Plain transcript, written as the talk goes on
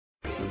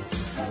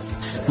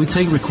We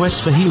take requests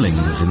for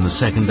healings in the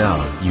second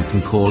hour. You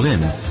can call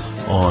in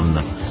on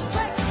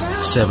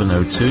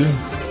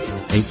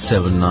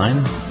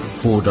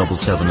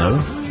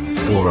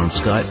 702-879-4770 or on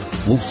Skype,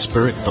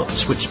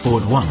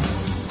 wolfspirit.switchboard1.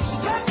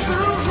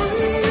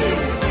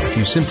 If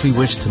you simply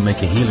wish to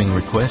make a healing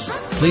request,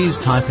 please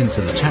type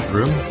into the chat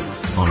room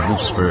on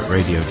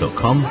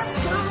wolfspiritradio.com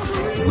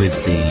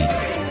with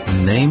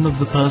the name of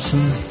the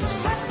person,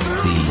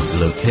 the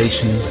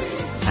location,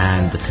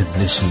 and the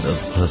condition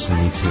of the person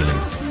needs healing.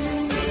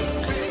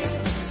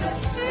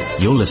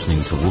 You're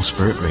listening to Wolf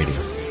Spirit Radio.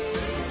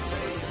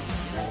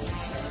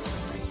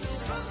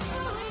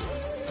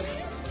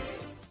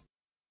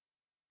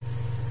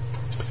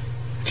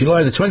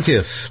 July the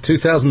 20th,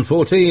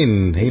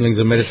 2014, Healings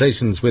and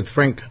Meditations with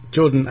Frank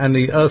Jordan and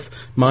the Earth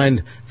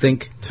Mind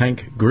Think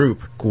Tank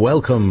Group.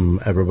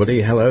 Welcome,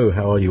 everybody. Hello,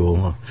 how are you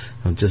all?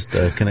 I'm just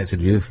connected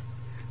with you.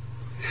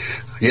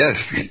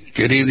 Yes,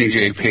 good evening,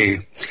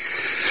 JP.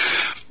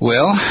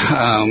 Well,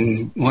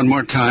 one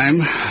more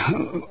time,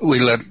 we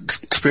let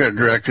Spirit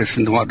direct us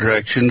in what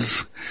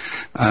directions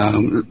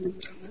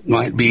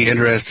might be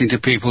interesting to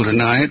people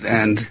tonight,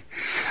 and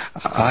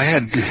I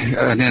had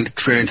an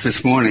experience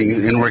this morning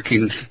in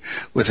working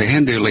with a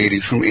Hindu lady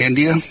from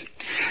India,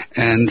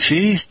 and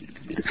she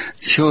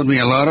showed me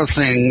a lot of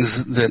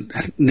things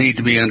that need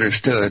to be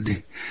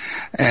understood,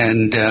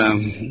 and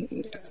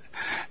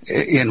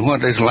in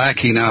what is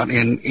lacking out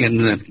in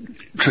the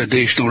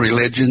traditional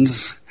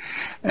religions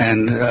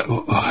and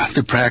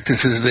the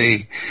practices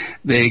they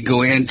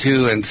go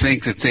into and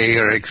think that they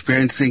are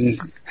experiencing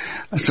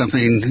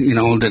something,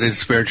 that is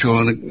spiritual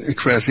and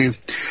expressive.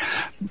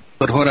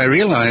 But what I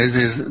realize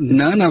is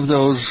none of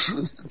those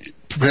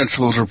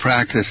principles or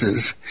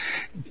practices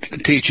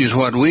teaches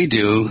what we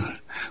do,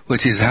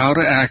 which is how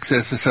to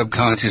access the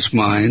subconscious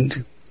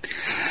mind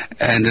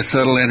and the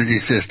subtle energy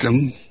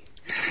system,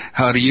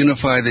 how to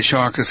unify the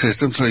chakra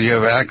system so you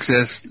have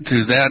access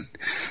through that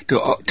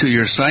to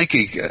your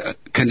psychic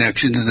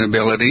connections and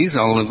abilities,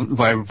 all the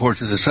vibrant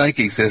ports of the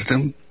psychic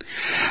system,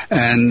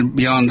 and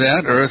beyond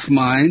that, earth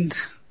mind,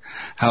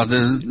 how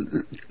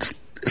the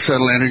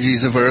subtle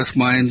energies of earth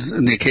mind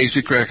and the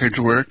Akashic records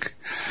work.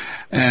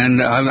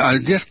 And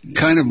I'm just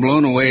kind of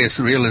blown away at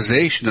the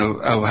realization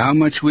of how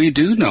much we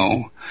do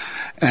know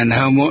and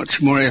how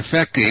much more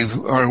effective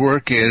our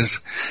work is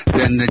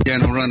than the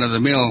general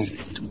run-of-the-mill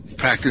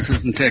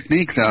practices and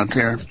techniques out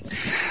there.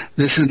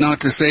 This is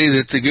not to say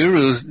that the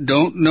gurus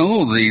don't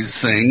know these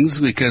things,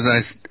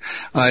 because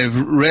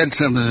I've read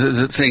some of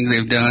the things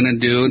they've done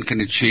and do and can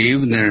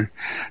achieve, and their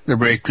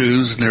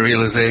breakthroughs and their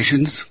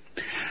realizations.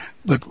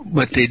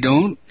 But they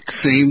don't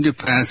seem to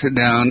pass it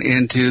down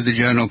into the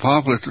general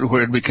populace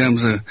where it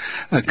becomes a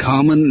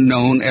common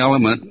known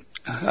element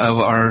of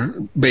our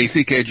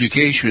basic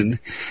education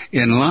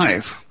in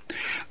life.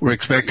 We're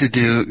expected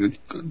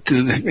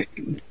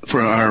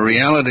for our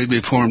reality to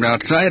be formed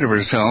outside of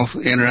ourselves,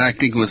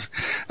 interacting with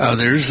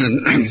others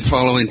and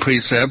following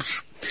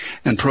precepts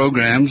and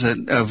programs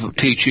of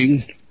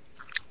teaching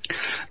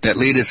that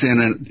lead us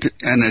in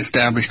an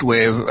established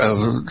way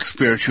of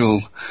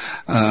spiritual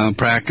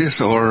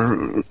practice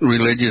or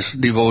religious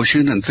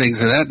devotion and things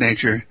of that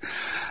nature.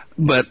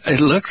 But it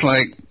looks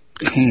like,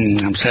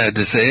 I'm sad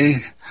to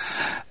say,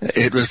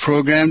 it was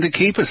programmed to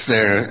keep us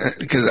there,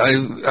 because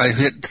I've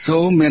hit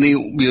so many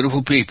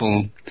beautiful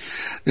people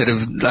that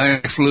have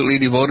absolutely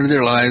devoted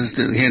their lives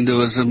to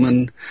Hinduism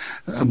and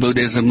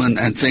Buddhism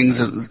and things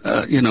of,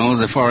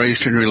 the Far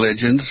Eastern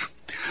religions,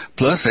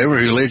 plus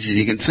every religion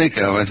you can think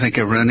of. I think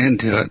I've run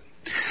into it.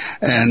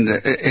 And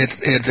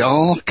it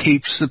all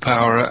keeps the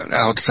power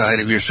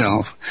outside of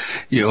yourself.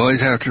 You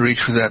always have to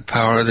reach for that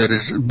power that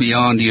is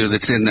beyond you,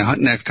 that's in the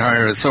next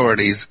higher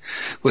authorities,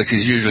 which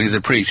is usually the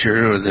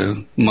preacher or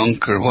the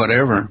monk or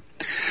whatever.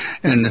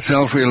 And the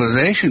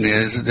self-realization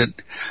is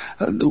that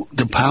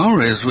the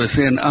power is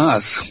within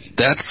us.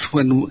 That's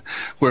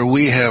where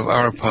we have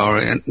our power,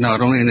 and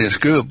not only in this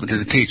group, but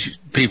to teach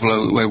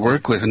people I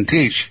work with and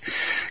teach.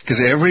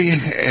 Because every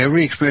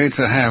experience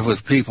I have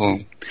with people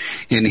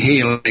in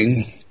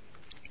healing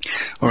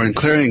or in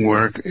clearing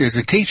work is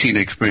a teaching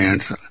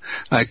experience.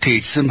 I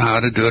teach them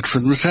how to do it for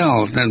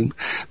themselves, and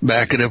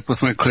back it up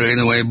with my Clearing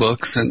the Way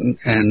books and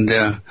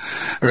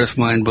Earth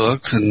Mind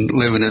books and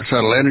Living a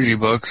Subtle Energy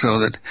book, so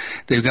that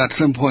they've got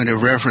some point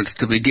of reference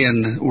to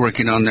begin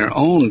working on their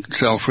own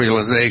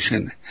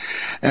self-realization.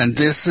 And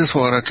this is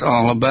what it's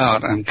all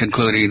about, I'm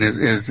concluding,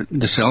 is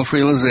the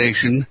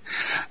self-realization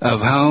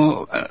of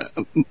how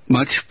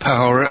much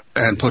power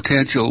and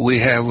potential we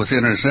have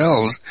within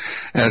ourselves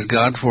as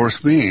God-force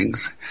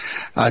beings.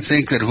 I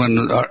think that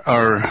when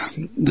our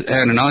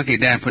Anunnaki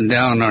dampened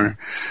down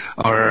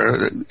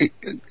our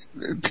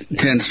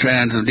 10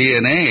 strands of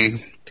DNA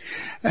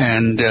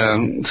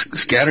and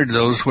scattered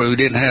those where we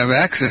didn't have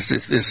access to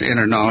this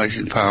inner knowledge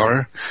and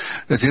power,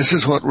 that this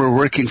is what we're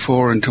working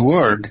for and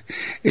toward,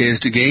 is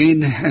to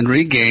gain and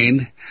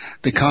regain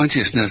the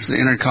consciousness, the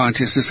inner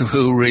consciousness of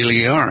who we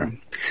really are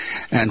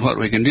and what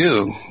we can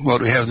do,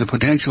 what we have the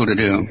potential to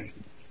do.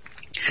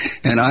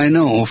 And I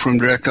know from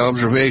direct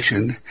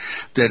observation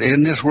that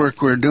in this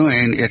work we're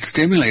doing, it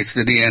stimulates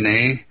the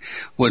DNA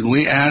when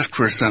we ask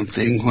for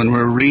something, when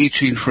we're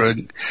reaching for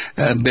an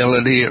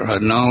ability or a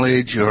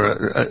knowledge or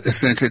a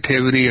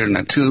sensitivity or an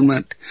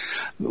attunement.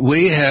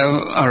 We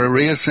are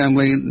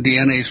reassembling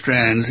DNA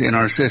strands in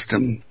our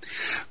system,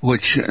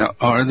 which is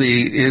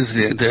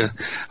the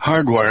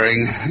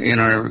hardwiring in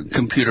our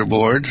computer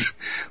boards,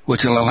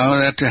 which will allow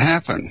that to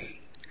happen.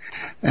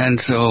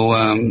 And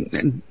so,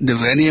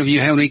 do any of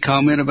you have any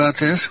comment about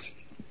this?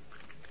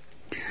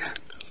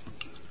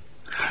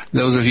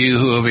 Those of you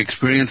who have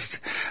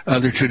experienced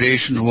other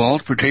traditions,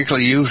 Walt,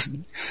 particularly you've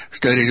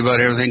studied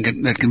about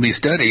everything that can be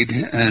studied,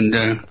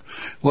 and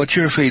what's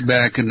your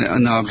feedback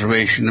and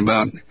observation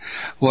about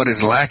what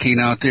is lacking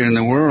out there in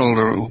the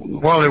world?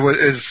 Well,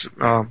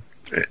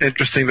 it's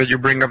interesting that you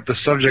bring up the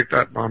subject.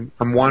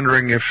 I'm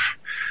wondering if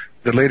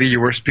the lady you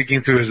were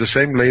speaking to is the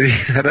same lady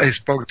that I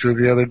spoke to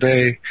the other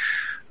day.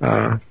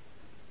 Am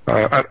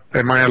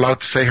I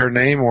allowed to say her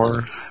name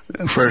or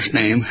first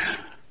name?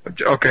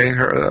 Okay,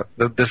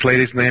 this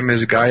lady's name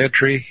is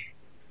Gayatri.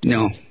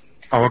 No.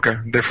 Oh, okay,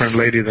 different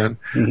lady then.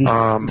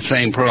 Mm-hmm.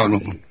 Same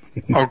problem.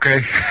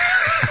 Okay.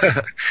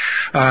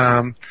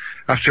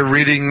 After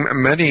reading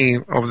many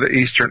of the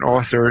Eastern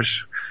authors,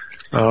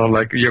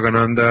 like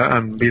Yogananda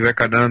and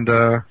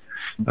Vivekananda,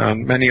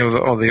 and many of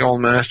the old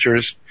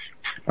masters,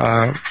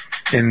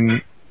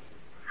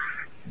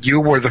 you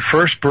were the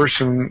first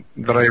person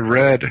that I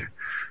read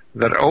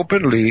that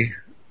openly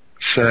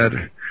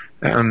said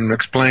and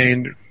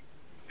explained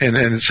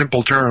in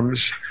simple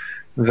terms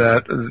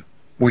that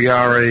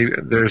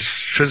this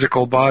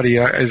physical body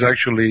is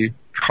actually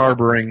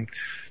harboring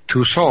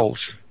two souls,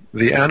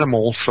 the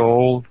animal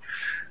soul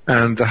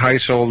and the high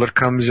soul that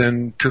comes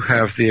in to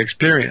have the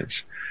experience.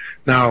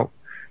 Now,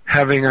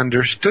 having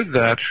understood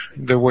that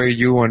the way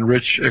you and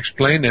Rich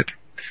explain it,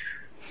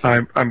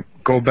 I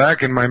go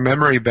back in my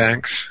memory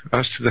banks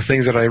as to the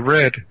things that I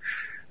read,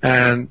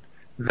 and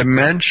the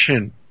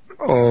mention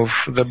of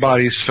the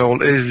body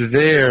soul is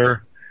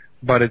there,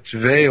 but it's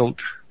veiled.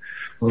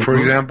 Mm-hmm. For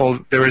example,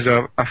 there is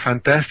a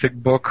fantastic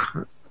book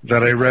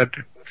that I read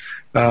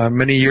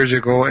many years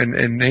ago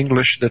in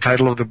English. The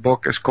title of the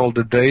book is called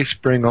The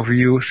Dayspring of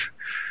Youth,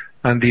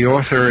 and the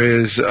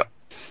author is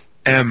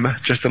M,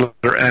 just the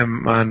letter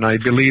M, and I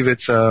believe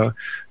it's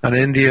an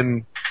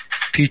Indian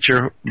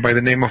teacher by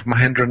the name of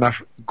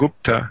Mahendranath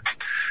Gupta,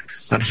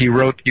 and he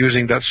wrote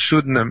using that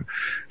pseudonym.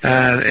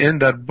 And in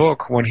that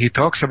book, when he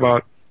talks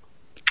about,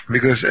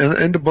 because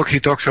in the book he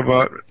talks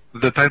about,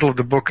 the title of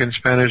the book in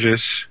Spanish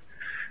is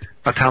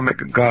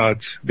Atomic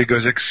Gods,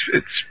 because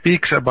it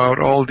speaks about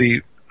all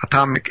the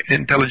atomic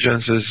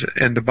intelligences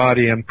in the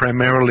body, and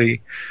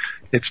primarily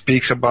it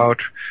speaks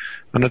about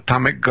an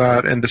atomic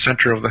God in the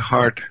center of the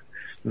heart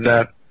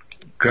that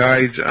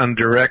guides and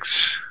directs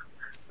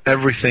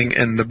everything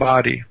in the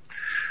body.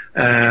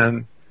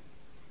 And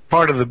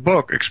part of the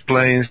book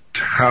explains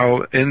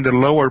how in the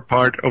lower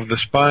part of the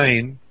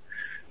spine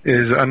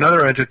is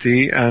another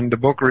entity, and the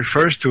book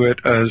refers to it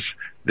as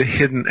the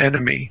hidden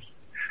enemy.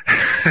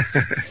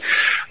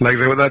 Like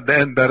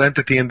that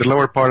entity in the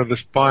lower part of the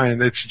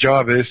spine, its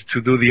job is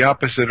to do the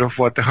opposite of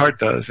what the heart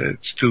does.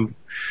 It's to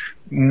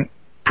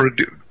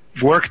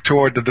work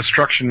toward the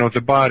destruction of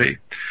the body.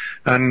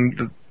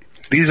 And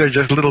these are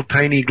just little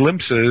tiny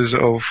glimpses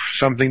of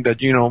something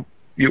that,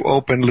 you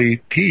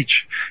openly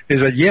teach,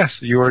 is that yes,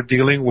 you are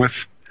dealing with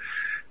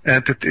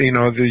entity,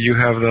 you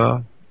have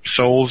the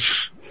souls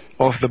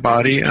of the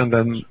body, and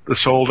then the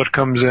soul that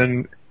comes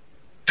in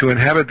to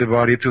inhabit the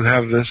body to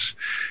have this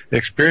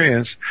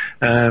experience.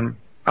 And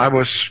I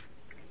was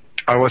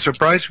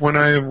surprised when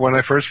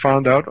I first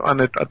found out,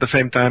 and at the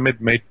same time it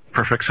made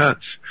perfect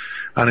sense,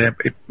 and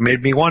it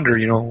made me wonder,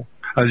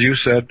 as you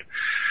said,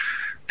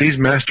 these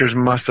masters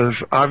must have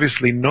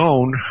obviously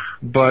known,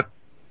 but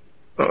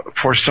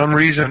for some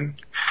reason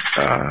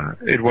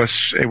it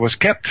was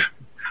kept,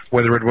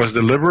 whether it was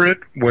deliberate,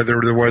 whether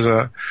there was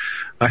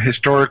a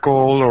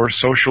historical or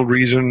social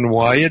reason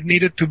why it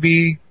needed to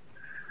be,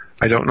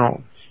 I don't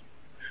know.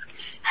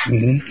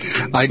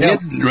 Mm-hmm. I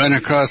did run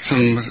across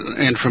some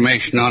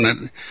information on it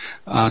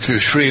through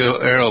Sri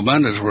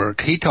Aurobindo's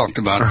work. He talked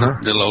about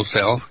the low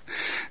self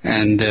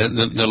and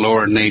the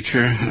lower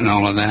nature and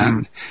all of that.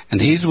 Mm-hmm.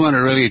 And he's the one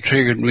that really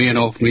triggered me and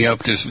opened me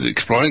up to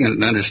exploring it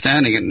and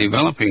understanding it and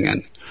developing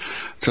it.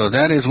 So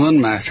that is one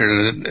master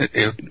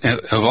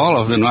of all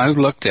of them I've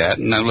looked at,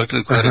 and I've looked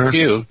at quite a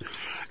few.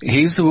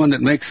 He's the one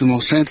that makes the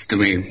most sense to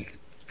me.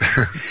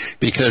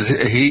 Because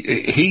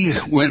he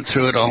went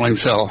through it all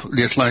himself,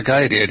 just like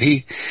I did.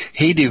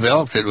 He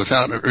developed it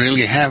without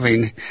really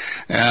having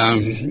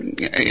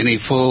any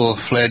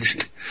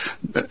full-fledged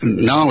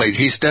knowledge.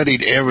 He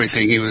studied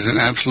everything. He was an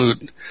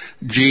absolute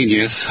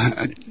genius,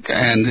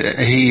 and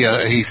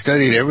he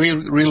studied every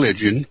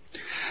religion,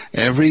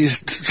 every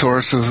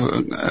source of,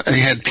 he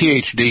had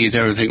PhDs,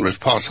 everything was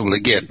possible to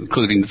get,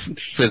 including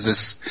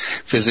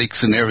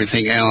physics and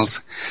everything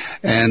else.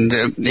 And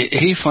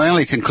he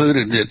finally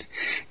concluded that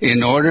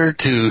in order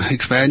to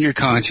expand your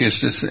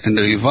consciousness and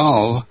to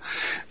evolve,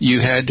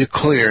 you had to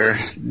clear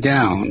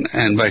down.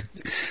 And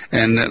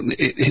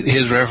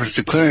his reference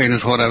to clearing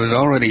is what I was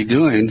already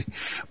doing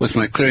with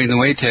my clearing the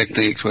way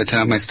techniques by the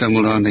time I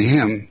stumbled onto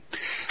him.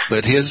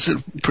 But his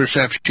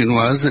perception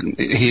was that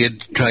he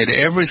had tried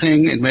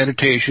everything in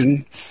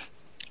meditation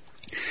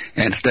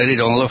and studied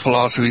all the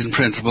philosophies and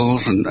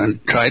principles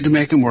and tried to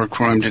make them work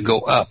for him to go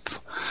up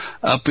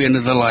into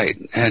the light.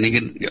 And he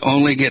could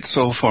only get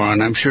so far.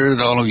 And I'm sure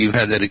that all of you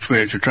had that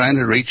experience of trying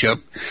to reach up,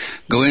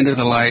 go into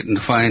the light,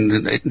 and find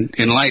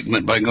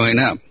enlightenment by going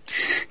up.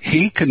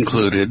 He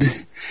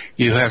concluded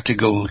you have to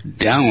go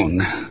down.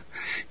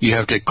 You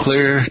have to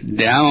clear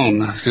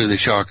down through the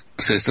chakra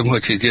system,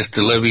 which is just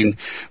a living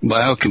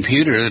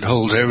biocomputer that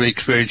holds every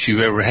experience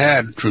you've ever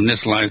had from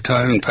this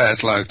lifetime and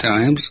past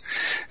lifetimes,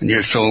 and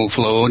your soul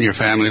flow and your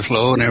family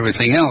flow and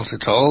everything else.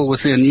 It's all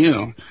within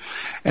you.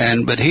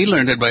 But he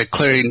learned that by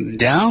clearing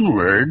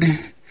downward,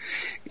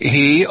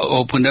 he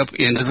opened up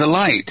into the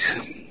light.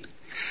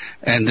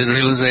 And the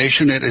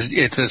realization that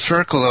it's a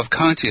circle of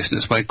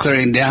consciousness. By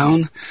clearing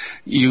down,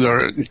 you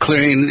are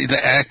clearing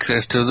the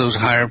access to those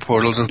higher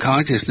portals of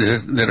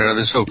consciousness that are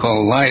the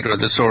so-called light, or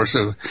the source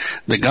of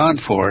the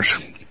God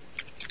force.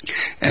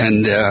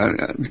 And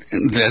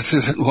this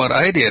is what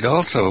I did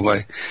also,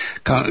 by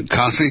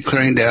constantly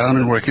clearing down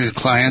and working with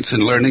clients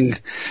and learning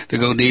to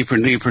go deeper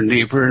and deeper and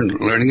deeper, and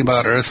learning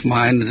about earth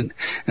mind. And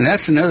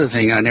that's another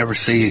thing I never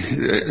see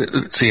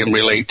them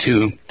relate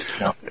to,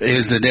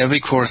 is the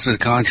Devic forces of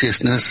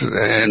consciousness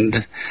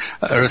and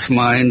earth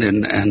mind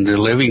and the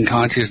living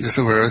consciousness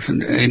of earth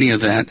and any of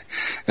that.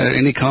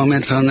 Any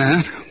comments on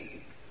that?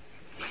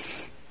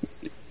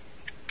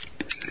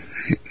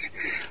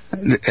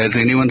 Has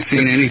anyone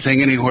seen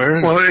anything anywhere?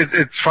 Well,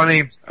 it's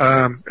funny.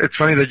 It's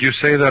funny that you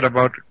say that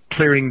about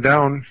clearing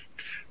down,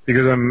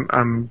 because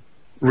I'm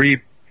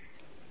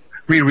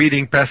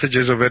rereading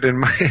passages of it in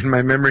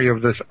my memory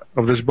of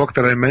this book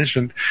that I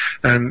mentioned,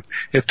 and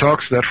it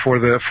talks that for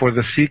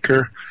the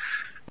seeker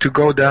to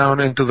go down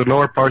into the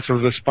lower parts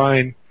of the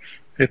spine,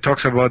 it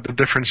talks about the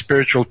different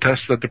spiritual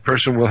tests that the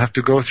person will have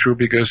to go through,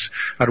 because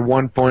at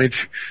one point,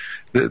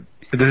 this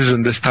is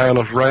in the style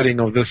of writing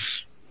of this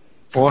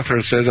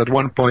author, says at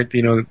one point,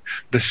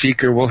 the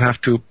seeker will have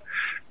to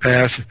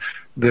pass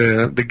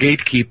the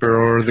gatekeeper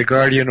or the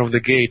guardian of the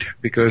gate,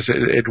 because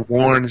it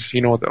warns,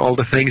 all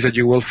the things that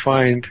you will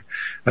find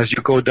as you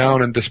go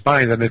down in the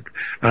spine. And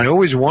I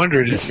always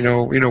wondered,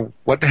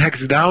 what the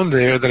heck's down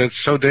there that it's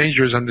so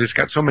dangerous and it's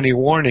got so many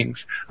warnings.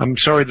 I'm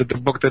sorry that the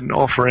book didn't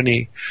offer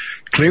any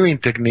clearing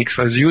techniques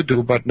as you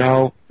do, but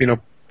now,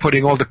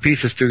 putting all the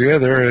pieces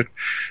together,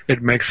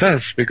 it makes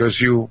sense, because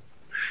you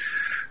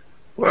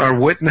are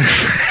witness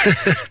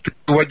to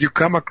what you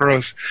come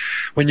across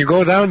when you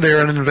go down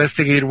there and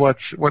investigate what's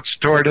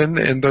stored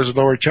in those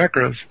lower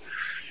chakras.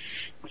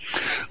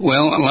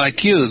 Well,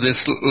 like you,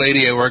 this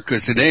lady I work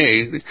with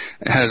today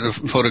has a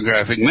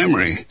photographic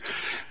memory.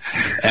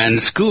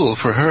 And school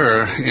for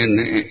her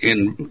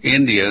in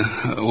India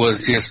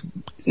was just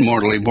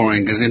mortally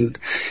boring, because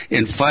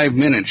in 5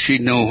 minutes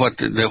she'd know what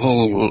the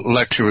whole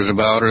lecture was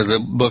about, or the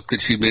book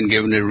that she'd been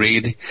given to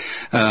read,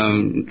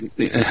 and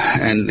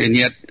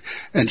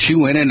she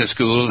went into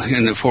school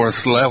in the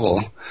 4th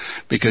level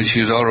because she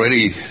was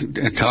already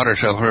taught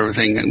herself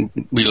everything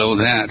below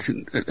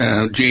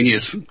that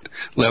genius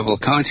level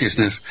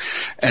consciousness.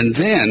 And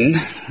then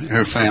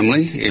her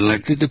family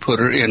elected to put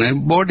her in a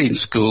boarding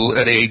school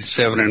at age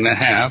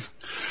 7.5.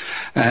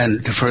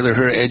 And to further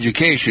her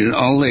education,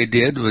 all they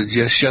did was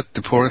just shut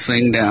the poor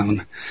thing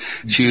down.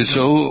 She was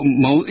so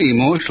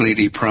emotionally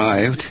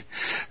deprived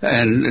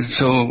and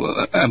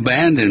so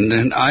abandoned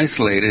and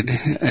isolated.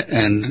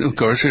 And, of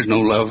course, there's no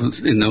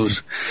love in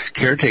those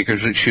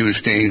caretakers that she was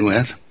staying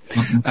with.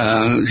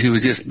 She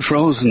was just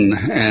frozen,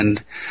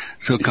 and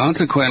so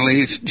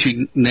consequently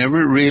she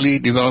never really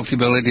developed the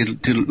ability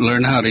to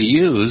learn how to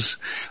use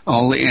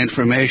all the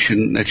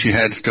information that she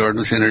had stored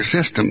within her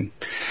system.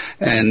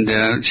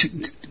 And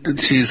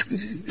she's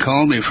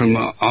called me from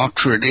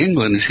Oxford,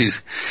 England.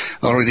 She's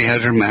already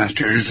has her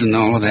master's and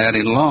all of that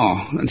in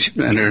law,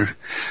 and her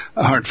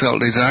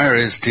heartfelt desire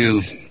is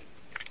to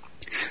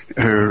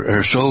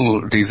her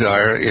sole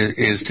desire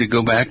is to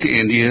go back to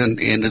India and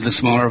into the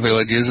smaller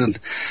villages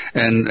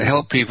and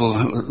help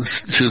people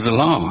through the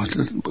law,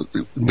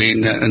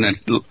 being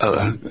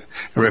a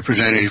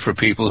representative for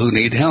people who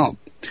need help.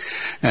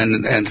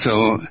 And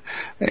so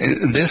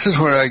this is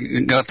where I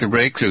got the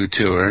breakthrough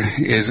to her,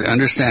 is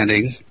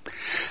understanding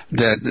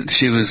that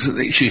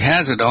she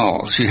has it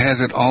all. She has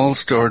it all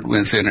stored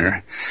within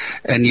her.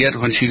 And yet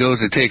when she goes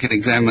to take an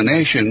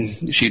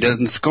examination, she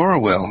doesn't score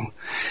well,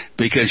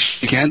 because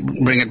she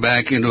can't bring it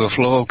back into a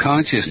flow of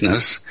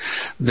consciousness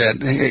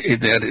that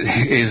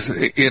is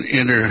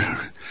in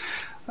her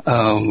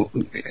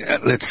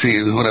let's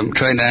see, what I'm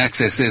trying to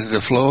access is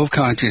the flow of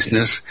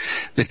consciousness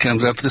that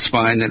comes up the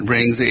spine that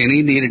brings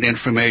any needed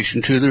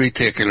information to the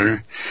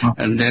reticular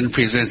and then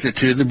presents it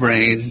to the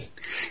brain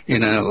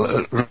in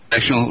a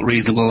rational,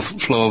 reasonable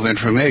flow of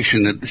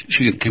information that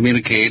she can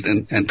communicate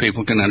and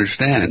people can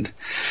understand.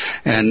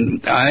 And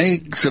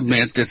I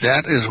submit that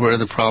that is where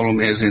the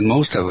problem is in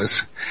most of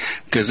us,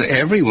 because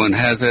everyone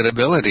has that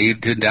ability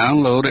to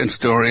download and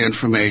store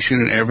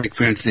information in every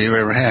experience they've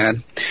ever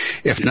had.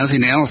 If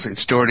nothing else,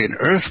 it's stored in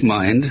Earth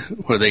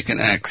Mind, where they can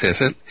access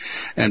it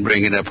and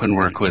bring it up and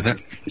work with it.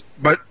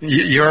 But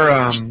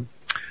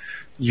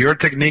your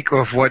technique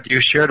of what you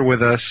shared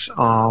with us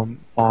on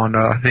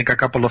I think a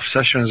couple of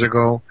sessions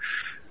ago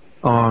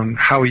on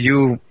how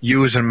you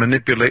use and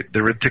manipulate the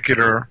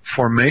reticular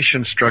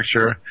formation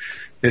structure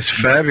is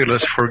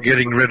fabulous for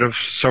getting rid of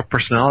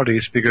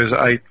subpersonalities, because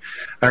I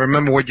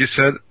remember what you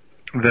said,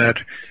 that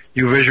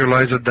you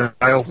visualize a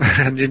dial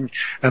and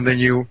then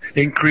you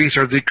increase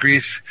or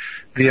decrease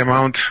the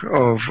amount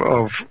of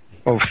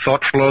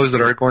thought flows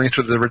that are going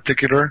through the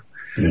reticular,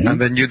 and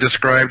then you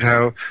described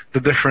how the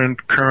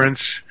different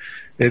currents,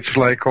 it's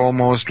like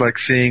almost like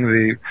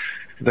seeing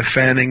the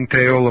fanning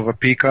tail of a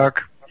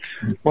peacock.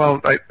 Well,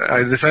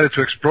 I decided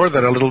to explore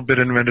that a little bit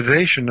in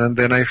meditation, and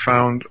then I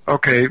found,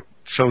 okay,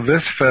 so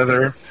this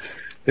feather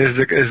is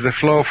the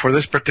flow for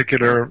this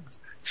particular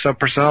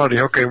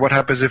subpersonality. Okay, what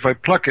happens if I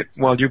pluck it?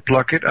 Well, you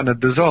pluck it and it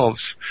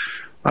dissolves.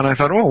 And I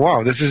thought, oh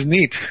wow, this is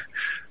neat.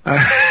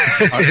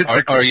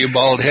 Are you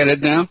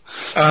bald-headed now?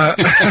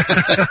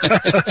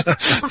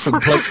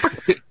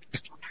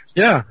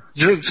 Yeah,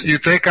 you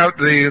take out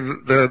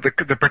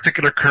the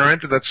particular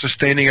current that's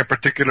sustaining a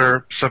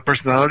particular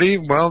subpersonality.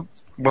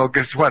 Well,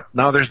 guess what?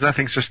 Now there's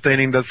nothing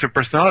sustaining that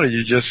subpersonality.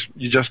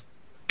 You just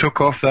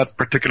took off that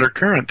particular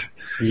current.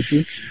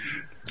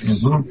 Mm-hmm.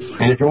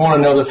 Mm-hmm. And if you want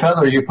to know the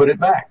feather, you put it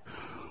back.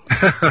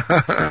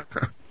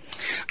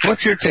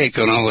 What's your take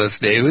on all this,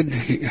 David?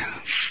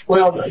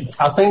 Well,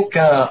 I think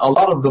a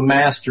lot of the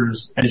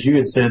masters, as you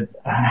had said,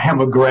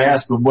 have a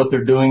grasp of what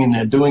they're doing, and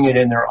they're doing it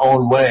in their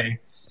own way.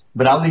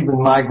 But I'll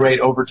even migrate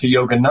over to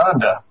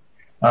Yogananda.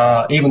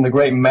 Even the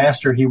great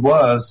master he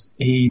was,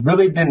 he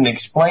really didn't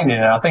explain it.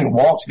 And I think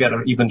Walt's got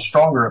an even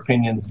stronger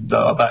opinion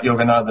about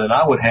Yogananda than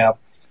I would have.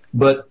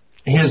 But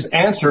his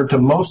answer to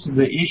most of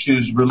the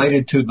issues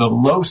related to the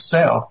low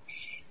self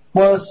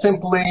was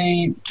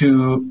simply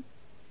to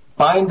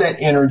find that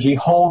energy,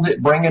 hold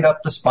it, bring it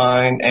up the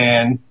spine,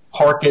 and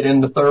park it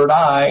in the third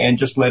eye and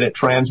just let it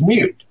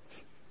transmute.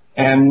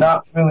 And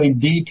not really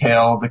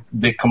detail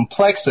the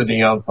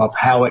complexity of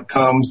how it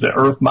comes, the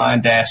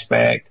earth-mind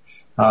aspect,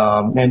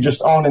 and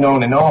just on and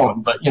on and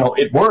on. But,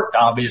 it worked,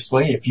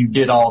 obviously, if you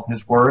did all of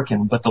his work,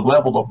 but the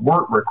level of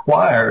work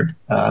required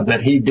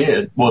that he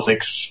did was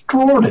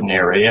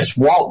extraordinary, as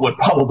Walt would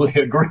probably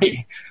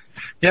agree.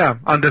 Yeah,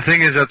 and the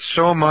thing is that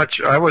so much,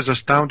 I was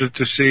astounded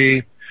to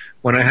see,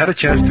 when I had a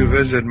chance to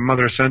visit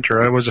Mother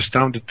Center, I was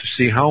astounded to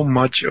see how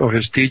much of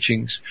his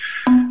teachings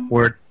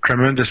were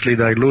tremendously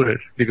diluted.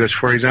 Because,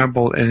 for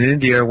example, in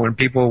India, when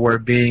people were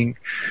being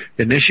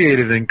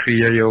initiated in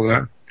Kriya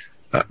Yoga,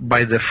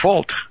 by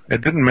default,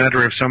 it didn't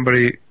matter if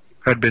somebody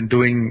had been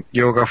doing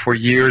yoga for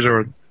years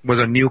or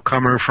was a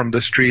newcomer from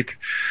the street,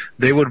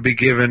 they would be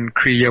given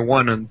Kriya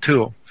 1 and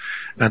 2.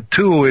 And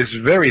 2 is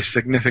very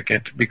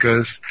significant,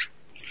 because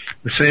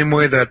the same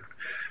way that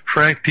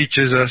Frank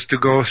teaches us to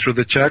go through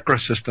the chakra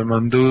system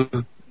and do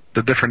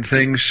the different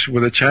things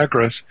with the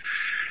chakras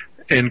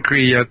in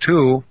Kriya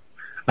 2,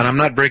 and I'm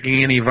not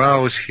breaking any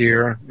vows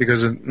here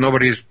because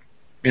nobody's,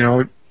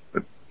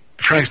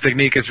 Frank's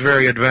technique is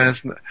very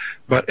advanced,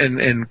 but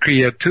in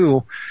Kriya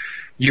 2,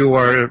 you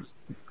are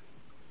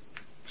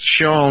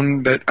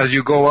shown that as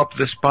you go up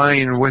the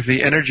spine with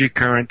the energy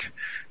current,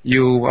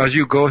 as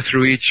you go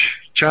through each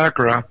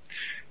chakra,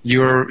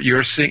 you're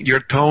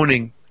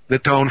toning the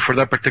tone for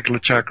that particular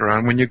chakra.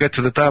 And when you get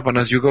to the top and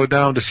as you go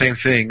down, the same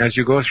thing. As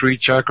you go through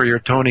each chakra, you're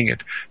toning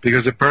it.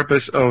 Because the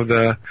purpose of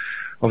the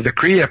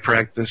Kriya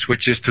practice,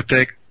 which is to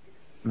take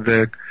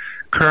the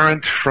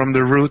current from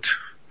the root,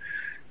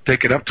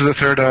 take it up to the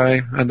third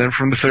eye, and then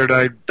from the third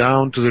eye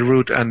down to the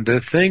root. And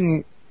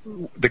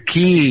the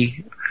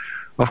key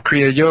of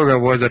Kriya Yoga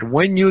was that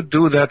when you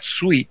do that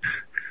sweep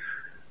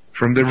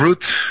from the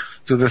root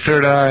to the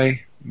third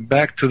eye,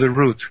 back to the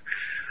root,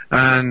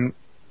 and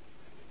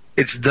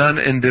it's done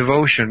in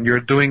devotion, you're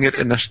doing it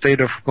in a state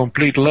of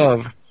complete love,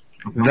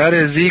 mm-hmm. That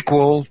is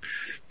equal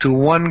to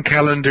 1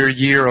 calendar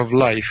year of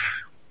life.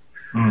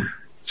 Mm.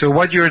 So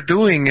what you're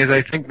doing is,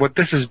 I think what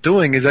this is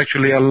doing is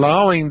actually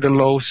allowing the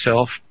low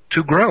self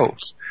to grow.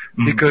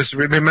 Mm-hmm. Because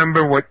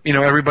remember what,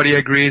 everybody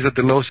agrees that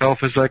the low self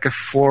is like a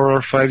 4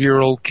 or 5 year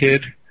old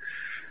kid.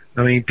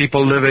 I mean,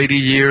 people live 80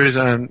 years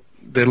and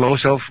the low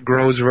self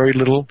grows very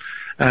little.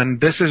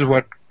 And this is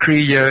what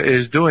Kriya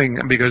is doing,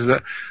 because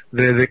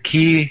the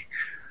key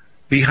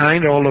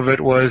behind all of it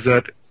was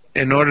that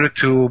in order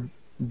to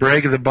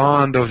break the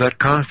bond of that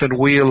constant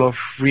wheel of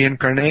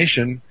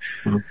reincarnation,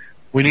 mm-hmm.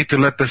 we need to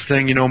let this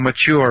thing,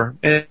 mature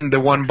in the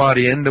one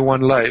body, in the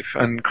one life.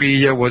 And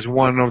Kriya was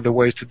one of the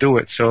ways to do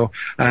it. So,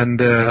 and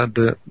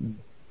the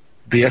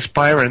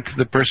aspirant,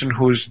 the person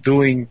who's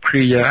doing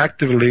Kriya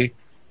actively,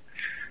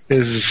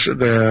 is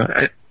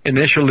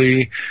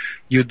initially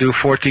you do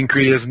 14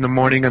 Kriyas in the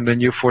morning and then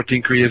you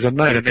 14 Kriyas at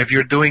night. And if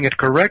you're doing it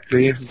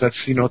correctly,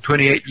 that's,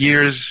 28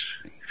 years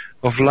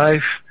of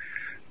life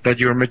that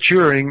you're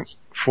maturing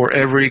for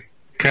every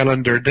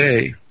calendar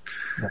day.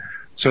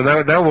 So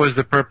that was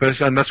the purpose,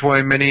 and that's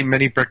why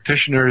many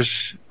practitioners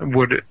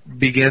would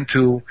begin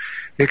to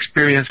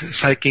experience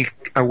psychic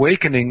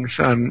awakenings.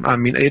 And I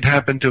mean, it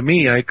happened to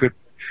me. I could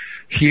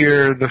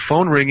hear the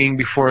phone ringing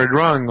before it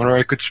rung, or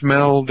I could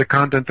smell the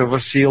content of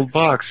a sealed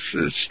box.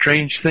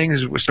 Strange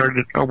things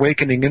started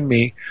awakening in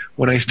me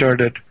when I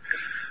started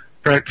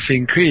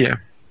practicing Kriya.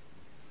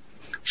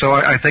 So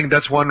I think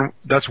that's one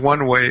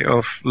way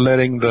of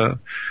letting the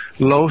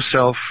low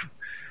self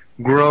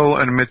grow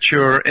and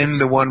mature in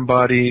the one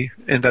body,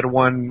 in that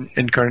one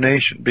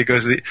incarnation.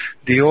 Because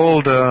the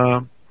old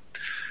in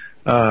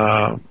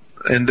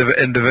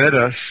the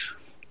Vedas,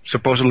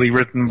 supposedly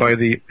written by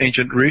the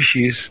ancient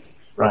rishis,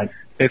 right?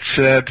 It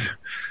said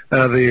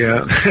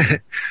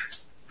the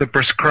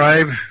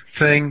prescribed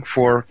thing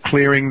for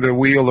clearing the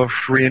wheel of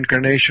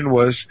reincarnation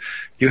was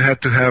you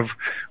had to have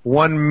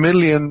 1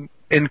 million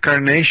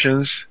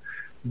incarnations,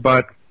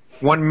 but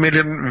 1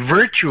 million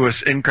virtuous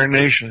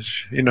incarnations,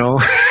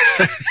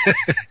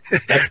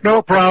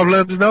 No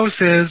problems, no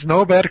sins,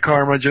 no bad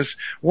karma, just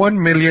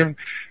 1 million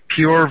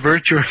pure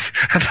virtuous.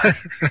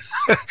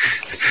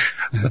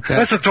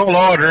 That's a tall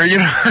order,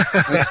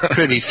 That's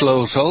pretty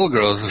slow soul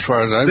growth as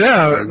far as I'm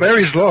concerned.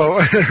 Very slow.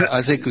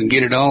 I think we can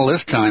get it all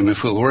this time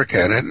if we'll work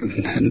at it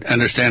and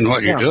understand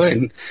what you're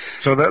doing.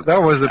 So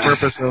that was the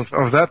purpose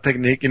of that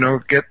technique,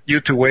 get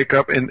you to wake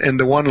up in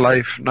the one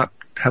life, not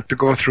have to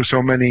go through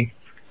so many.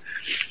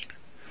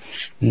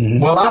 Mm-hmm.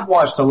 Well, I've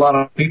watched a lot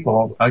of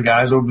people,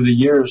 guys, over the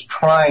years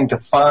trying to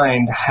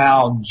find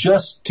how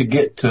just to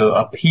get to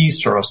a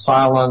peace or a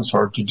silence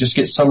or to just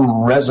get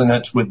some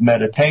resonance with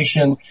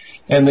meditation.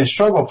 And they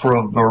struggle for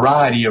a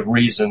variety of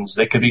reasons.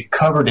 They could be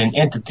covered in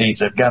entities.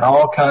 They've got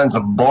all kinds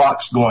of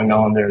blocks going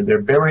on there.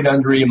 They're buried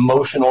under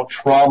emotional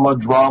trauma,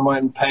 drama,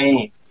 and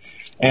pain.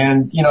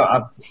 And,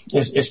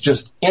 it's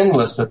just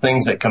endless, the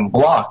things that can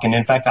block. And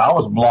in fact, I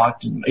was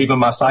blocked. Even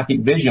my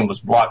psychic vision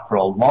was blocked for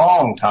a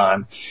long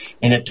time.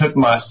 And it took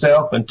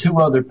myself and 2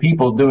 other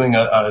people doing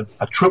a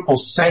triple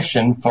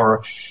session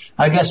for,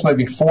 I guess,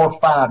 maybe 4 or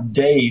 5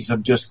 days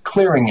of just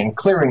clearing and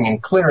clearing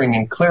and clearing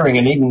and clearing,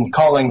 and even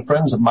calling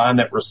friends of mine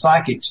that were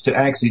psychics to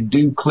actually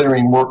do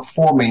clearing work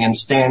for me and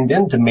stand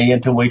into me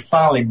until we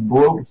finally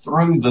broke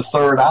through the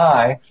third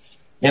eye.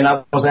 And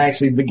I was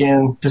actually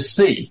beginning to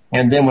see.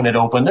 And then when it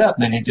opened up,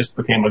 then it just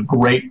became a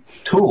great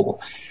tool.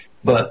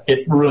 But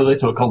it really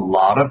took a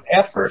lot of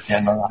effort.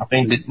 And I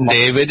think,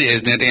 David,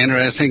 isn't it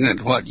interesting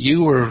that what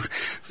you were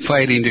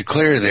fighting to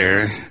clear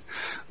there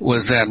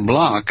was that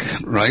block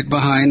right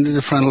behind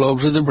the frontal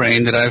lobes of the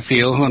brain that I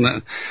feel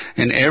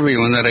in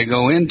everyone that I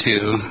go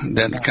into,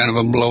 that kind of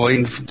a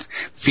glowing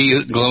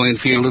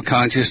field of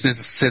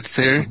consciousness sits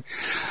there.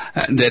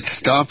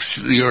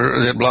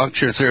 That blocks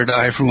your third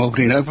eye from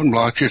opening up and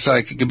blocks your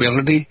psychic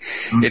ability.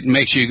 Mm-hmm. It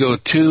makes you go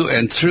to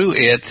and through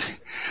it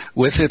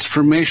with its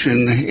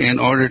permission in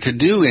order to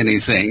do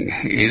anything,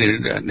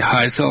 either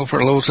high self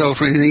or low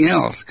self or anything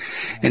else.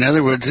 In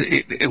other words,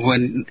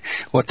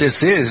 what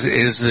this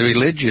is the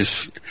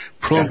religious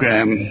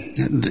program.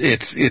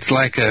 It's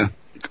like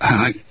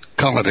I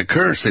call it a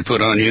curse they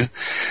put on you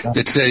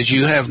that says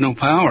you have no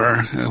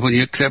power when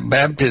you accept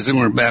baptism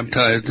or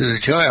baptized as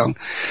a child.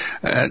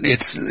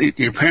 It's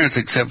your parents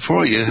accept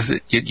for you.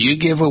 You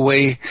give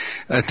away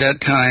at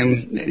that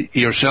time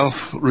your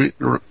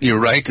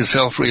right to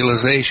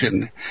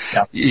self-realization,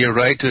 your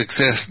right to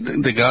access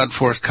the God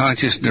force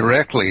conscious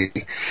directly,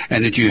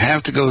 and that you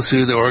have to go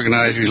through the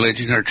organized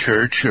religion or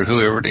church or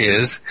whoever it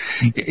is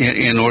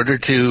in order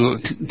to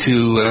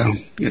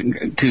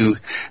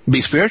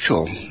be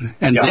spiritual,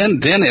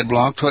 and then it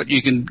blocks what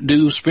you can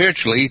do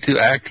spiritually to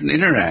act and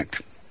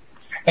interact.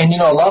 And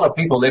a lot of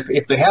people,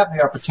 if they have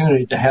the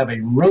opportunity to have a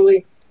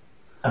really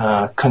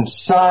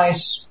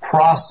concise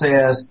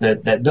process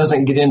that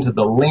doesn't get into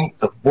the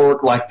length of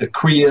work like the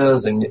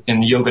Kriyas and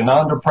the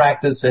Yogananda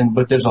practice,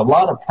 but there's a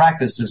lot of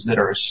practices that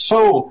are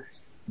so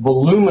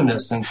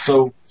voluminous and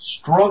so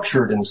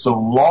structured and so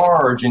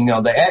large, and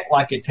they act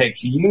like it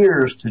takes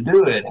years to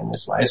do it, and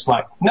it's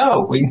like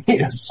no, we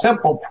need a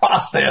simple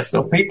process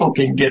so people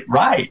can get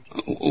right.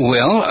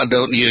 Well,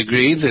 don't you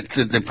agree that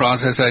the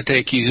process I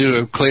take you through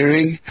of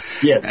clearing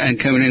and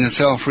coming into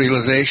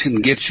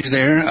self-realization gets you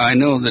there? I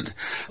know that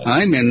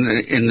I'm in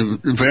the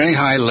very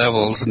high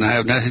levels, and I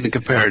have nothing to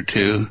compare it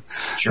to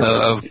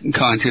of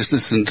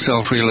consciousness and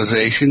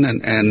self-realization,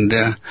 and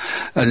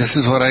this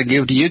is what I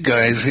give to you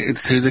guys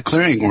through the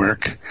clearing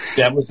work.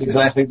 That was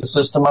exactly exactly the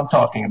system I'm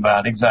talking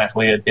about.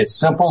 Exactly. It's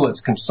simple.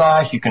 It's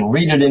concise. You can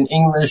read it in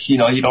English. You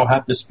don't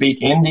have to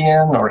speak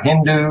Indian or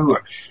Hindu,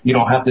 or you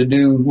don't have to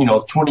do,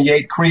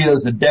 28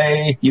 kriyas a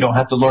day. You don't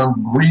have to learn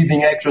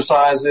breathing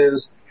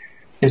exercises.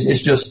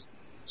 It's just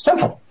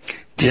simple.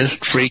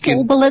 Just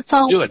freaking well,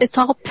 do it. It's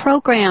all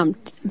programmed.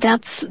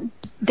 That's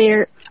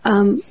their,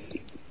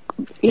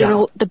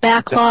 the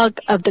backlog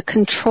of the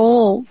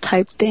control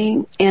type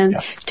thing. And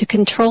to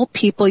control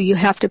people, you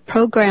have to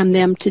program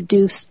them to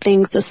do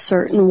things a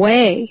certain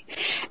way.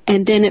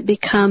 And then it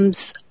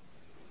becomes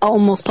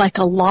almost like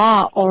a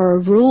law or a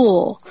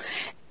rule.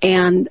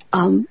 And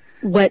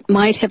what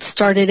might have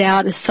started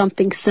out as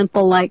something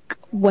simple like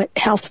what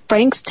House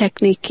Frank's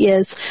technique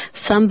is,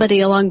 somebody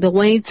along the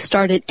way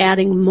started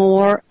adding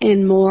more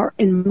and more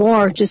and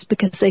more just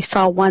because they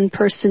saw one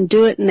person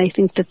do it and they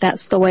think that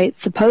that's the way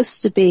it's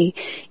supposed to be,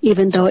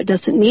 even though it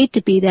doesn't need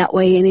to be that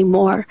way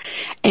anymore.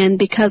 And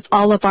because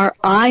all of our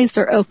eyes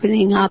are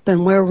opening up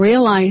and we're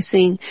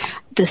realizing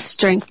the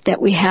strength that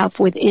we have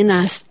within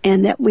us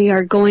and that we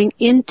are going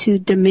into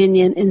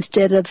dominion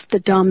instead of the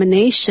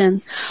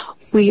domination,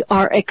 we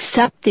are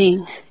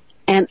accepting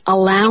and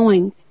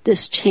allowing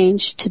this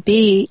change to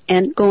be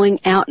and going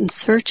out and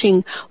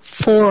searching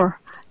for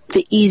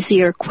the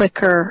easier,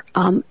 quicker,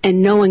 and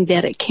knowing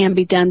that it can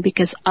be done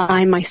because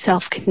I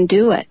myself can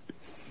do it.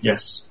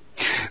 Yes.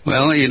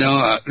 Well,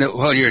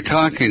 while you're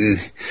talking,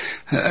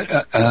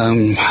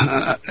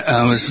 I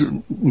was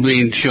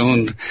being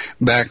shown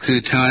back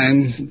through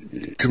time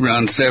to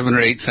around 7,000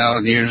 or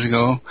 8,000 years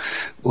ago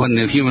when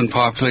the human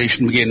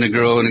population began to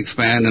grow and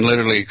expand and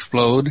literally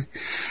explode.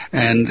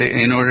 And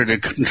in order to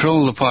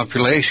control the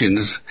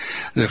populations,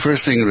 the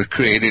first thing that was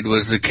created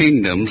was the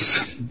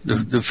kingdoms,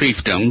 the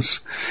fiefdoms,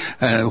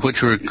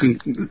 which were,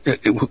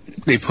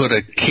 they put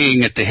a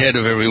king at the head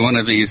of every one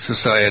of these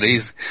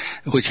societies,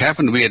 which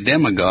happened to be a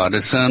demigod,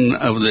 a son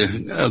of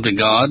the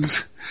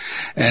gods.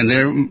 And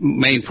their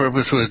main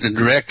purpose was to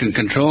direct and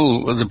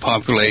control the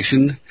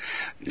population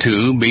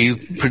to be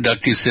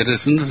productive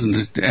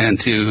citizens and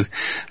to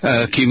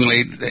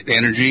accumulate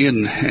energy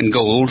and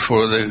gold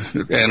for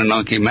the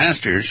Anunnaki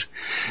masters.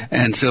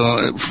 And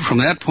so from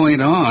that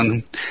point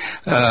on,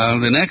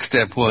 the next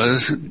step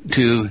was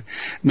to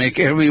make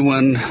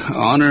everyone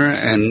honor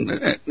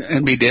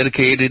and be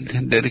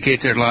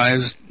dedicate their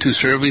lives to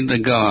serving the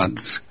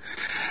gods.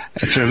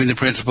 Serving the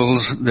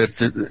principles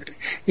that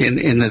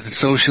in the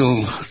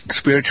social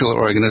spiritual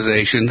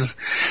organizations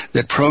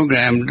that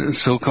programmed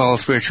so-called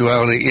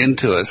spirituality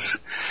into us.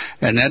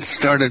 And that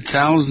started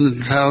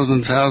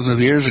thousands of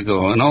years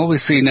ago. And all we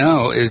see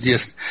now is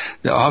just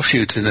the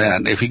offshoots of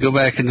that. If you go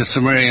back into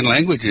Sumerian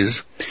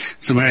languages,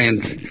 Sumerian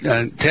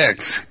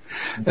texts,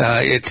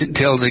 it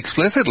tells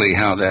explicitly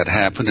how that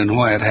happened and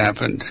why it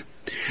happened.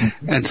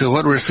 And so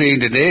what we're seeing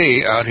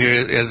today out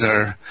here is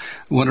our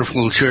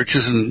wonderful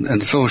churches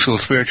and social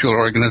spiritual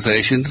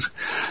organizations.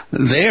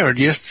 They are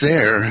just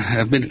there,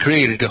 have been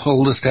created to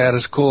hold the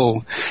status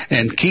quo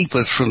and keep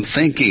us from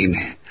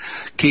thinking,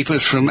 keep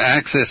us from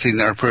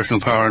accessing our personal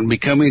power and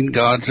becoming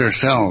gods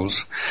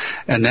ourselves.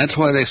 And that's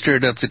why they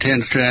stirred up the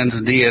 10 strands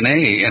of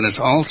DNA, and it's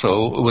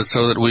also was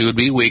so that we would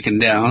be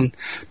weakened down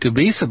to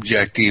be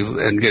subjective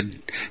and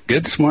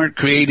good, smart,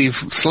 creative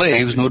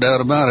slaves, no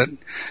doubt about it,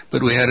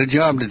 but we had a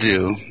job to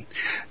do.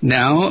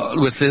 Now,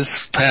 with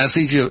this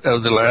passage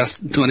of the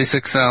last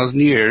 26,000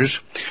 years,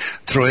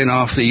 throwing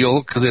off the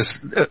yoke of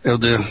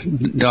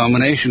the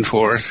domination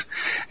force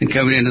and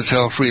coming into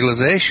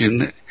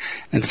self-realization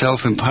and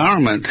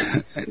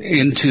self-empowerment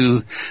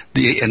into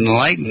the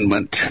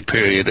enlightenment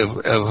period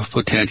of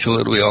potential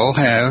that we all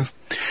have,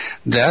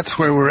 that's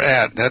where we're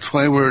at. That's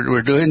why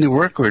we're doing the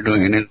work we're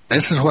doing. And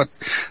this is what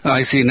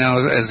I see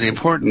now as the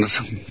importance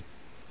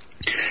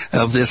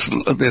of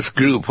this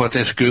group, what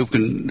this group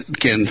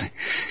can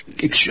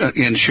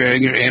in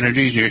sharing your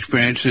energies, your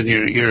experience, and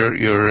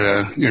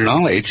your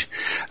knowledge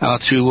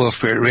out through World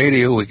Spirit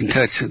Radio. We can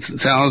touch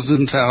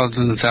thousands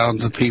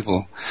of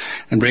people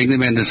and bring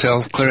them into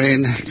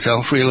self-clearing,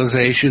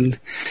 self-realization,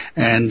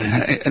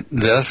 and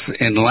thus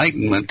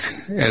enlightenment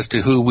as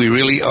to who we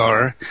really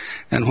are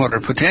and what our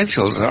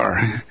potentials are,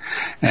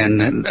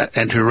 and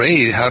to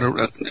raise how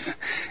to.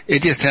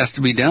 It just has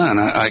to be done.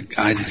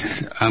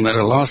 I'm at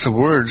a loss of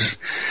words.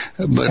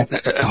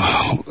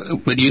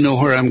 But you know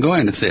where I'm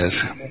going with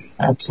this.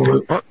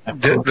 Absolutely. Well,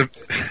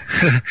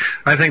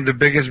 I think the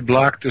biggest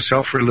block to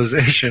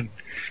self-realization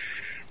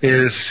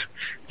is,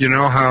 you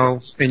know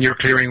how in your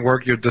clearing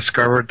work you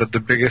discovered that the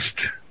biggest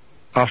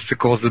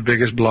obstacles, the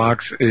biggest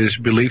blocks is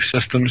belief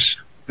systems.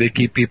 They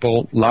keep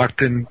people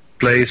locked in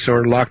place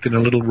or locked in a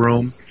little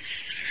room.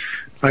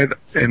 In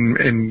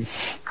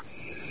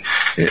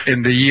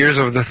the years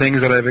of the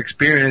things that I've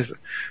experienced,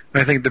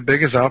 I think the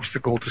biggest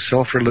obstacle to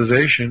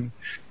self-realization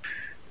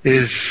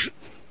is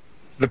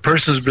the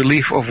person's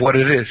belief of what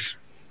it is.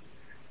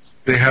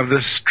 They have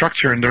this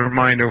structure in their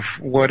mind of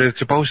what it's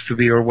supposed to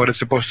be, or what it's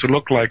supposed to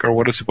look like, or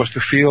what it's supposed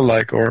to feel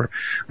like, or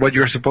what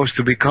you're supposed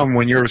to become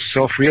when you're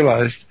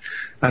self-realized,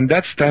 and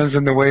that stands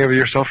in the way of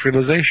your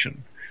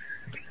self-realization.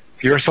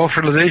 Your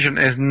self-realization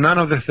is none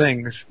of the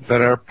things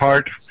that are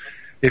part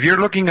If you're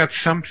looking at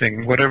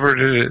something, whatever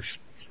it is,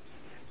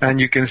 and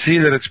you can see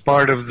that it's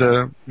part of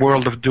the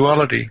world of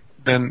duality,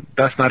 then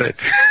that's not it.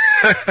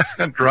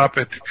 Drop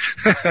it.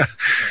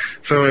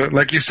 So,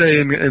 like you say,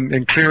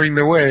 in clearing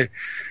the way,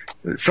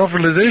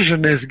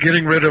 self-realization is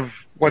getting rid of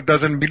what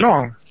doesn't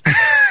belong.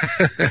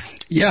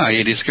 Yeah,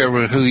 you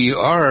discover who you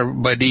are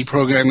by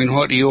deprogramming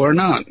what you are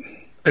not.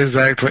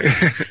 Exactly.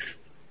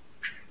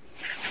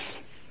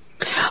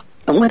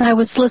 When I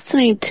was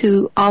listening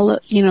to all of,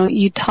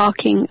 you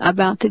talking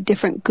about the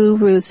different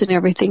gurus and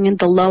everything, and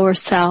the lower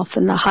self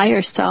and the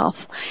higher self,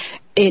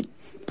 it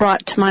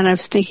brought to mind, I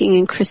was thinking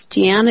in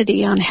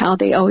Christianity on how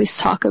they always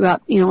talk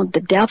about,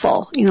 the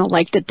devil,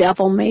 like the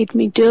devil made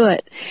me do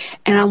it.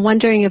 And I'm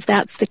wondering if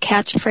that's the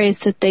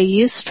catchphrase that they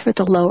used for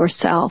the lower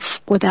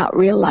self without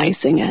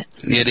realizing it.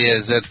 It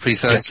is. That's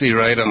precisely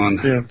right on.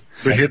 Yeah.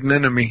 The hidden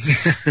enemy.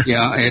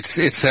 Yeah, it's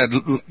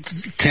that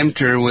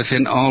tempter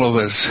within all of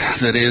us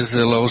that is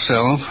the low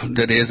self,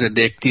 that is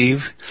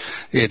addictive.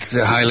 It's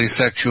highly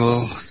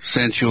sexual,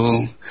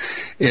 sensual.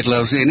 It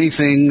loves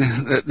anything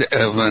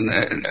of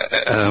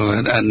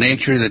a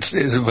nature that's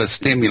of a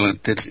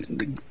stimulant that's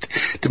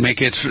to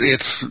make its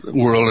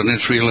world and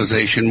its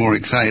realization more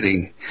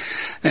exciting.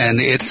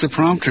 And it's the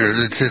prompter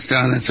that sits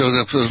down and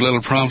throws up those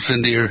little prompts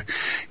into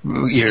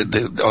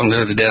on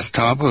the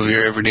desktop of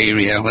your everyday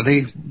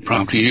reality,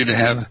 prompting you to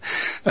have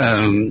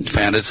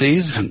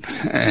fantasies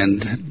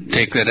and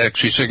take that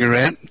extra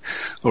cigarette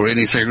or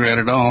any cigarette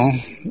at all,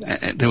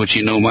 which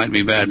you know might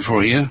be bad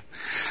for you.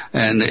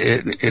 And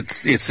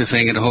it's the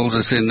thing that holds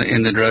us in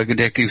the drug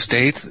addictive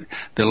state.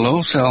 The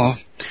low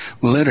self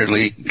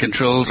literally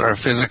controls our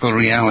physical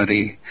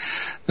reality.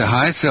 The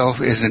high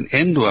self is an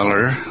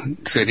indweller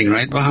sitting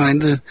right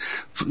behind the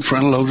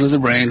frontal lobes of the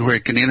brain, where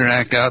it can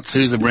interact out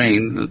through the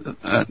brain,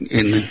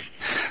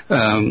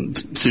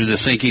 through the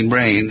thinking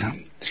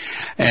brain.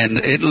 And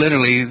it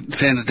literally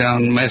sends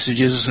down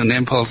messages and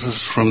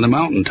impulses from the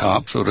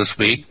mountaintop, so to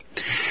speak,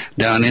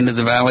 down into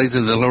the valleys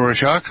of the lower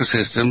chakra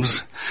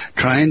systems,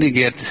 trying to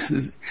get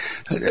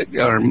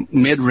our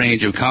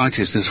mid-range of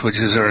consciousness, which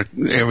is our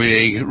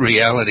everyday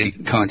reality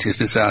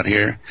consciousness out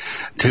here,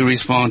 to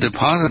respond to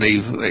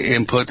positive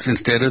inputs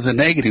instead of the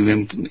negative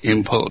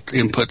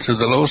inputs of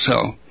the low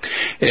self.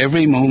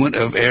 Every moment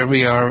of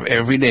every hour of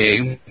every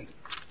day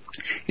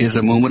is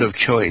a moment of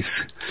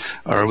choice.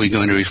 Are we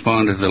going to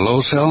respond to the low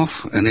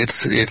self and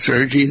its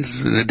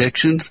urgings and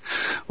addictions,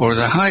 or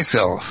the high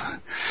self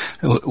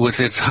with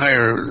its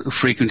higher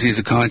frequencies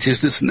of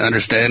consciousness and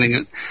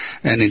understanding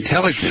and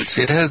intelligence?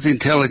 It has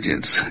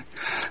intelligence,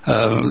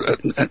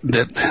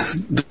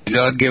 that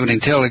God-given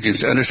intelligence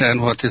to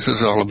understand what this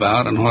is all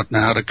about and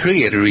how to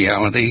create a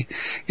reality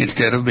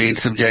instead of being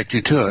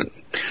subjected to it.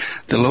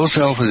 The low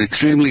self is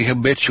extremely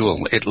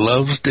habitual. It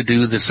loves to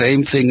do the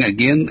same thing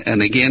again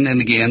and again and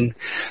again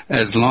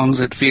as long as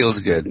it feels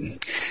good.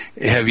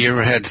 Have you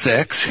ever had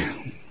sex?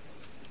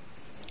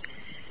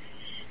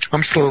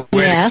 I'm still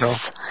waiting.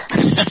 Yes.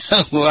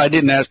 So. Well, I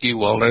didn't ask you,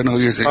 Walter. I know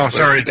you're sick. Oh,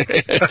 sorry.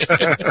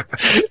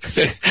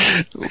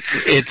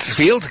 It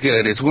feels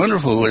good. It's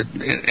wonderful.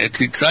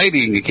 It's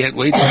exciting. You can't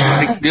wait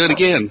to do it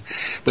again.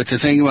 But the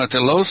thing about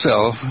the low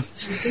self,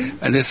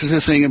 and this is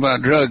the thing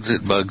about drugs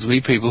that bugs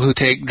me, people who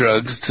take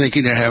drugs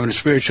thinking they're having a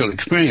spiritual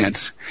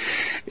experience.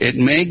 It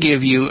may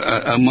give you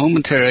a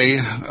momentary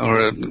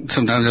or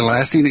sometimes a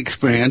lasting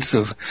experience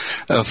of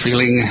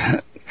feeling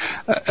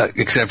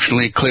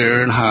exceptionally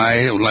clear and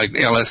high, like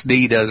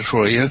LSD does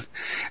for you,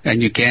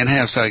 and you can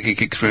have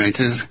psychic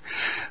experiences.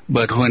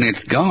 But when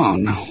it's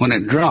gone, when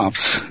it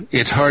drops,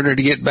 it's harder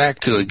to get back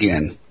to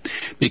again,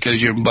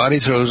 because your body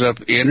throws up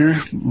inner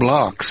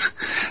blocks,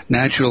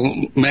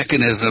 natural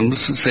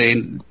mechanisms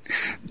saying,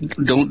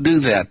 don't do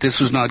that. This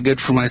was not good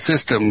for my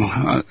system.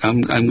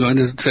 I'm going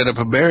to set up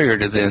a barrier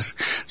to this.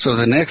 So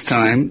the next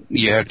time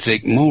you have to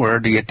take more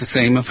to get the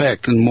same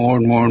effect, and more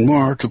and more and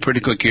more, till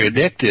pretty quick you're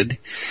addicted,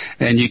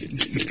 and you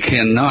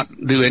cannot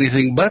do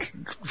anything but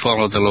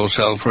follow the low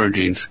self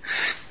urgings.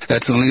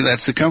 That's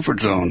the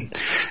comfort zone.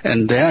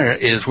 And there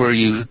is where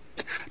you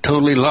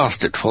totally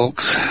lost it,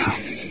 folks.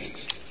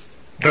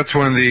 That's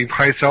when the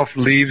high self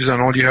leaves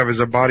and all you have is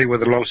a body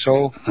with a low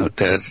soul.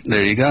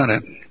 There you got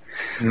it.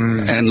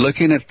 And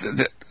looking at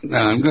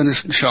now I'm going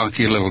to shock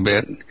you a little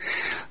bit.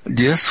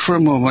 Just for a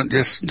moment,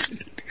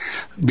 just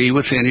be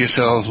within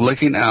yourself,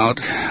 looking out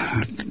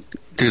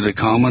to the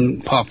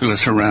common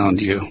populace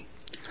around you.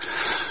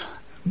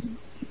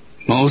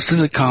 Most of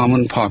the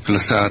common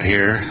populace out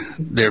here,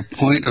 their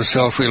point of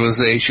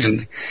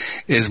self-realization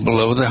is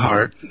below the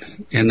heart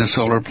in the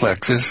solar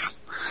plexus.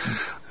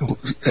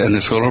 And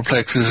the solar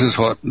plexus is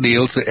what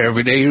deals with the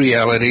everyday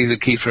reality that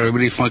keeps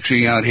everybody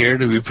functioning out here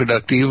to be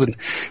productive and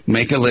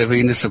make a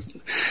living.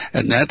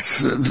 And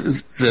that's,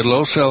 the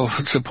low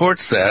self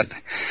supports that.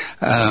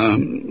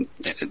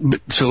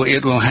 So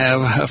it will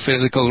have a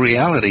physical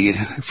reality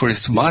for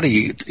its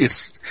body,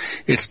 its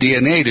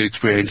DNA to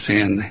experience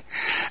in.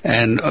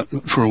 And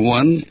for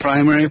one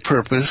primary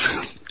purpose,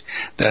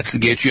 that's to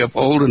get you up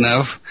old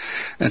enough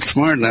and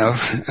smart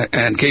enough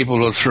and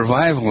capable of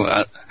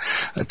survival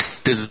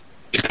to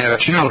have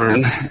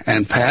children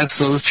and pass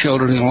those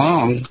children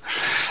along,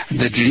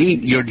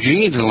 your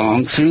genes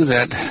along through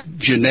that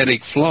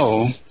genetic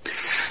flow,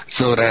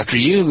 so that after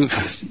you,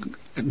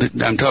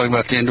 I'm talking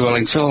about the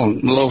indwelling soul,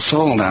 low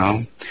soul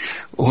now,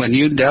 when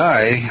you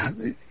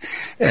die,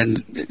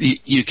 and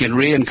you can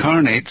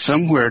reincarnate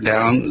somewhere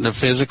down the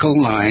physical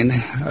line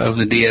of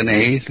the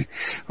DNA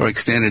or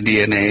extended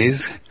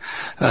DNAs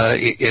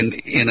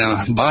in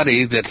a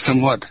body that's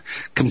somewhat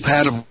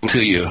compatible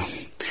to you,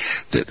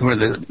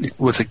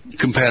 with a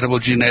compatible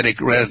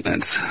genetic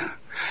resonance.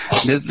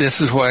 This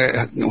is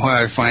why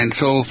I find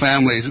soul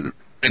families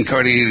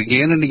incarnated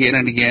again and again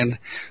and again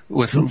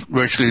with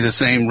virtually the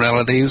same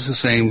relatives, the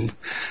same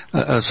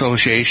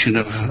association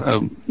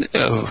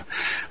of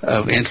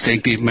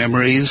instinctive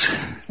memories,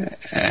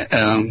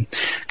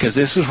 because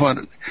this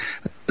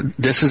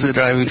is the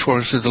driving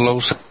force of the low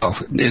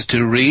self, is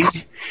to read,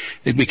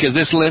 because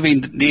this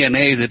living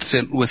DNA that's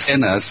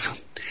within us,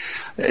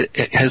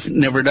 it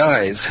never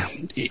dies.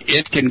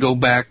 It can go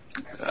back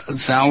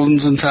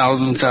thousands and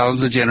thousands and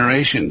thousands of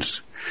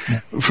generations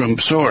from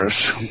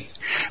source.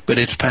 But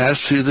it's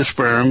passed through the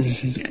sperm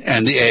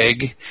and the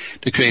egg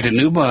to create a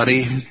new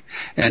body,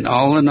 and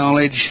all the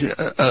knowledge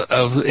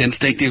of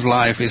instinctive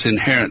life is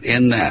inherent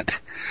in that.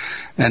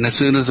 And as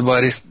soon as the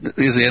body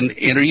is in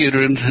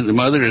interuterine, the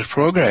mother is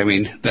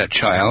programming that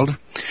child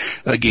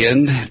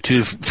again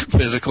to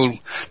physical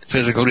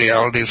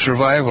reality of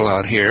survival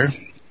out here.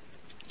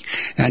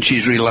 And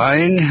she's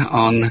relying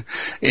on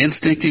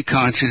instinctive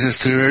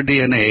consciousness through her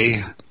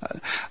DNA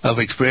of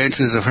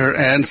experiences of her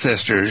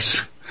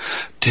ancestors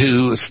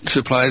to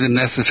supply the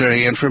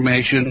necessary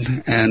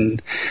information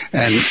and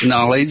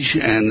knowledge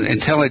and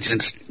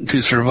intelligence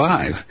to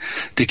survive,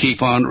 to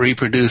keep on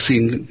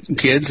reproducing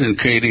kids and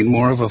creating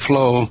more of a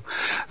flow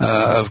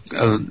of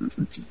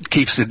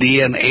keeps the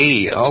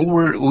DNA. All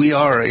we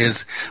are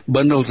is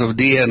bundles of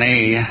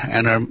DNA,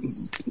 and our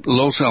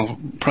low self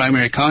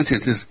primary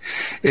consciousness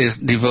is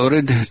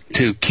devoted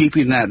to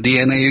keeping that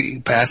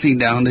DNA passing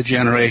down the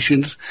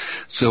generations,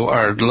 so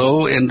our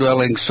low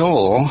indwelling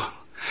soul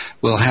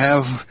will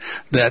have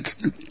that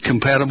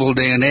compatible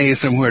DNA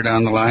somewhere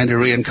down the line to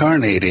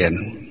reincarnate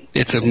in.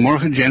 It's a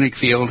morphogenic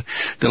field.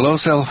 The low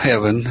self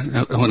heaven,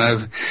 when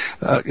I've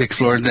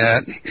explored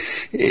that,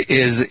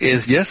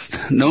 is just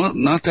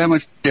not that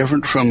much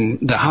different from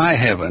the high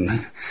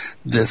heaven,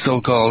 the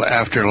so-called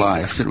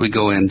afterlife that we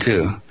go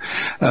into.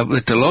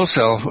 But the low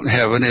self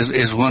heaven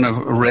is one of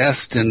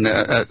rest and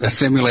a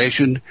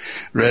simulation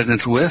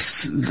resonance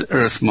with the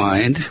earth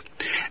mind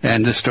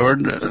and the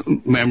stored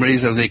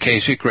memories of the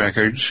Akashic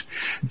records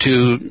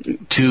to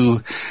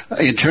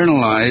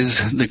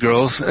internalize the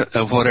growth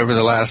of whatever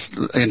the last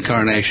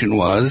incarnation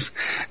was,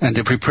 and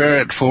to prepare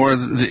it for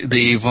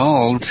the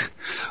evolved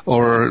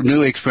or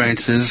new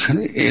experiences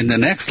in the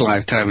next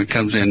lifetime it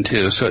comes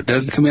into. So it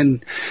doesn't come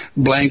in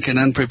blank and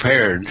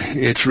unprepared.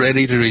 It's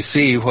ready to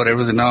receive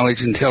whatever the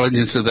knowledge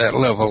intelligence of that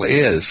level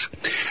is.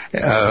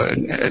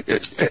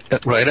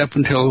 Right up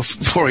until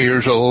 4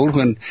 years old,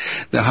 when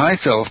the high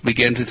self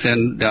begins to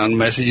send down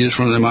messages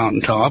from the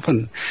mountaintop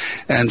and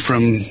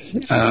from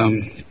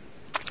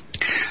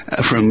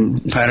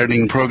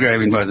patterning and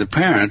programming by the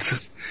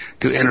parents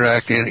to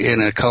interact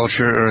in a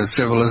culture or a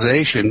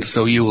civilization,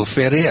 so you will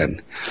fit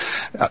in.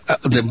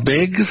 The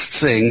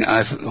biggest thing,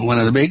 one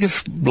of the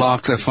biggest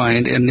blocks I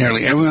find in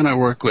nearly everyone I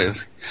work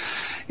with,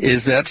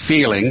 is that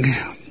feeling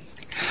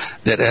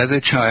that as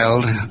a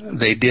child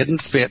they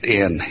didn't fit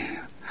in.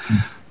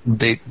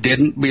 They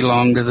didn't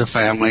belong to the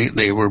family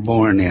they were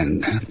born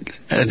in.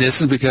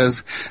 This is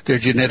because their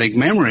genetic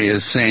memory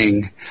is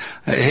saying,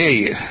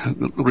 hey,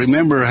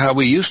 remember how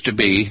we used to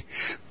be.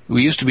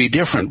 We used to be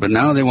different, but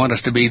now they want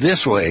us to be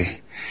this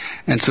way.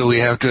 And so we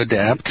have to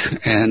adapt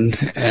and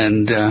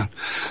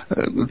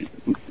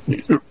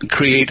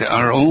create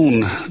our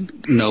own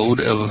node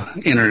of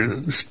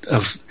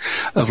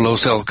low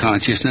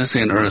self-consciousness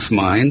in earth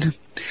mind,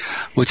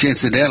 which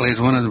incidentally is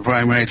one of the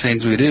primary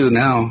things we do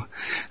now.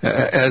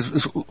 As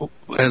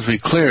we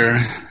clear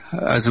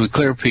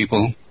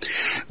people,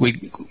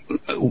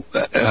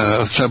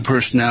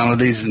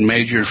 subpersonalities and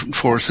major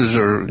forces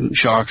or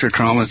shocks or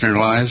traumas in their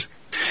lives,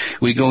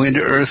 we go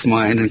into earth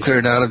mind and clear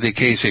it out of the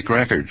Akashic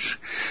records.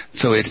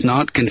 So it's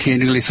not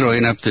continually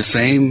throwing up the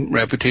same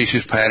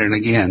repetitious pattern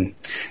again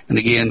and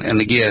again and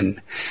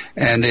again.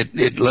 And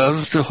it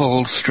loves to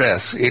hold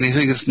stress.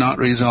 Anything that's not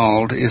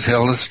resolved is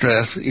held as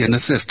stress in the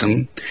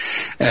system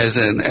as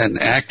an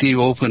active,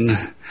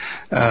 open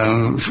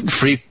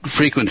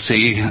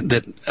frequency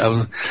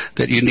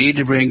that you need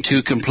to bring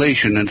to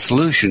completion and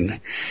solution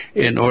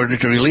in order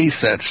to release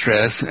that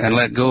stress and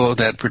let go of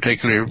that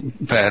particular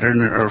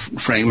pattern or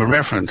frame of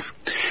reference.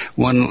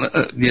 One,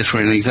 just for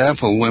an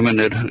example, women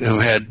that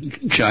have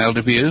had child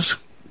abuse,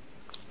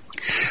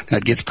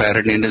 that gets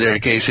patterned into their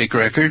Akashic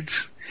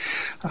records.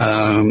 They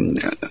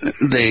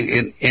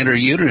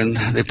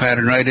intrauterine, they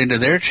pattern right into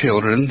their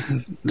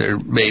children, their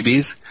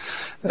babies,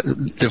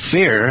 the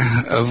fear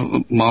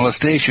of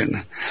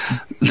molestation.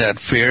 That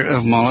fear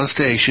of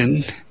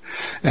molestation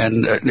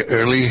And the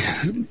early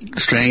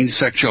strange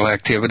sexual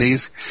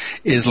activities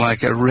is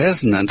like a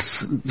resonance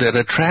that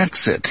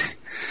attracts it,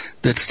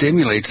 that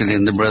stimulates it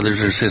in the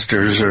brothers or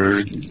sisters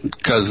or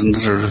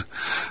cousins or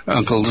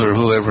uncles or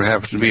whoever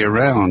happens to be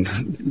around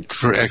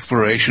for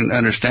exploration,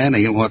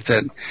 understanding of what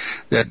that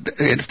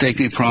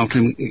instinctive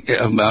prompting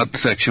about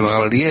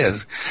sexuality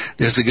is.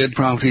 There's a good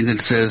prompting that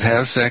says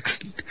have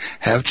sex,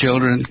 have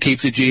children,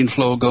 keep the gene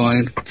flow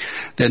going.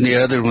 Then the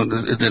other one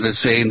that is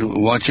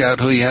saying watch out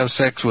who you have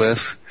sex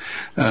with,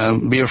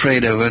 be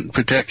afraid of it,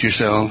 protect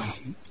yourself.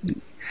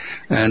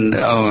 And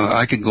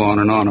I could go on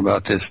and on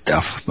about this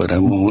stuff, but I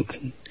won't.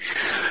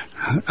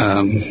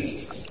 I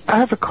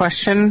have a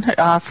question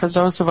for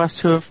those of us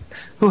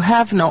who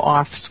have no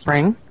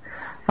offspring.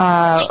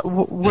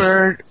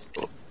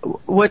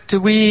 What do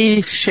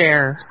we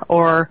share,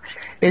 or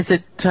is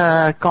it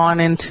gone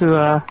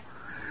into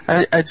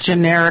a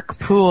generic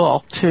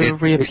pool to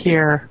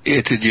reappear?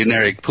 It's a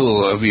generic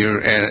pool of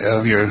your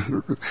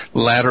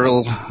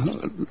lateral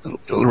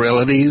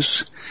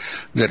relatives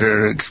that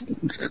are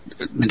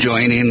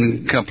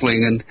joining,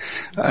 coupling,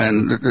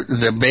 and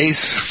the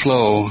base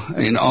flow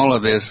in all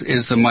of this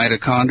is the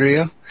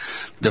mitochondria,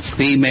 the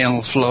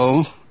female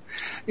flow.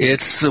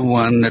 It's the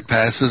one that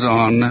passes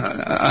on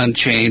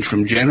unchanged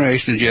from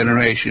generation to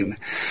generation.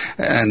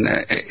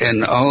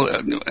 And all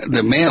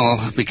the male,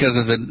 because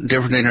of the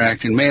different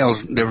interacting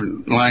males,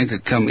 different lines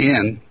that come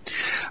in,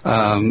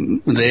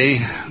 they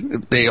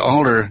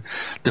alter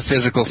the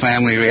physical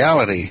family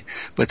reality,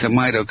 but the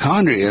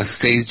mitochondria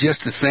stays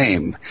just the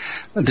same.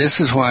 This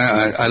is why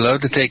I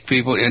love to take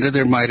people into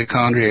their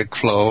mitochondrial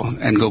flow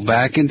and go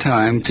back in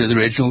time to the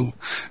original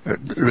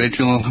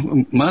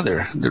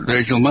mother,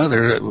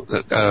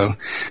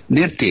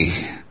 Ninti,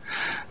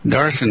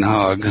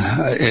 Darsenhog,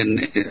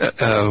 and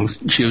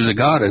she was a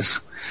goddess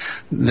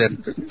that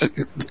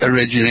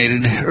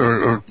originated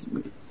or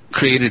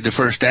created the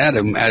first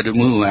Adam.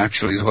 Adamu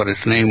actually is what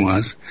its name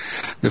was,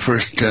 the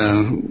first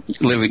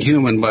living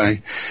human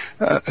by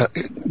I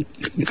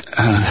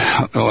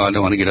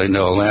don't want to get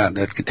into all that.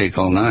 That could take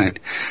all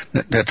night.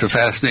 That's a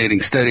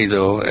fascinating study,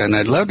 though, and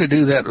I'd love to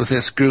do that with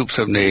this group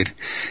someday,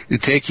 to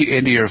take you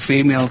into your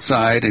female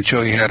side and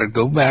show you how to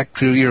go back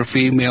through your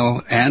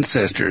female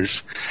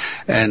ancestors,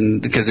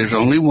 and because there's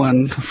only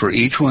one for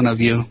each one of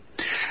you,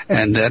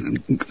 and that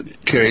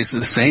carries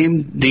the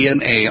same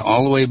DNA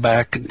all the way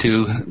back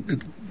to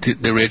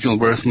the original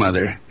birth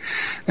mother.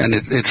 And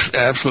it's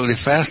absolutely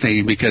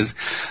fascinating because,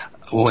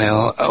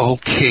 well,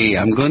 okay,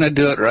 I'm going to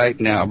do it right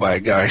now, by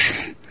gosh.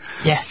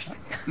 Yes.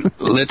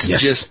 Let's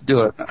just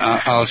do it.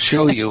 I'll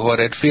show you what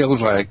it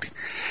feels like.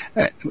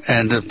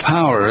 And the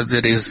power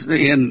that is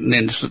in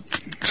Ninti,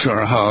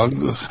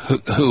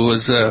 who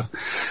was a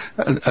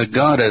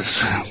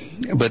goddess,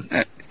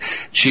 but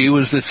she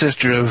was the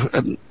sister of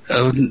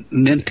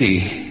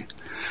Ninti.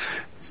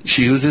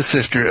 She was the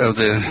sister of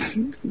the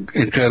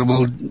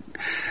incredible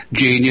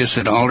genius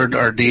that altered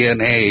our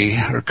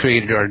DNA, or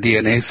created our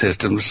DNA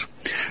systems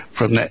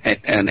from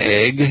an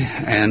egg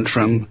and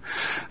from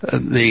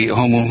the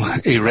Homo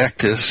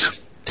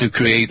erectus to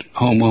create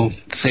Homo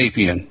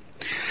sapien.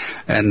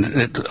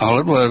 And all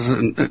it was,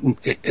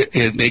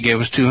 they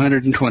gave us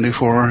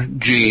 224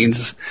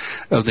 genes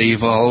of the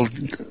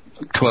evolved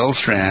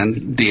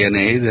 12-strand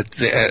DNA that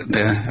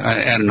the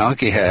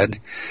Anunnaki had,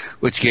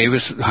 which gave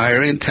us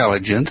higher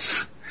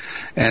intelligence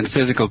and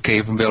physical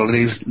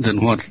capabilities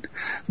than what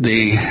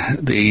the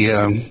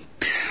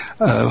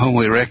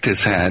Homo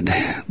erectus had.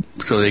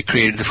 So they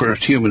created the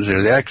first humans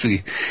there. They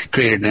actually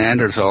created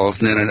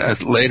Neanderthals, and then a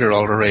later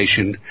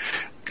alteration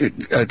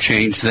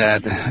changed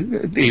that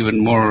even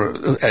more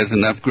as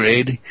an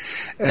upgrade,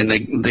 and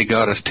they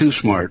got us too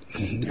smart.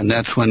 And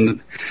that's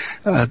when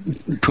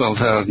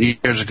 12,000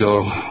 years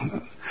ago,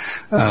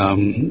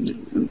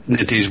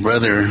 Ninti's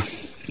brother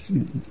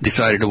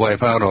decided to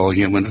wipe out all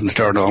humans and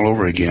start all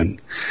over again.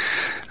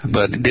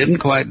 But it didn't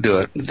quite do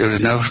it. There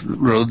was enough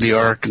rode the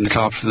ark and the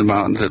tops of the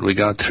mountains that we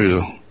got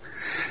through.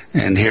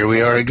 And here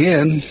we are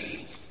again.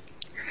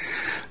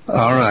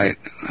 All right.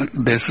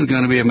 This is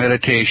going to be a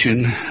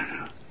meditation.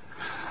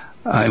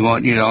 I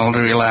want you all to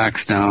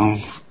relax now.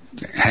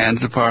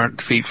 Hands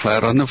apart, feet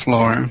flat on the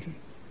floor.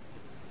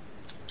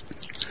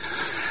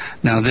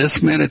 Now,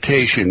 this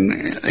meditation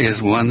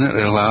is one that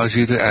allows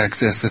you to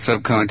access the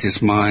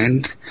subconscious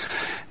mind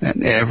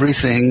and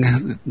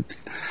everything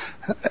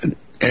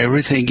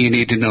you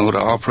need to know to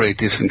operate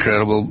this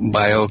incredible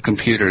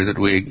biocomputer that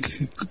we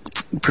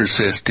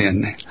persist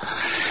in.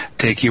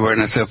 Take your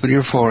awareness up in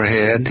your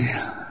forehead.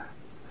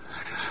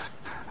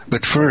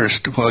 But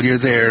first, while you're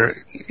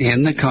there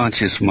in the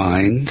conscious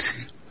mind,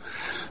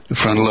 the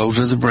frontal lobes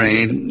of the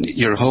brain,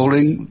 you're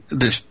holding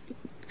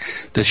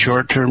the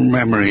short-term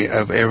memory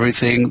of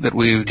everything that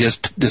we've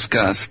just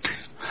discussed.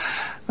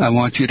 I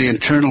want you to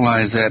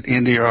internalize that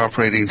into your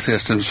operating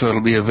system so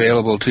it'll be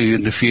available to you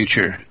in the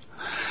future.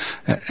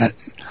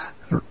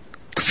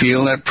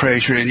 Feel that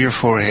pressure in your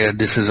forehead.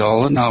 This is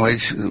all the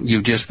knowledge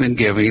you've just been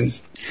giving.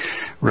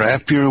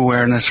 Wrap your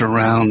awareness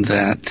around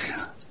that.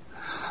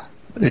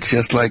 It's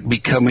just like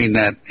becoming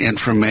that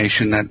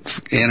information, that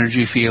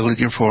energy field in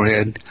your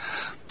forehead.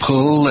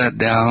 Pull that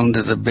down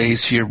to the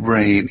base of your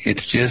brain.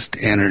 It's just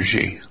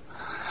energy.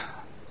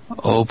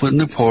 Open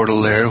the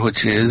portal there,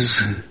 which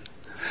is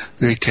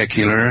the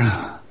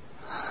reticular.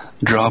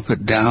 Drop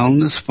it down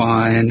the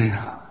spine,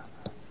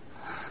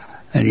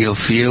 and you'll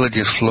feel it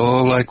just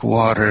flow like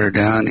water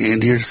down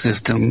into your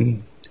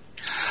system,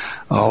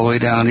 all the way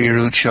down to your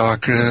root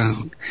chakra,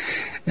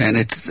 and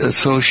it's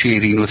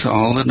associating with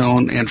all the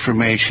known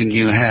information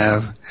you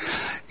have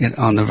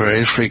on the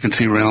various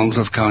frequency realms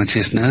of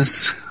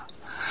consciousness,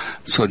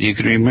 so that you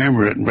can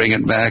remember it and bring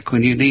it back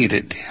when you need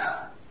it.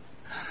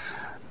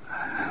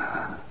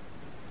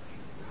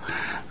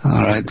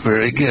 All right,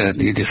 very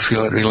good. You just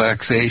feel that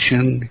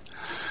relaxation.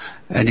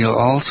 And you'll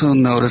also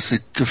notice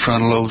that the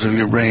frontal lobes of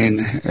your brain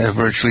have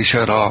virtually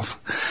shut off.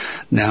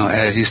 Now,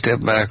 as you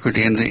step backward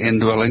in the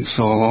indwelling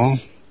soul,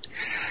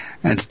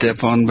 and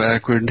step on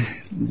backward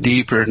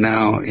deeper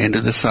now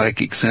into the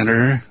psychic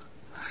center,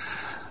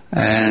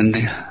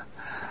 and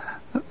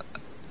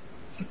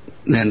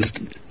then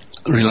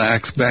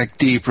relax back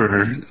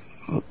deeper,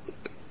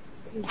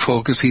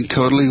 focusing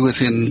totally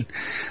within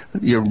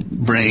your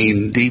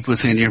brain, deep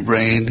within your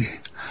brain.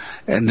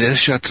 And this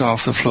shuts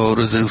off the flow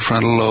to the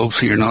frontal lobe,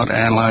 so you're not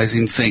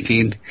analyzing,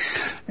 thinking.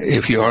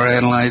 If you are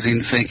analyzing,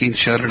 thinking,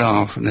 shut it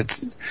off. And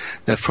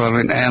that's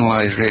probably an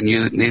analyzer in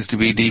you that needs to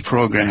be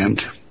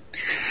deprogrammed.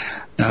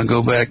 Now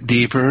go back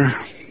deeper.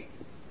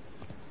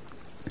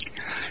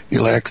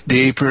 Relax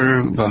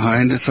deeper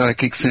behind the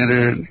psychic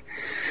center. And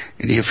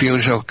you feel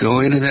yourself go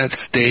into that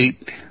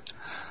state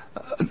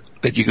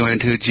that you go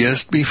into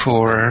just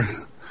before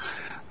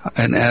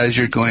and as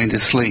you're going to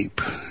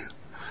sleep.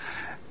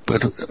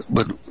 But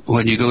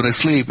when you go to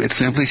sleep, it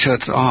simply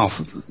shuts off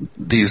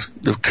the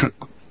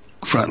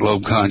front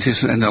lobe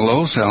consciousness, and the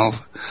low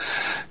self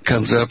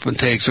comes up and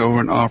takes over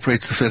and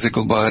operates the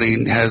physical body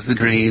and has the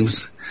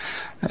dreams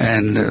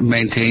and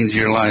maintains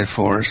your life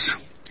force.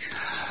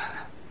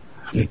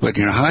 But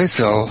your high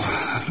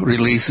self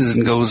releases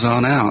and goes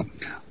on out.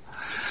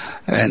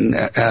 And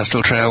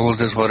astral travel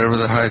does whatever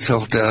the high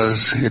self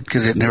does,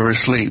 because it never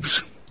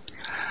sleeps.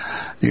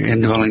 Your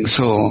indwelling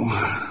soul.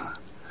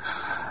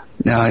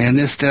 Now, in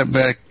this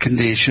step-back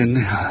condition,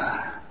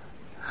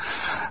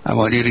 I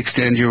want you to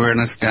extend your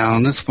awareness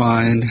down the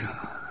spine,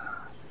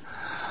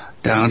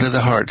 down to the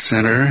heart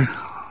center,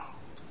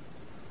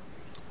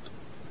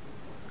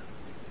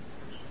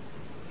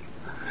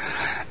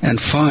 and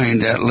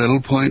find that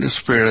little point of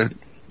spirit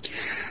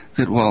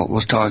that Walt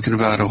was talking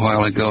about a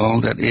while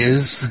ago, that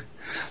is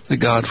the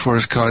God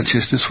Force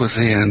consciousness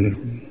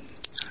within.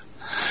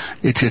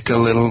 It's just a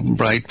little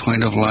bright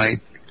point of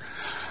light.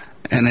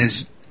 And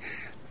as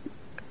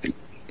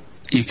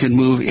you can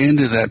move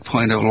into that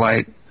point of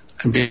light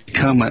and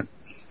become it.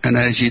 And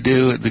as you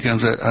do, it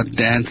becomes a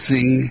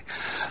dancing,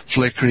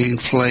 flickering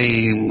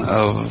flame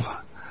of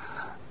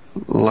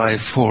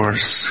life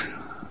force.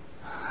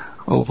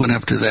 Open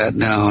up to that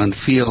now and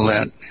feel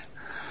that.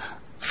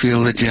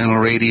 Feel the gentle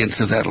radiance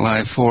of that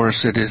life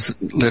force that is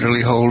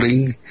literally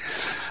holding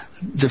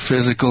the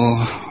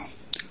physical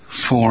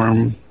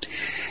form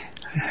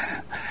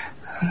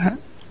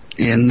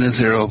in the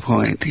 0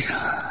 point.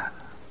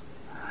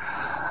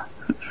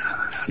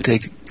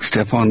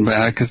 Step on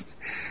back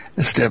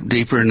a step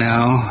deeper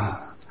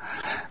now.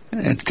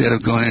 Instead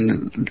of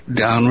going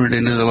downward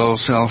into the low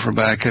self or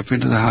back up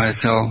into the high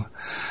self,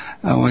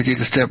 I want you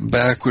to step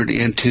backward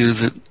into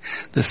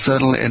the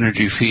subtle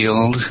energy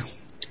field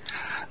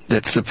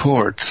that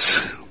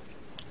supports,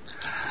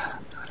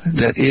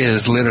 that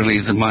is literally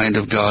the mind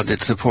of God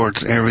that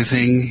supports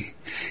everything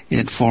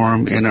in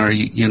form in our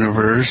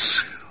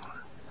universe.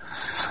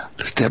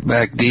 Step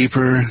back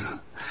deeper.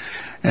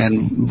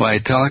 And by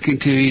talking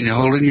to you and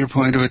holding your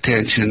point of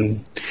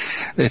attention,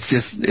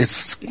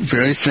 it's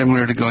very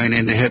similar to going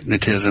into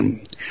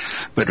hypnotism.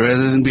 But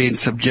rather than being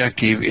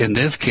subjective, in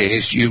this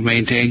case, you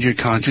maintain your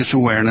conscious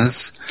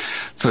awareness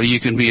so you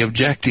can be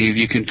objective.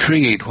 You can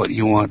create what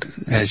you want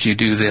as you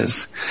do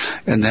this.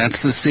 And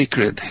that's the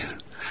secret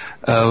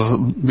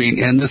of being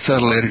in the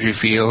subtle energy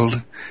field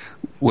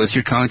with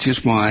your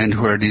conscious mind,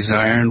 where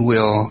desire and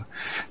will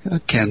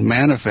can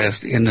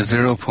manifest in the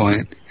 0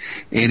 point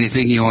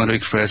anything you want to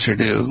express or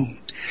do.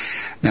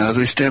 Now, as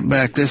we step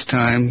back this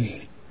time,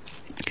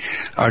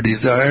 our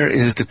desire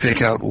is to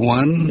pick out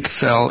one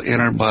cell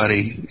in our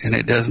body, and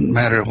it doesn't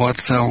matter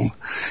what cell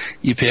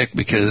you pick,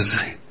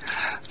 because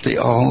they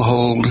all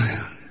hold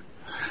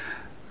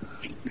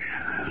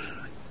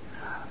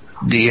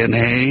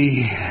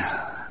DNA,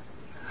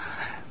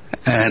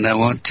 and I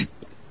want to,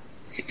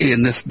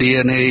 in this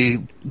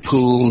DNA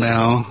pool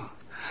now,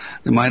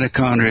 the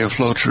mitochondria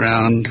floats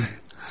around.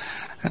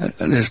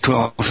 There's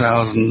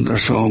 12,000 or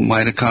so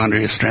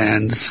mitochondria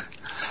strands.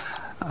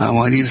 I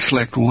want you to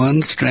select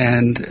one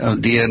strand of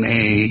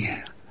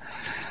DNA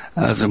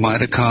of the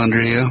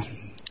mitochondria.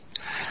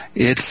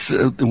 It's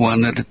the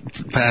one that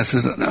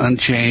passes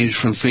unchanged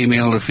from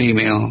female to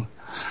female.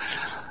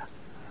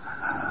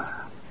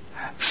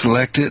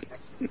 Select it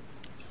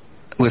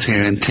with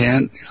your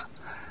intent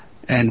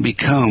and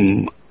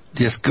become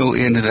just go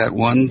into that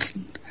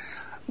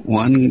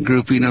one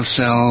grouping of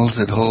cells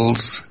that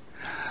holds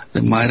the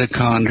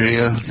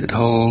mitochondria, that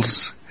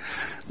holds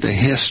the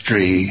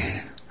history,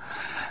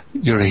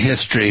 your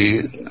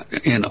history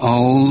in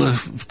all the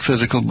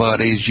physical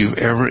bodies you've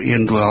ever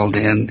indwelled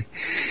in.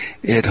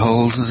 It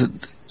holds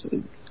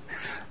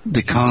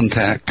the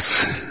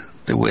contacts,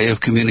 the way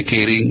of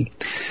communicating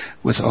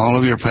with all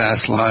of your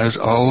past lives,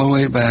 all the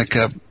way back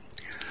up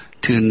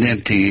to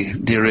Ninti,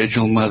 the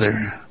original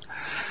mother.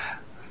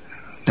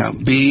 Now,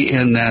 be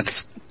in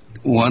that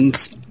one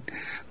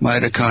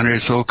mitochondria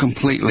so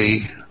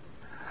completely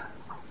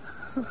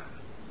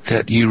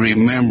that you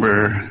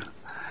remember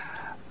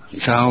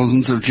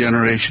thousands of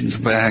generations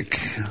back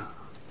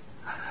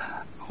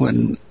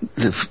when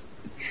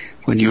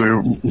you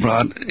were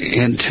brought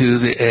into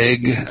the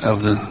egg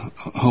of the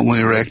Homo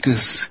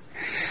erectus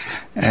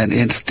and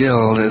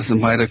instilled as the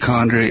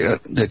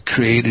mitochondria that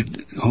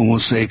created Homo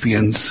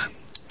sapiens.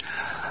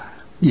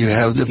 You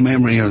have the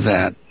memory of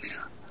that.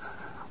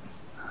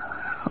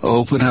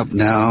 Open up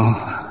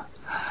now.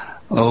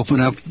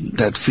 Open up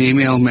that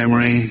female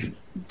memory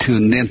to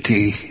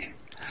Ninti,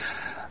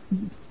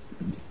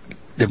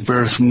 the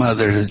birth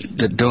mother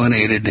that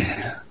donated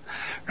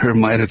her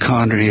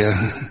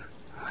mitochondria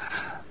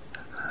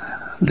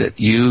that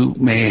you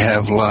may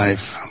have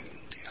life.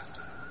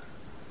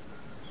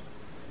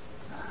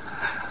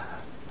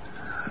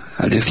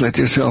 Just let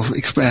yourself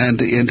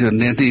expand into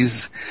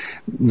Ninti's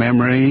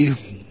memory.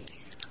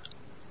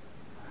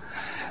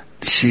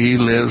 She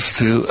lives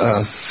through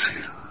us.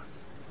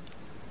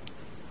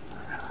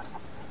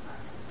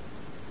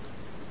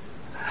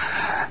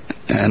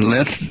 And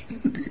let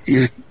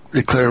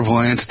the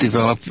clairvoyance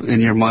develop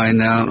in your mind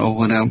now and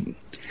open up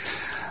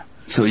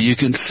so you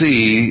can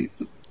see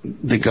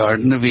the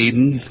Garden of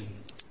Eden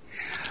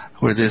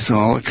where this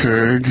all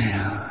occurred,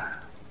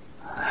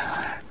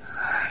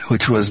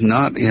 which was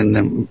not in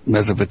the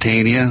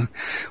Mesopotamia.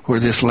 Where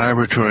this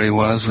laboratory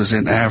was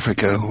in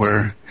Africa,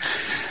 where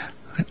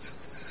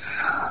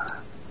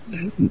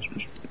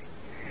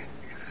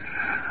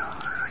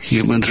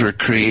humans were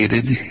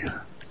created.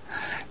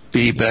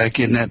 Be back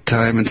in that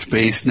time and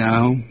space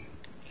now.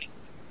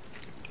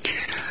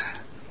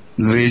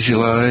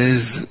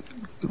 Visualize,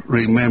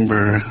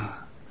 remember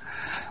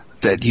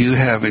that you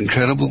have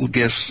incredible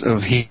gifts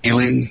of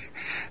healing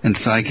and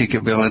psychic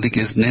ability,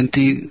 because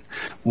Ninti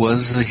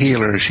was the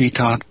healer. She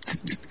taught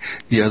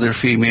the other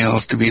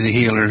females to be the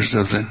healers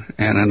of the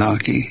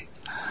Anunnaki.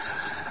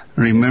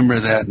 Remember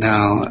that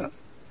now.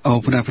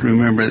 Open up and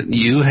remember that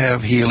you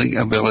have healing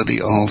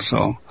ability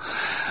also.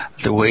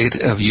 The way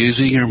of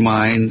using your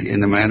mind in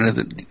the manner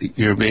that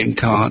you're being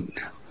taught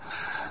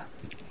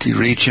to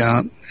reach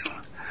out.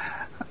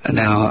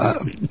 Now,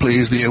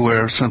 please be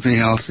aware of something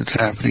else that's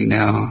happening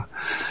now.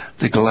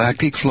 The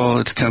galactic flow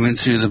that's coming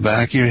through the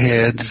back of your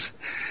heads,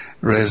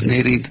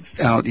 resonating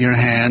out your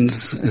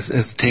hands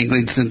as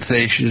tingling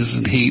sensations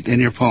and heat in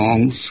your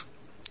palms.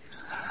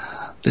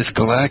 This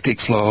galactic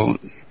flow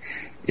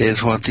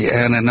is what the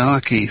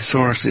Anunnaki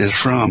source is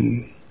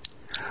from.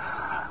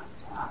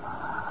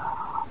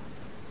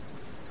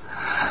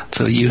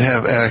 So you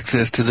have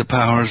access to the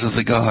powers of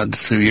the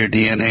gods through your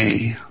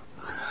DNA.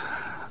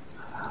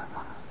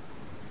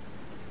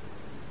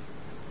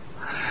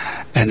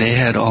 And they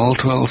had all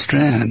 12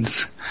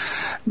 strands.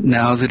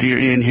 Now that you're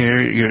in here,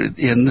 you're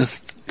in the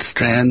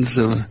strands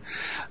of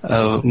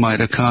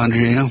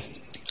mitochondria.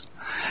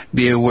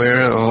 Be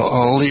aware of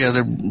all the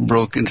other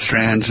broken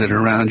strands that are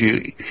around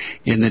you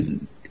in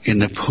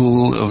the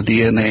pool of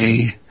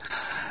DNA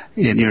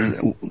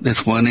in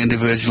this one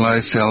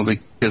individualized cell,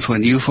 because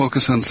when you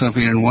focus on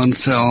something in one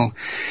cell,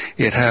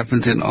 it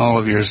happens in all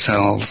of your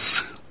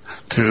cells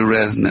through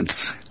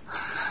resonance.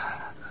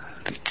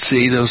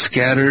 See those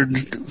scattered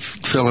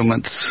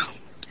filaments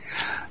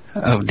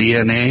of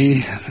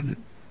DNA,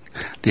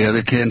 the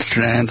other 10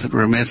 strands that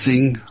we're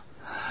missing.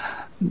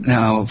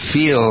 Now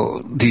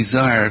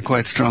desire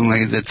quite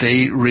strongly that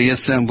they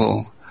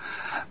reassemble,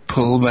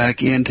 pull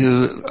back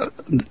into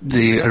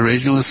the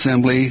original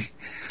assembly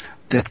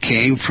that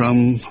came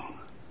from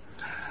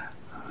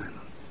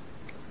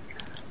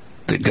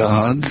the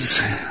gods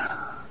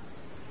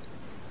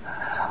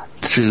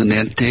through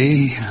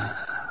Ninti.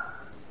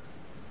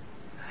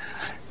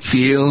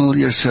 Feel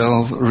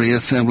yourself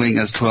reassembling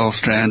as 12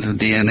 strands of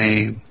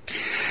DNA,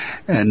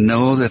 and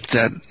know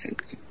that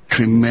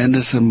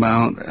tremendous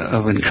amount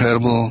of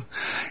incredible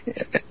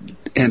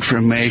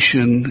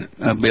information,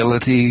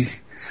 ability,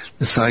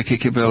 the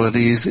psychic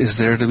abilities is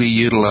there to be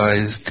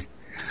utilized.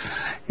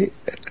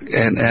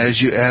 And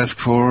as you ask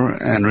for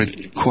and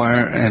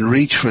require and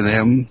reach for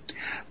them,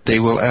 they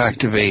will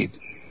activate.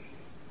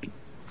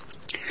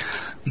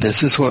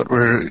 This is what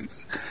we're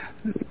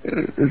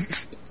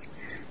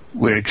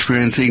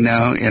experiencing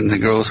now in the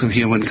growth of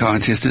human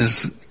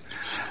consciousness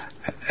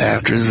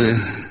after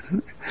the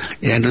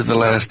end of the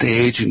last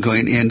age and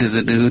going into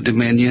the new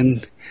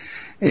dominion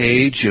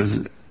age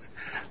of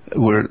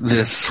where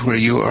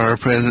you are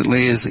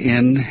presently is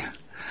in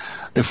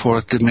the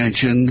fourth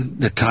dimension,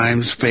 the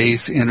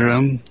time-space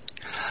interim,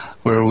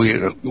 where we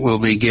will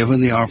be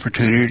given the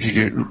opportunity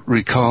to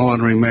recall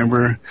and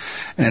remember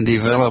and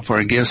develop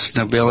our gifts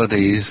and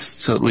abilities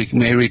so that we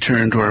may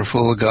return to our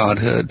full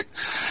godhood.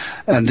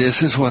 And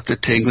this is what the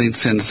tingling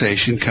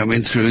sensation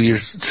coming through your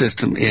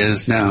system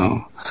is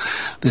now.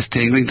 This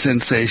tingling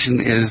sensation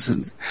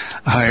is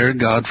higher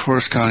God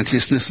force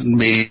consciousness and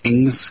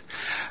beings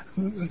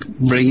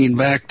bringing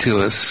back to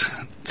us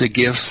the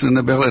gifts and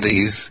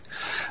abilities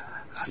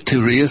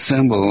to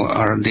reassemble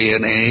our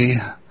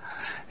DNA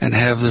and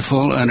have the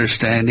full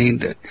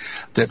understanding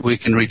that we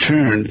can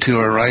return to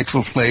our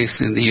rightful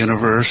place in the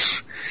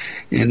universe,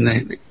 in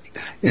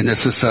the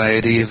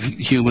society of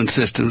human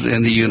systems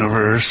in the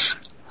universe.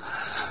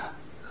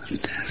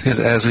 Because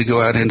as we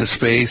go out into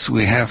space,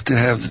 we have to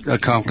have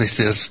accomplished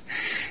this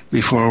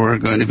before we're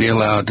going to be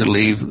allowed to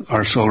leave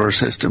our solar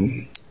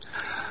system.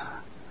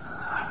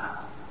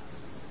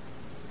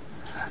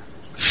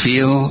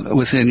 Feel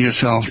within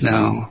yourself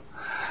now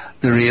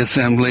the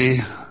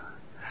reassembly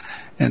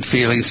and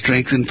feeling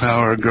strength and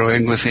power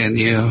growing within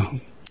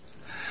you.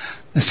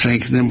 The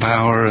strength and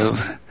power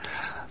of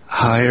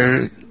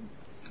higher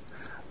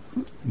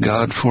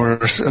God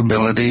force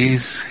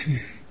abilities,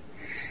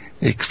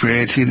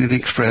 experiencing and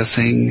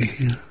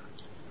expressing,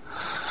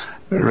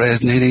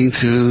 resonating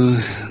through,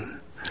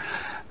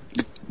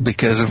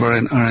 because of our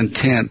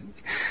intent.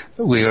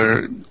 We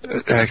are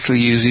actually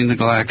using the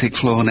galactic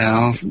flow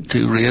now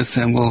to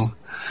reassemble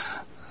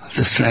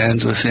the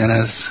strands within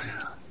us.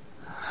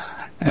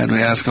 And we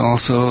ask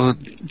also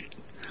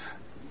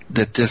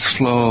that this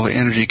flow of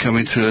energy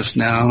coming through us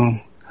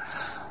now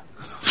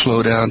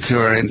flow down through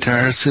our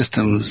entire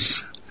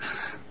systems,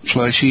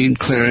 flushing,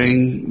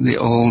 clearing the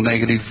old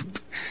negative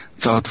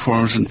thought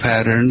forms and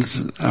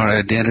patterns, our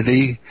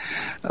identity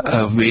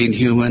of being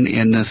human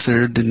in the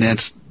third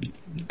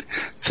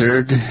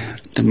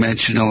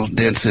dimensional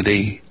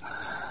density.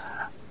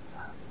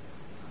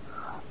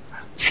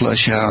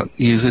 Flush out.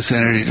 Use this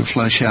energy to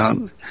flush out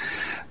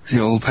the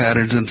old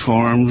patterns and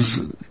forms,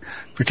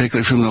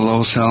 particularly from the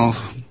low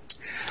self,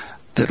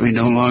 that we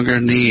no longer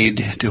need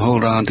to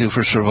hold on to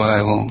for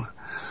survival.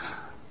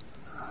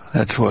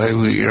 That's why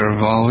we are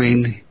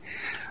evolving.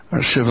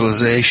 Our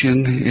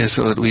civilization is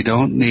so that we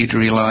don't need to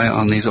rely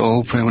on these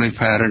old primitive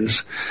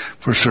patterns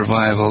for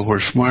survival. We're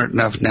smart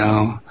enough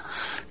now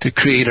to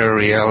create our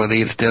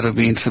reality instead of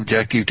being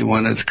subjective to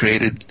one that's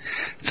created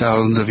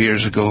thousands of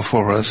years ago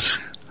for us.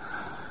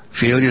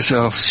 Feel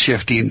yourself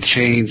shifting,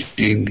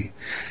 changing,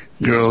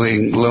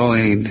 growing,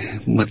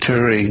 glowing,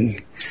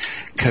 maturing,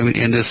 coming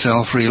into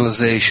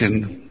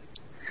self-realization,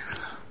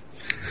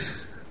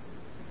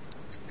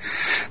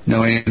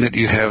 knowing that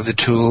you have the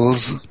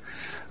tools,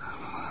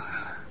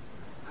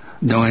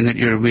 knowing that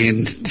you're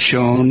being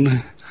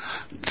shown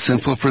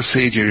simple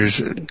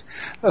procedures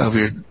of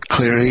your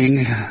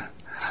clearing,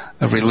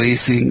 of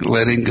releasing,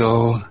 letting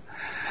go,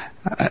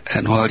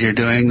 and while you're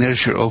doing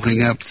this, you're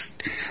opening up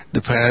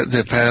the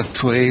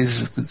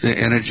pathways, the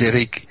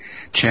energetic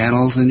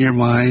channels in your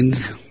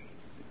mind,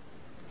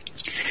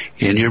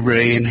 in your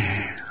brain,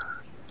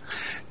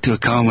 to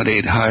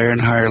accommodate higher and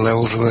higher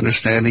levels of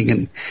understanding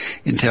and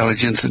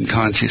intelligence and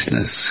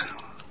consciousness.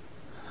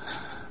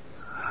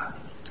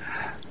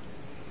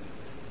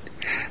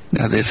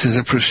 Now this is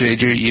a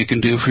procedure you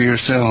can do for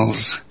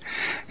yourselves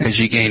as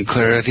you gain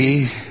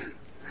clarity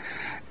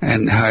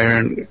and higher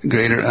and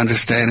greater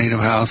understanding of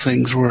how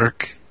things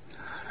work.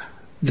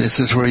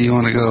 This is where you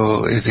want to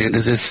go, is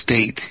into this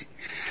state.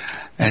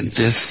 And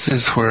this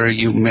is where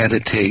you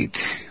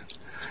meditate.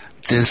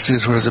 This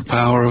is where the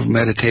power of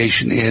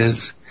meditation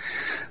is.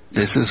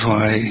 This is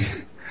why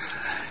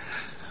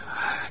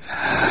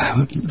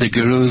the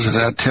gurus,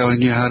 without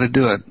telling you how to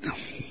do it,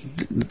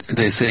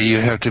 they say you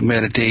have to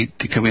meditate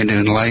to come into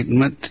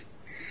enlightenment.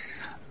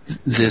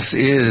 This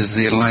is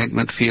the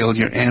enlightenment field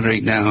you're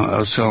entering now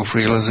of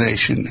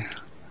self-realization.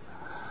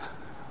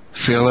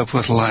 Fill up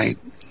with light.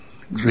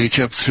 Reach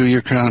up through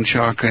your crown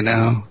chakra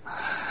now.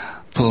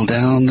 Pull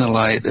down the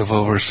light of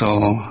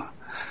Oversoul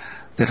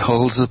that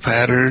holds the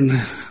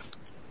pattern,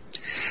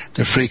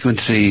 the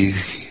frequency,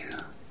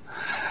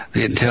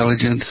 the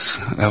intelligence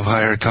of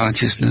higher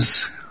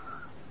consciousness.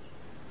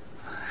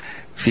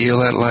 Feel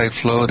that light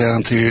flow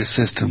down through your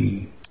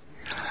system.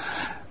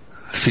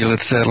 Feel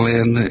it settle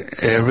in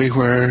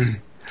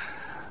everywhere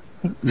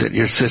that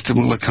your system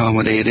will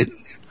accommodate it,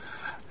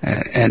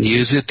 and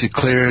use it to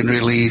clear and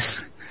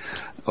release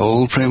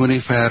old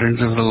primitive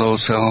patterns of the low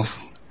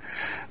self,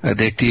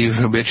 addictive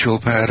habitual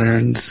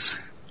patterns,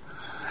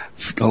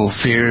 old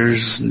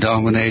fears,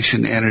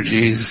 domination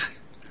energies.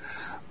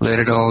 Let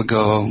it all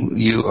go.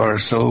 You are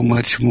so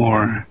much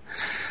more.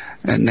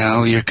 And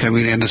now you're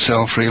coming into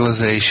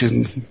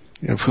self-realization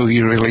of who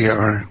you really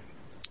are.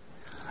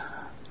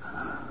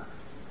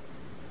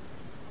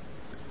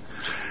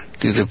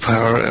 Through the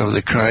power of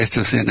the Christ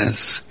within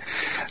us.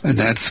 And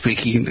that's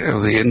speaking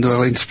of the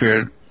indwelling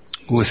spirit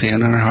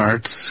within our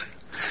hearts.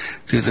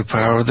 Through the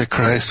power of the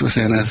Christ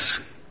within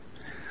us,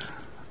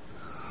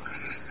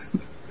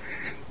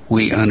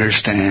 we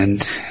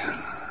understand.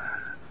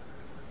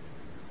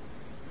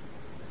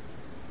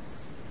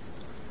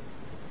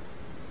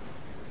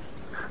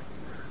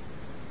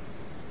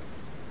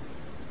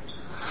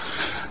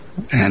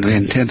 and we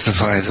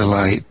intensify the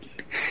light.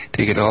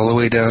 Take it all the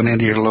way down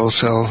into your low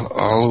self,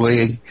 all the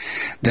way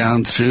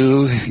down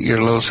through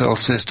your low self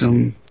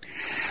system,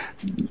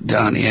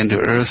 down into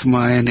earth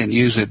mind, and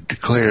use it to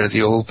clear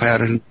the old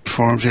pattern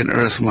forms in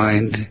earth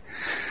mind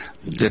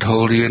that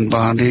hold you in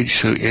bondage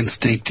through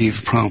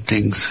instinctive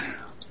promptings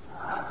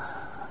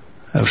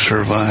of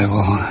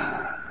survival.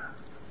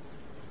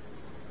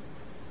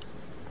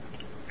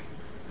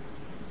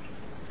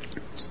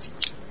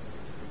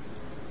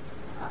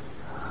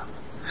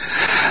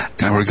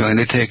 Now we're going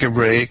to take a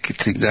break.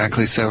 It's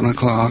exactly 7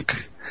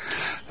 o'clock,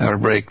 our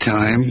break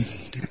time.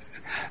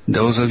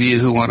 Those of you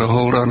who want to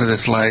hold on to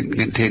this light and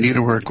continue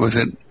to work with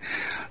it,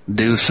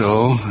 do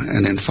so.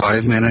 And in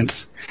 5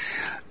 minutes,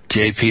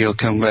 JP will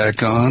come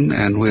back on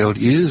and we'll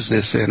use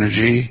this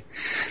energy,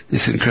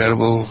 this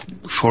incredible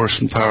force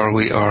and power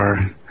we are,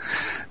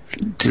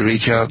 to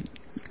reach out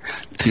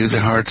to the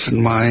hearts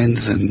and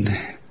minds and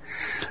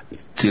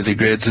to the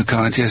grids of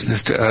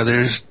consciousness to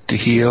others, to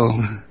heal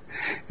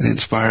and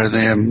inspire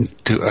them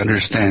to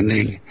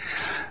understanding.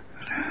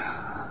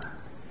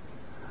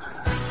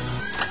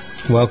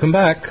 Welcome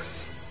back.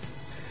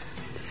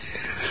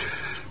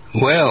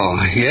 Well,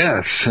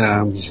 yes.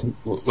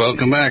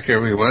 Welcome back,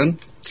 everyone.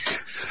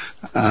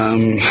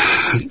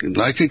 I'd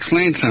like to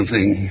explain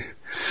something.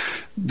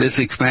 This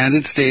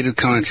expanded state of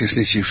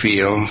consciousness you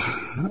feel,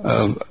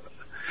 of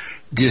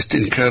just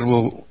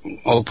incredible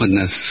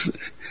openness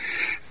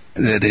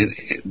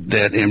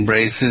that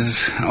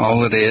embraces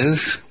all it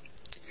is.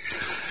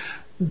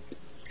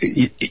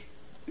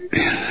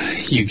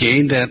 You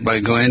gain that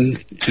by going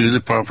through the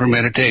proper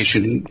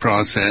meditation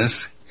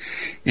process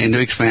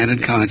into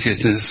expanded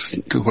consciousness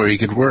to where you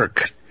could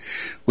work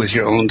with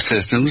your own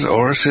systems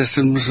or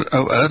systems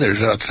of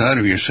others outside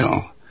of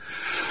yourself.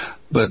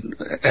 But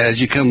as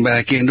you come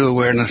back into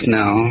awareness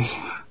now,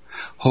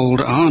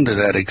 hold on to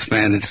that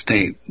expanded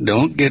state.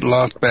 Don't get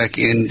locked back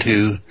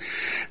into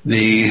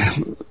the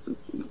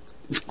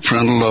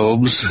frontal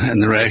lobes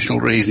and the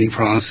rational reasoning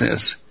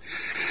process.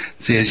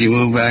 See, as you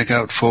move back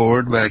out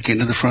forward, back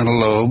into the frontal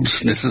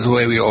lobes, this is the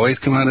way we always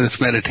come out of this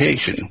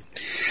meditation,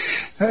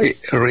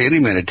 or any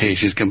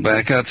meditations, come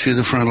back out through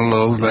the frontal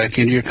lobes, back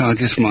into your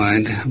conscious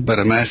mind, but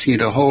I'm asking you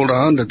to hold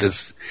on to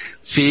this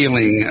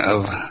feeling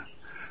of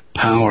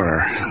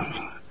power,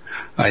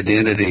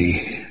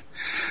 identity,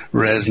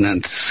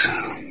 resonance,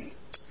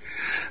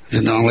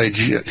 the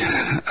knowledge,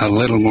 a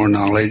little more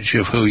knowledge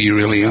of who you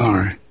really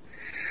are.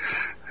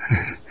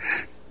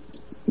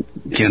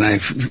 Can I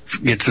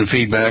get some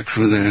feedback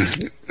from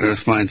the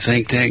Earth Mind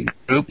Think Tank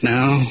group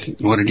now?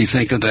 What did you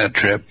think of that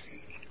trip?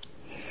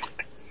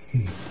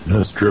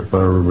 Best trip I've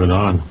ever been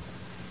on.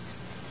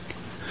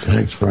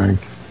 Thanks,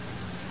 Frank.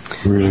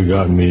 Really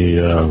got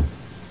me.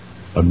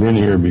 I've been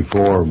here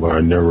before, but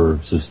I never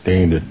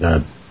sustained it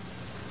that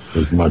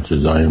as much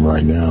as I am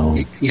right now.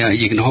 Yeah,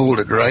 you can hold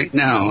it right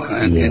now,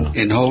 and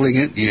in holding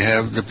it, you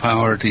have the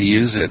power to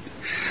use it.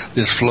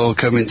 This flow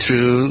coming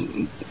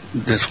through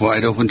this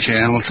wide open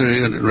channel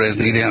through it,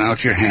 resonating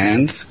out your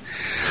hands.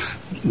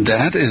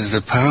 That is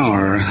the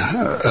power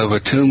of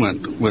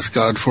attunement with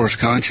God Force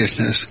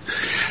Consciousness.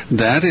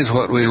 That is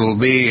what we will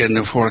be in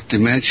the fourth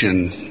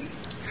dimension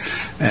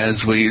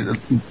as we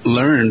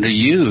learn to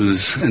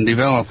use and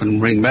develop and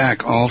bring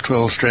back all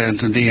 12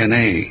 strands of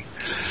DNA.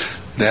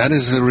 That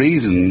is the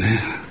reason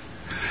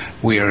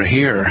we are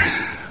here.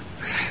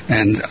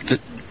 And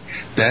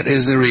that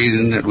is the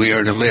reason that we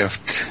are to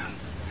lift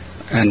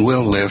and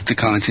will lift the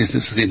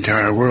consciousness of the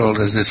entire world,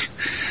 as the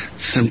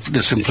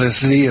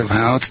simplicity of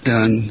how it's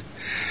done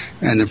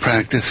and the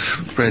practice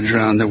spreads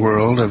around the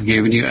world of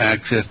giving you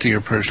access to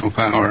your personal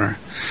power.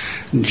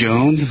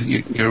 Joan,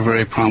 you're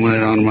very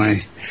prominent on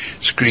my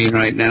screen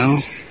right now.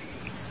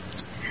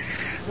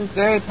 It was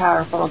very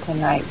powerful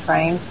tonight,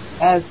 Frank.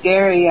 As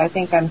Gary, I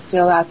think I'm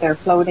still out there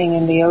floating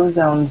in the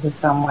ozones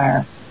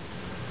somewhere.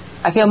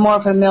 I feel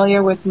more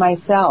familiar with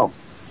myself,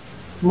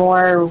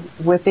 more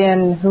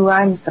within who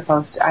I'm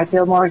supposed to. I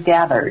feel more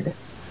gathered.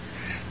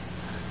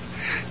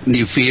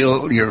 You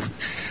feel your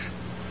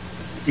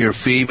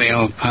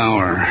female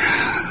power,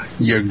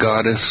 your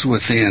goddess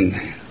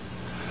within.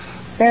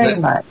 Very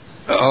much.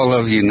 All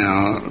of you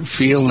now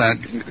feel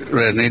that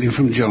resonating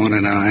from Joan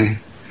and I,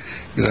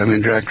 because I'm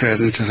in direct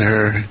resonance with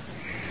her.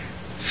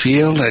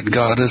 Feel that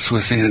goddess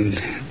within,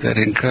 that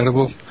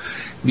incredible,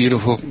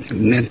 beautiful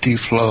Ninti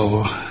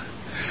flow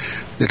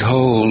that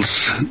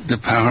holds the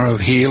power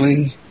of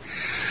healing,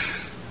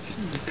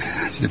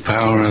 the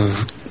power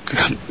of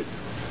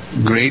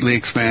greatly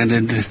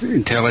expanded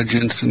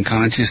intelligence and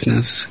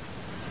consciousness,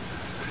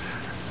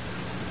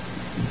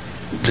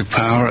 the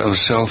power of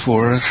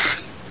self-worth,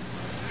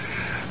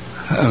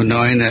 of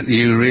knowing that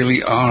you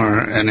really are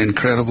an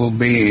incredible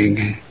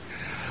being,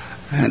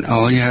 and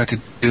all you have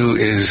to do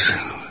is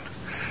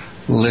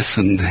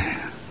listen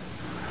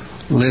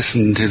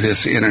to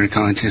this inner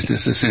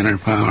consciousness, this inner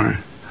power,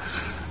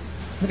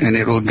 and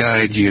it will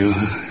guide you.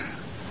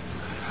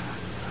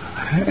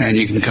 And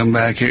you can come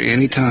back here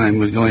anytime.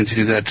 We're going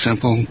through that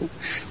simple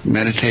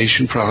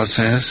meditation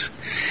process,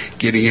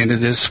 getting into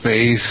this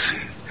space,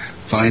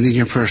 finding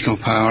your personal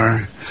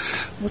power,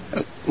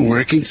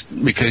 working,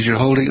 because you're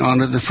holding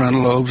onto the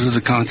frontal lobes of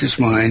the conscious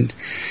mind.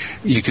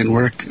 You can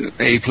work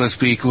A plus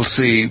B equals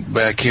C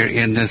back here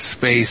in this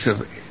space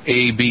of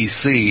A, B,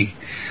 C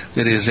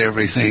that is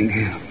everything,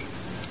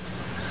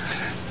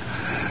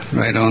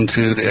 right on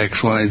through to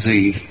X, Y,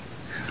 Z.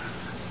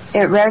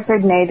 It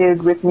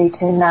resonated with me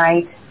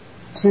tonight.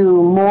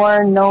 To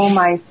more know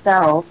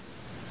myself,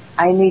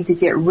 I need to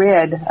get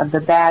rid of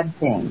the bad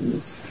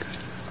things.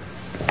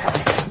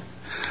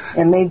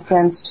 It made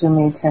sense to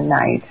me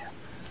tonight.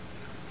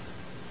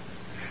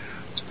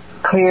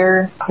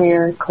 Clear,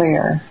 clear,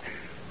 clear.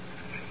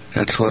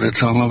 That's what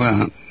it's all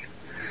about.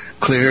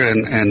 Clear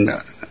and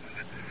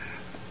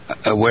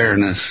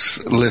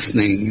awareness,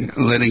 listening,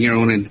 letting your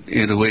own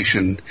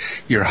intuition,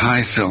 your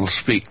high self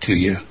speak to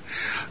you.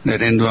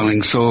 That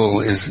indwelling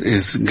soul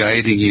is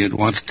guiding you. It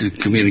wants to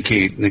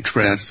communicate and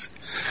express.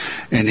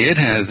 And it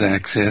has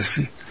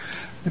access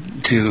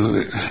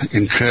to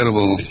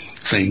incredible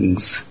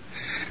things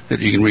that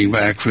you can bring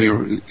back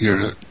from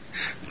your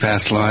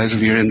past lives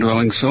of your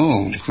indwelling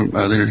soul, from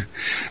other,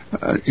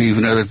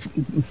 even other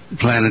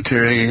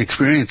planetary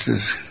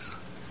experiences.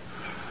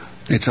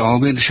 It's all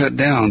been shut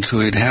down, so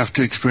we'd have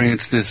to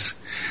experience this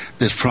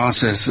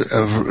process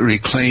of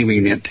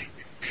reclaiming it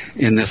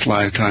in this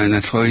lifetime.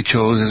 That's why we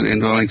chose as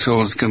indwelling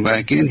souls to come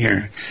back in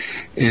here,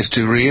 is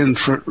to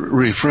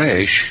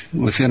refresh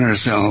within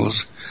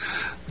ourselves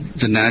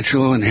the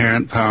natural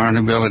inherent power and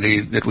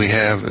ability that we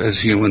have as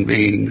human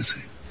beings.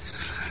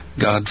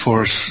 God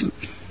force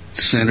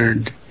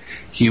centered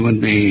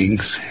human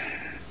beings.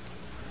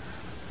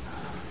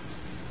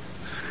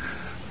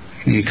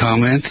 Any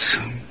comments?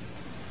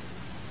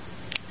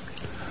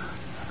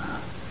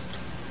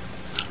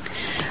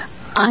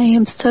 I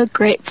am so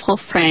grateful,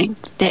 Frank,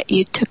 that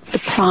you took the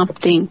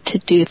prompting to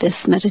do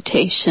this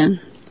meditation.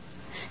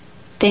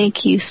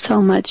 Thank you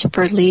so much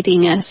for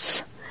leading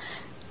us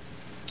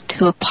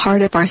to a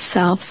part of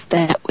ourselves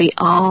that we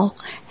all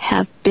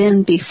have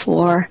been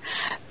before,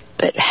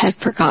 but had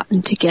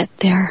forgotten to get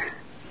there.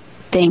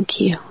 Thank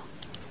you.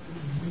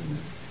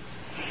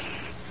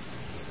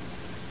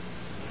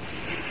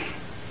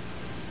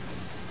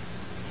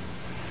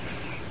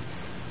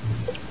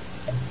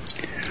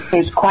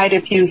 There's quite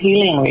a few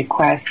healing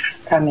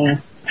requests coming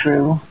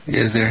through.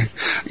 Is there?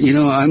 You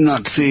know, I'm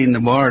not seeing the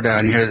bar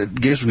down here that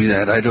gives me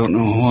that. I don't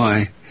know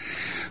why.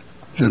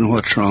 I don't know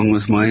what's wrong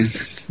with my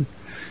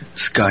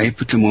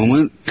Skype at the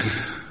moment.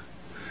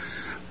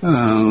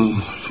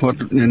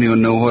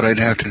 Anyone know what I'd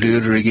have to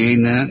do to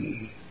regain that?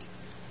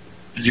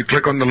 You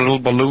click on the little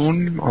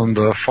balloon on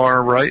the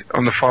far right,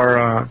 on the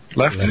far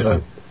left.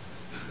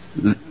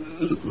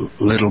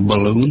 Little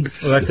balloon?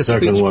 Like a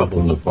speech bubble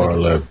on the far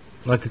left.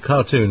 Like a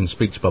cartoon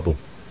speech bubble.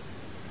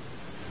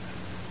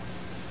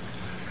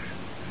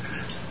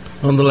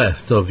 On the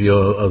left of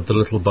the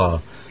little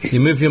bar. You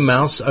move your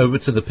mouse over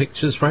to the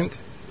pictures, Frank,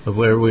 of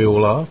where we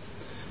all are,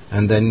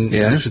 and then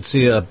you should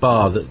see a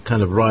bar that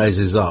kind of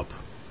rises up.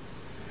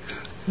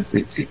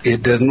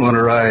 It doesn't want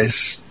to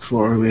rise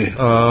for me.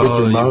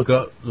 Oh, you've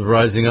got the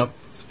rising up.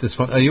 This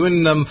one. Are you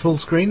in full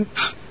screen?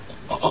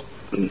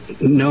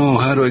 No.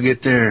 How do I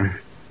get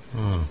there?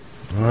 Oh.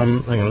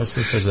 Hang on. Let's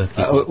see if there's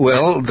a.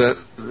 Well,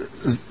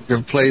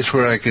 the place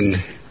where I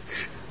can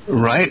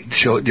write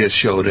just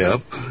showed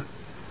up,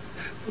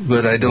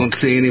 but I don't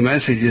see any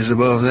messages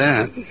above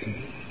that.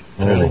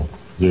 Oh,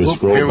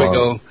 here we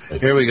go.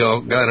 Here we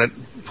go. Got it.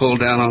 Pulled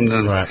down on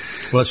the right.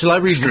 Well, shall I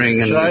read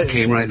string and it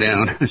came right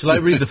down. Shall I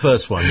read the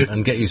first one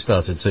and get you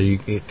started so you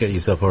get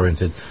yourself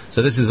oriented?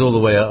 So this is all the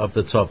way up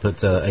the top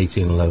at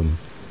 1811.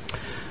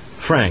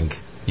 Frank,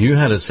 you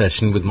had a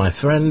session with my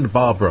friend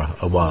Barbara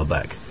a while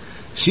back.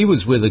 She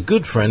was with a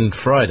good friend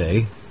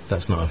Friday.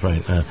 That's not a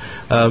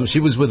friend.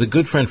 She was with a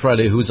good friend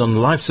Friday who was on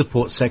life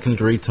support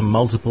secondary to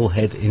multiple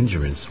head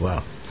injuries.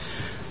 Wow.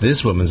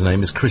 This woman's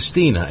name is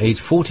Christina, age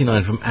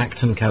 49, from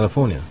Acton,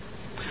 California.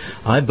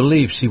 I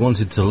believe she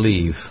wanted to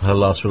leave. Her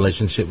last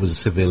relationship was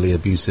severely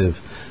abusive,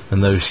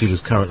 and though she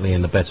was currently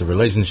in a better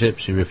relationship,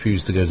 she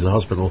refused to go to the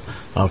hospital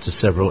after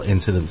several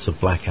incidents of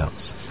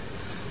blackouts.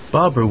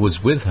 Barbara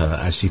was with her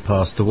as she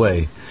passed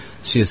away.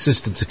 She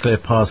assisted to clear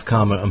past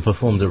karma and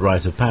performed a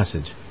rite of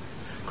passage.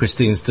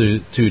 Christine's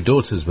two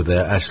daughters were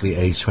there, Ashley,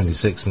 age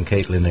 26, and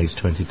Caitlin, age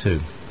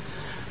 22.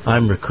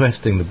 I'm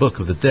requesting the Book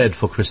of the Dead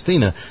for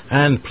Christina,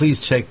 and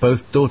please check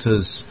both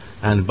daughters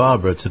and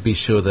Barbara to be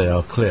sure they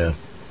are clear.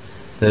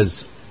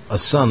 There's a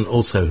son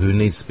also who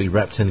needs to be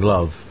wrapped in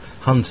love,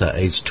 Hunter,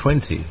 age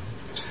 20.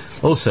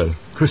 Also,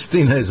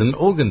 Christina is an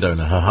organ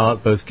donor. Her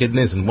heart, both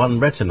kidneys, and one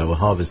retina were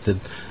harvested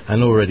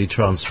and already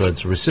transferred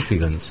to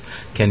recipients.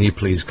 Can you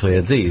please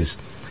clear these?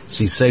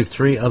 She saved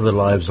 3 other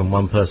lives on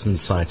one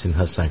person's sight in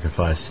her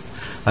sacrifice.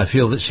 I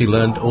feel that she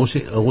learned all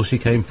she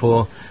came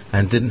for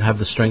and didn't have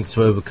the strength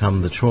to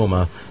overcome the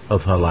trauma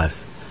of her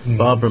life.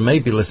 Barbara may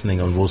be listening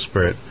on Wolf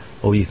Spirit,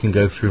 or you can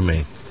go through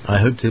me. I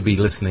hope to be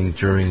listening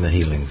during the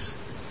healings.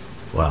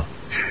 Wow.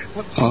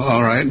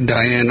 All right.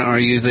 Diane, are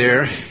you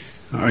there?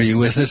 Are you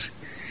with us?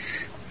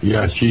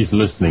 Yeah, she's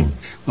listening.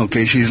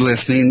 Okay, she's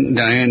listening.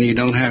 Diane, you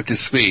don't have to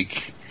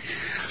speak.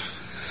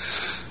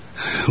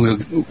 we'll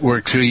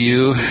work through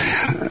you.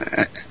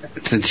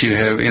 Since you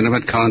have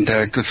intimate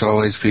contact with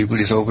all these people,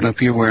 just open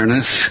up your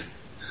awareness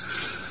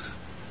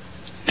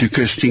to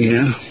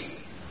Christina,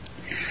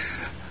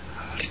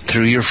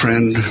 through your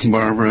friend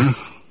Barbara,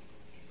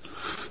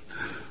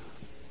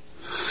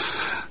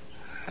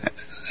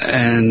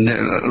 and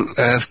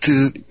ask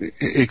to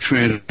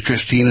experience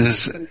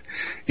Christina's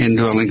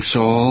indwelling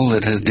soul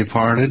that has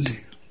departed.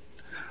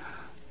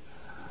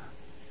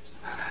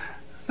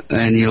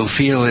 And you'll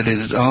feel it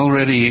is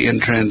already in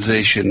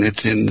transition.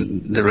 It's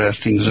in the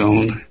resting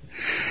zone.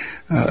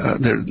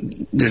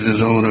 There's a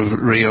zone of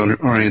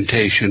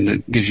reorientation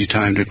that gives you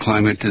time to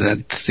climb into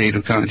that state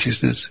of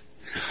consciousness.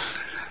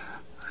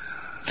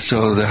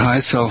 So the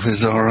high self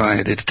is all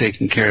right. It's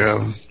taken care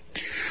of.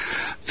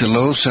 The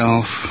low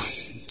self,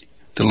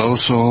 the low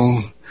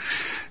soul,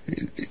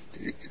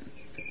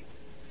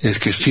 is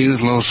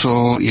Christina's low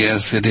soul?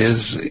 Yes, it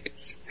is.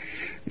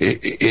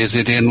 Is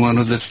it in one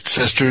of the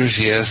sisters?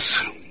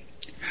 Yes.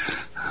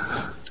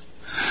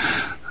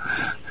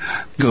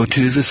 Go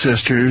to the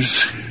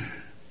sisters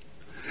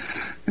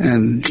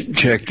and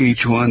check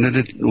each one at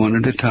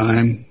a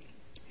time.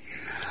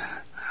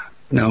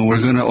 Now we're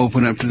going to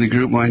open up to the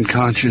group mind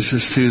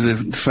consciousness through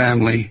the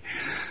family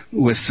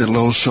with the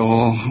low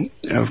soul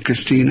of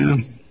Christina.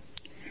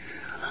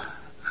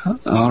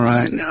 All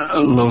right,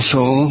 low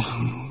soul,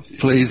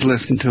 please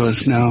listen to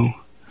us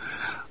now.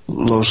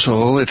 Low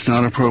soul, it's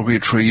not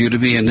appropriate for you to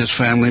be in this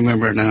family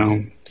member now.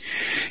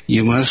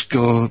 You must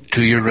go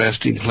to your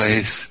resting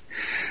place.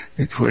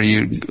 It's where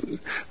you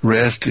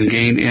rest and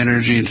gain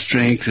energy and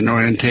strength and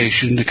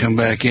orientation to come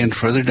back in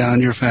further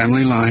down your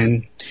family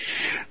line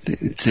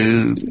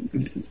to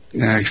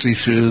actually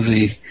through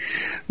the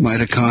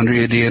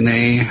mitochondria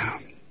DNA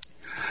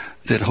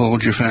that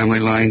hold your family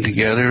line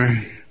together.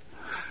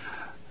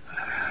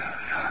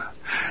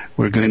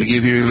 We're going to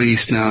give you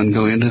release now and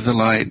go into the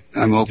light.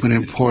 I'm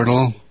opening a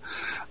portal,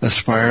 a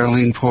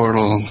spiraling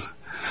portal,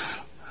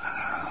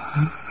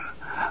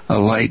 a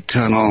light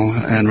tunnel,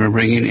 and we're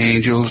bringing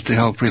angels to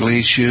help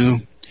release you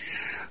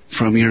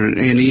from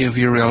any of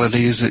your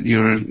relatives that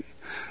you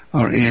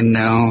are in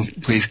now.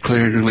 Please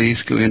clear and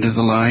release, go into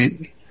the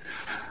light,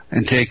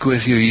 and take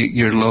with you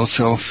your low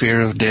self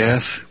fear of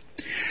death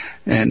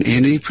and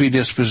any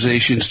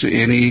predispositions to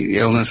any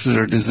illnesses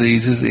or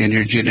diseases in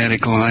your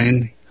genetic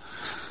line.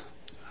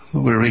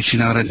 We're reaching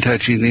out and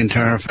touching the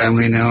entire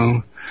family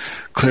now,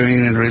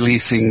 clearing and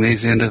releasing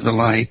these into the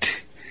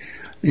light.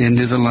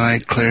 Into the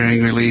light,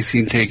 clearing,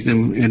 releasing, taking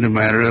them into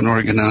matter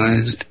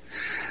unorganized,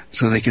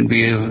 so they can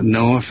be of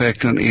no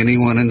effect on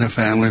anyone in the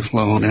family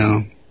flow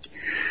now.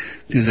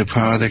 Through the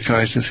power that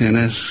Christ within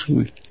us,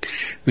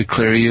 we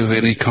clear you of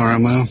any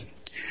karma.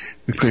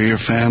 We clear your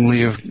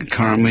family of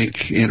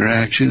karmic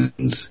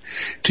interactions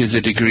to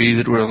the degree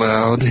that we're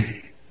allowed.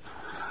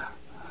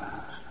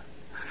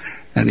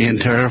 And the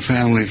entire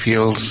family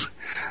feels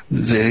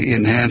the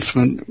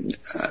enhancement,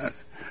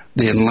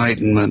 the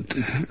enlightenment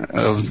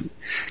of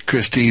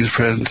Christine's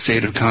present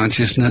state of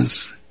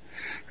consciousness,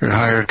 her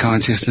higher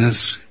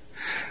consciousness,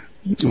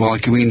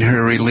 welcoming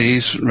her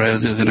release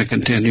rather than a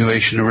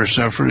continuation of her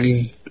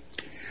suffering,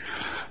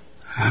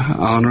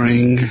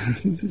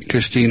 honoring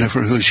Christina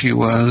for who she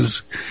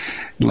was,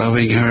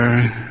 loving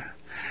her,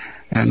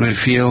 and we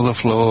feel the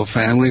flow of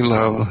family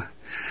love,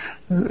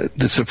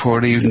 the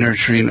supportive,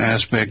 nurturing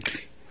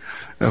aspect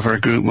of our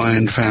group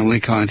mind family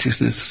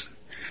consciousness,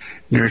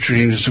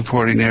 nurturing and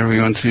supporting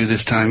everyone through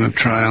this time of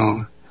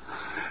trial.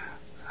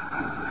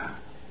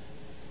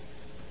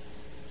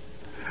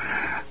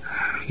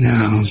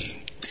 Now,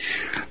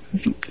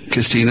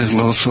 Christina's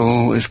low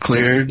soul is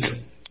cleared,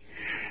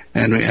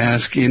 and we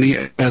ask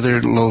any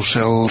other low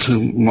souls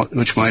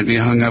which might be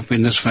hung up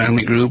in this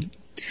family group,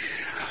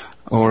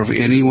 or of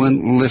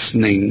anyone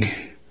listening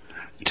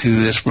to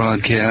this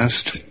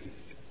broadcast,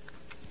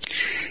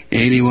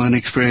 anyone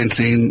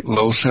experiencing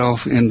low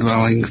self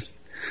indwelling,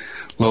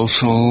 low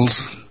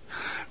souls.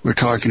 We're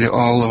talking to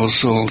all those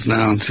souls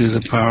now through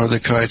the power of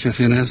the Christ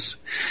within us.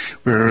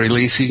 We're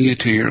releasing you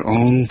to your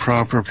own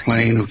proper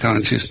plane of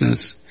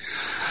consciousness.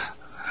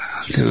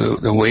 To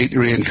await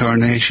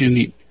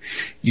reincarnation,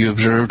 you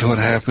observed what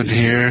happened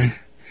here.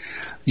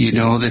 You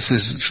know this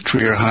is for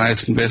your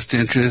highest and best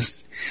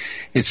interest.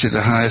 It's to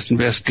the highest and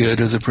best good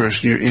of the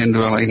person you're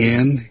indwelling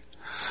in.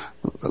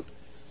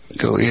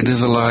 Go into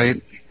the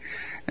light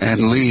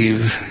and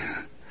leave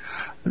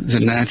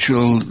the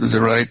natural, the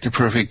right, the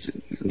perfect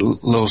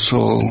low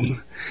soul,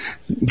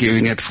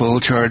 giving it full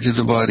charge of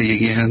the body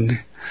again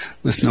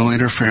with no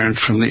interference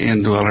from the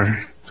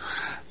indweller.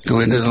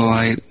 Go into the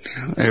light.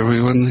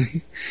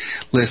 Everyone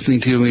listening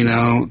to me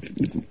now,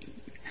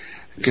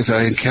 because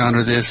I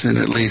encounter this in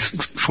at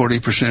least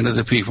 40% of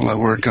the people I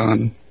work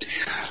on,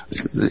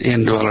 the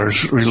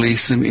indwellers,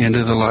 release them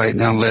into the light.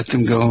 Now let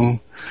them go.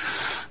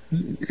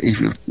 If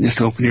you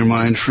just open your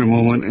mind for a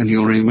moment and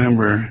you'll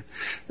remember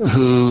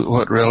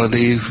what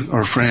relative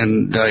or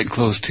friend died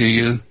close to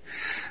you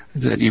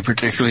that you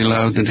particularly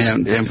loved and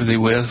had empathy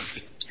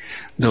with.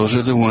 those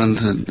are the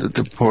ones that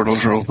the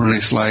portals are open and they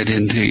slide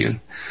into you.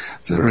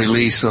 So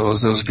release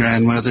those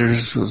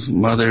grandmothers, those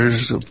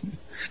mothers,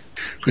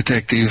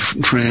 protective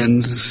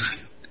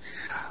friends.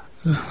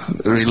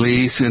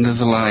 Release into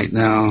the light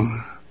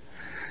now.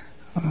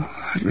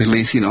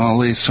 Releasing all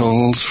these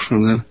souls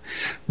from the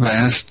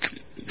vast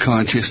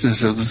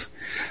consciousness of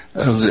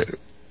the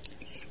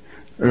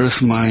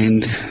Earth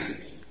Mind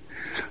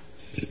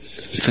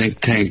think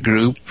tank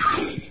group,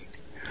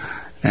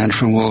 and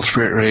from Wolf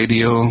Spirit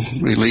Radio,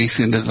 release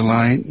into the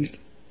light.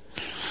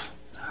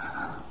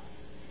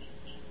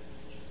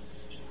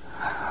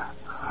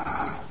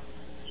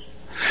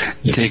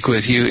 Take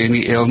with you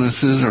any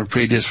illnesses or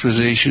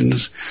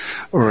predispositions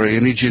or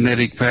any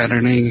genetic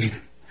patterning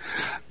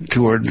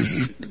toward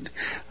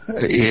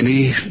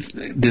any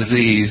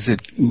disease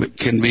that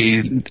can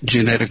be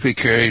genetically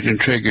carried and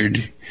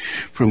triggered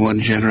from one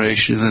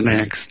generation to the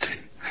next.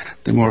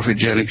 The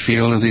morphogenic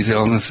field of these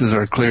illnesses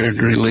are cleared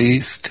and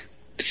released.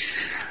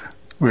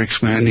 We're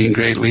expanding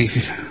greatly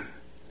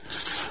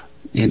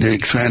into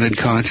expanded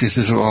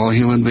consciousness of all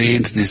human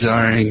beings,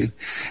 desiring,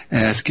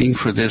 asking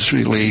for this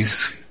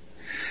release.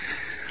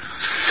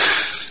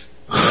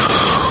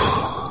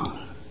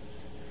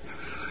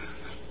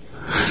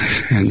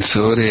 And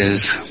so it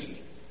is.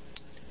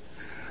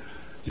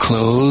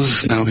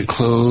 Close. Now we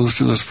close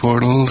to those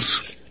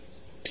portals.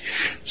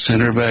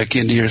 Center back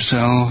into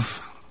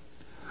yourself.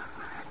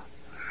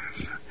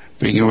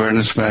 Bring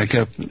awareness back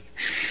up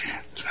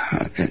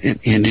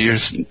into your,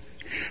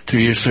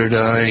 through your third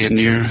eye and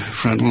your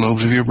frontal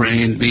lobes of your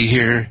brain. Be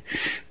here,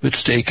 but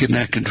stay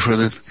connected for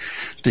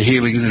the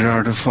healings that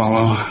are to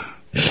follow.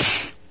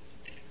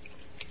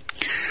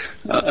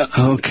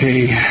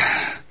 Okay.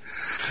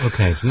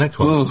 Okay, so next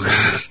one.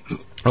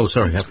 Oh,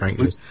 sorry, Frank.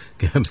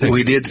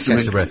 We did some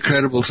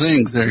incredible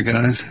things there,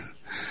 guys.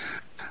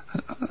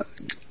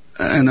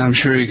 And I'm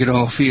sure you could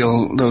all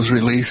feel those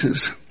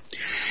releases.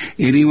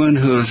 Anyone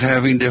who is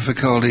having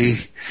difficulty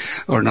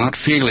or not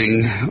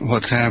feeling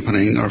what's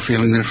happening, or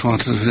feeling the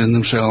responses within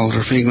themselves,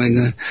 or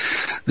feeling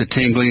the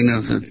tingling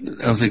of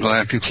the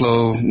galactic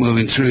flow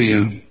moving through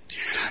you,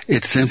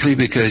 it's simply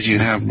because you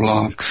have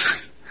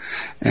blocks.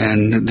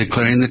 And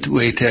declaring the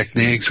way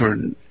techniques or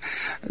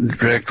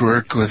direct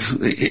work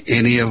with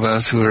any of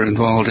us who are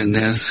involved in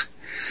this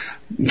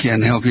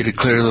can help you to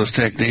clear those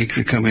techniques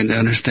or come into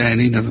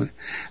understanding of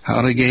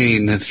how to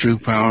gain the true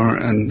power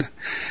and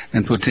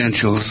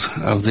potentials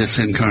of this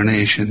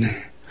incarnation.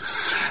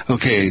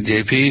 Okay,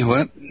 JP,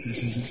 what?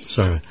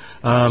 Sorry.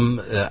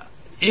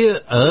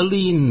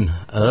 Erlene,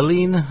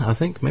 I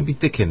think, maybe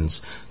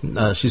Dickens.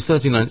 She's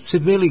 39.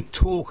 Severely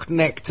torqued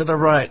neck to the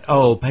right.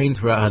 Oh, pain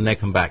throughout her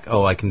neck and back.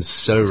 Oh, I can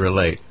so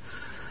relate.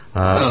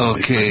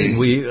 Okay.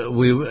 We,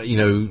 you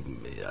know,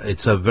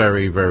 it's a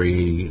very,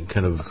 very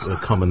kind of a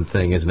common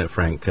thing, isn't it,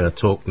 Frank?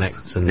 Torqued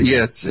necks and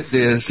yes, it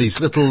is. These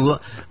little,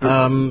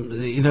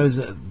 you know,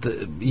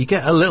 you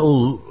get a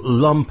little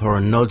lump or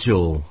a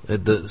nodule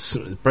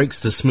that breaks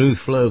the smooth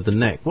flow of the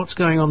neck. What's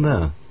going on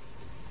there?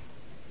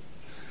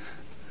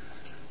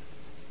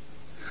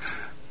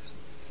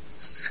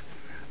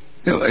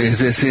 Is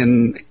this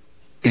in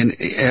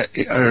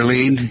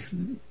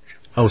Arlene?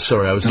 Oh,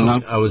 sorry, I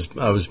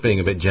was being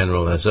a bit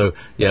general there. So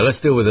yeah,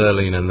 let's deal with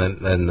Arlene and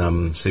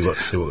then see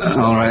what.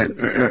 All right,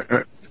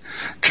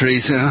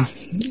 Teresa.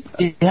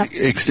 Yeah.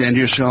 Extend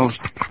yourself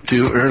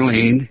to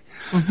Arlene.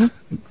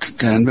 Mm-hmm.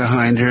 Stand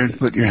behind her.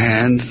 Put your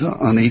hands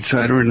on each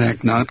side of her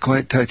neck, not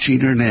quite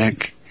touching her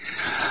neck.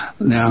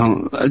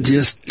 Now,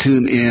 just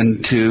tune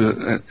in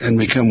to and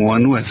become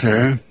one with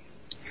her,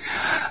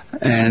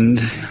 and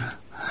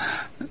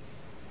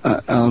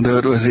I'll do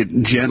it with it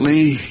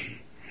gently.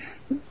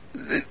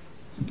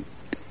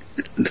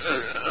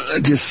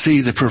 Just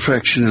see the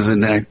perfection of the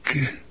neck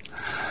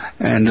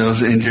and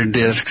those injured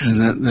discs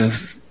and the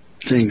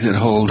things that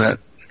hold that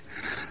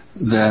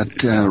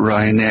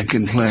wry neck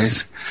in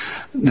place.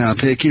 Now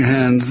take your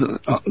hands,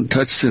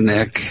 touch the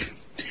neck,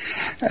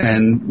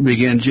 and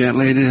begin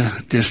gently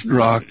to just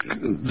rock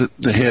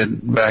the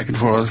head back and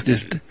forth,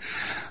 just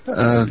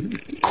a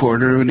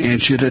quarter of an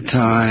inch at a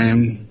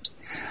time.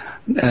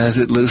 As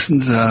it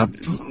loosens up,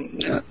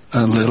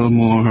 a little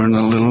more and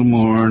a little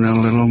more and a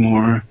little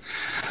more,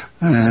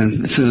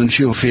 and soon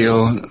she'll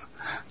feel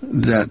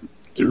that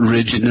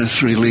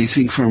rigidness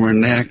releasing from her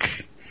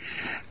neck.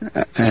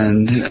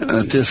 And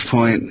at this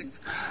point,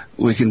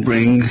 we can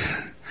bring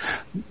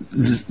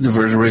the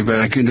vertebrae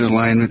back into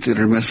alignment that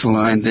are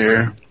misaligned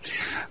there.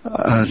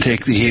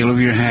 Take the heel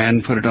of your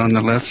hand, put it on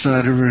the left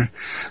side of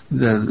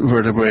the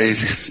vertebrae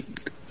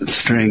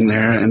string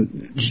there,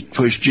 and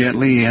push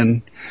gently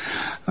in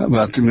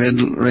about the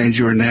mid-range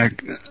of her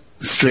neck,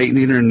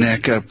 straightening her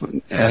neck up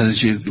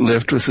as you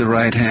lift with the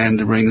right hand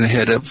to bring the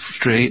head up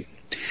straight,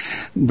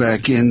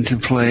 back into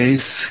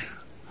place.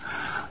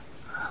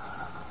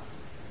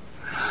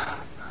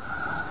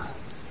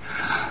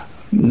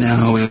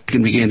 Now we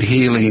can begin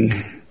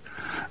healing.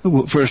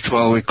 First of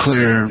all, we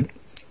clear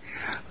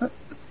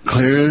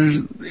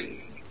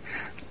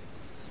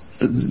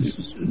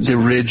the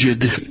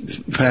rigid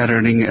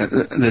patterning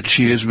that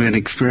she has been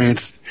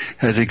experienced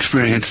has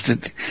experienced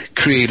that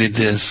created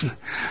this,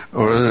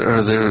 or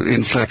the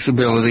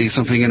inflexibility,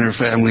 something in her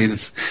family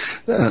that's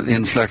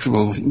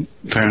inflexible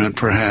parent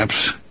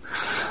perhaps,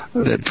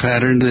 that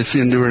patterned this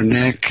into her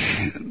neck.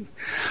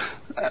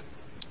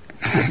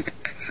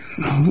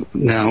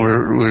 Now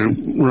we're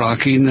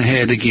rocking the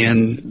head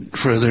again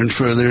further and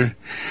further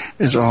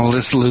as all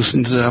this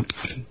loosens up,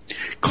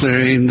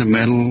 clearing the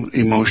mental,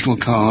 emotional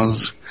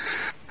cause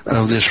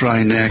of this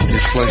wry neck,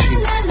 just flushing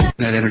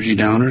that energy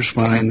down her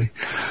spine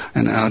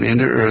and out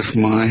into earth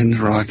mind,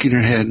 rocking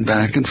her head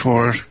back and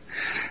forth,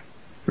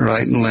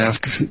 right and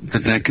left. The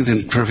neck is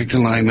in perfect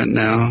alignment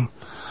now.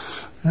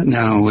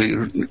 Now we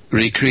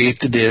recreate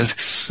the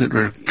discs that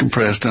were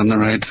compressed on the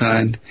right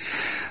side.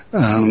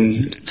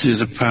 Through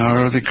the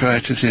power of the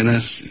Christ within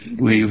us,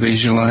 we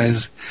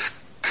visualize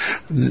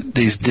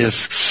these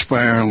discs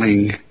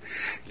spiraling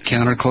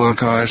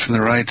counterclockwise from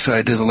the right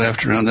side to the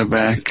left, around the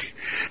back,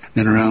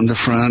 then around the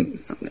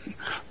front.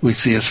 We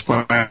see a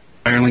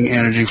spiraling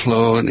energy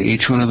flow in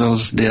each one of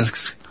those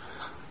discs.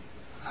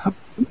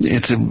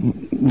 It's a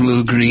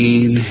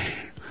blue-green,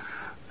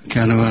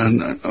 kind of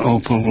an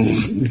opal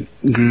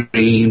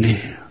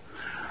green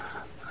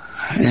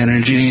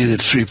energy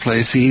that's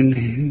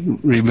replacing,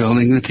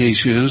 rebuilding the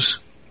tissues.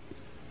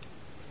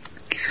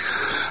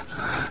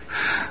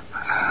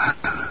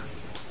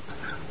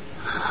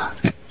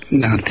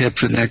 Now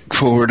tips the neck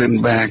forward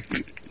and back,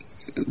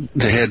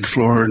 the head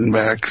forward and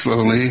back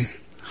slowly.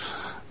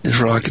 Just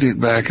rocking it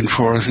back and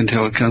forth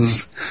until it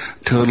comes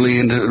totally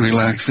into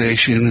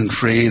relaxation and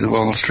free of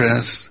all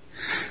stress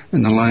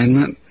and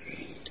alignment.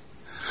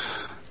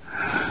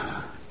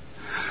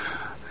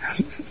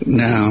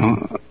 Now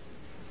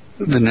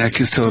the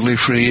neck is totally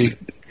free.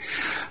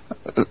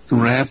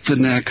 Wrap the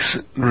neck,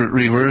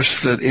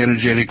 reverse that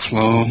energetic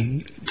flow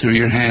through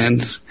your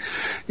hands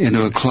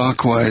into a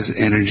clockwise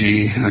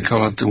energy. I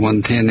call it the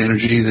 110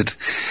 energy.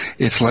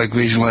 It's like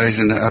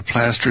visualizing a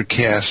plaster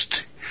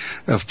cast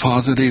of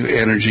positive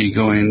energy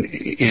going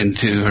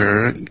into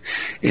her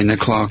in a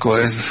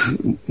clockwise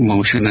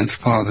motion that's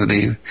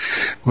positive,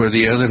 where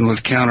the other one was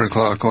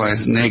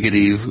counterclockwise,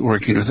 negative,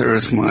 working with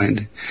earth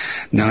mind.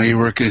 Now your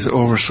work is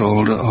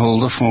oversoul to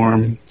hold the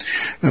form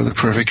of the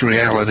perfect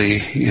reality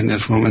in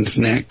this woman's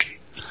neck.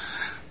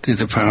 Through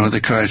the power of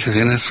the Christ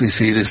within us, we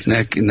see this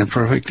neck in the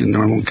perfect and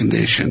normal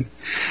condition.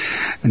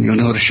 And you'll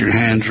notice your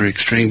hands are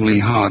extremely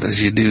hot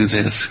as you do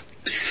this.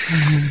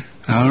 Mm-hmm.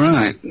 All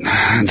right,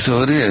 and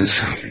so it is.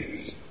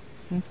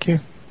 Thank you.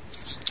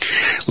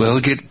 Well,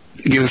 give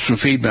us some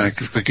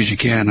feedback as quick as you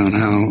can on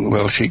how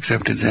well she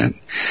accepted that.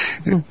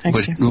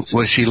 Thank you.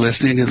 Was she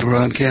listening to the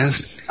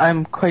broadcast?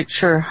 I'm quite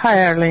sure.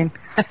 Hi, Arlene.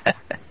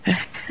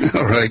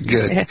 All right,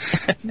 good.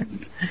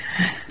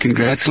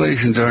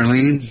 Congratulations,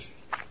 Arlene.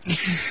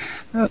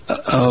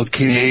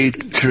 Okay,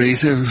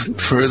 Teresa,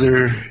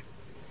 further.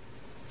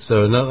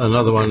 So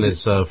another one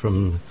is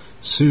from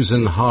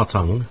Susan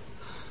Hartung,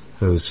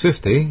 who's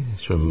 50.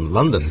 She's from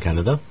London,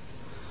 Canada.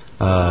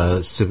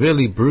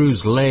 Severely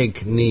bruised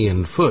leg, knee,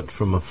 and foot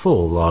from a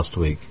fall last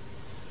week.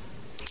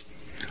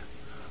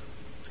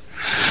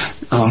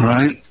 All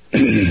right.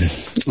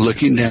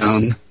 Looking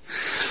down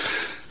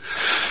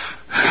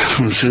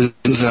from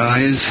Susan's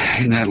eyes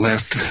in that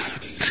left,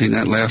 see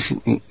that left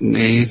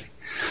knee?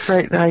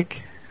 Right leg.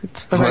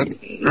 It's the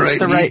right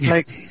the knee? right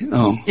leg.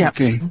 Oh, yeah.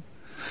 Okay.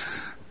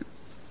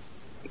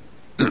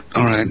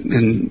 All right,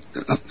 and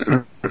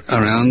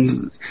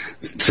around,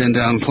 send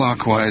down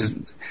clockwise,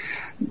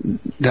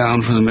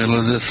 down from the middle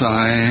of the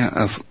thigh,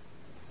 of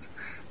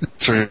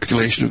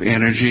circulation of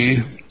energy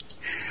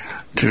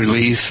to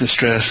release the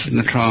stress and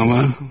the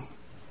trauma,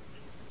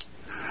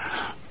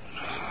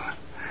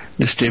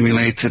 to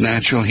stimulate the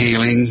natural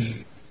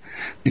healing,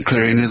 the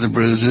clearing of the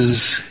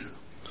bruises,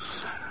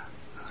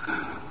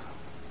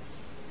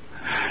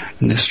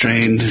 and the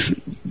strained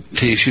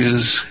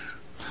tissues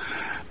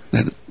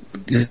that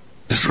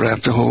just wrap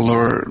the whole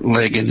lower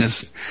leg in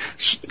this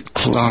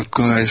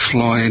clockwise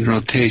flowing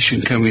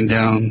rotation coming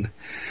down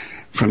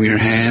from your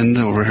hand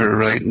over her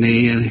right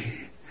knee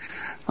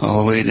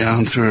all the way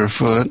down through her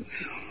foot.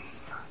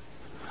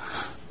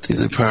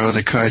 Through the power of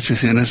the Christ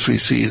within us, we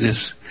see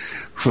this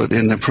foot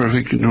in the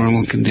perfect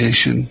normal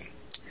condition.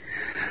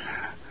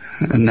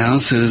 And now,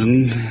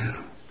 Susan,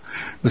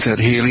 with that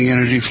healing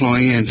energy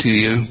flowing into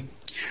you,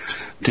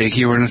 take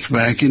your awareness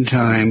back in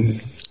time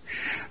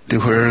to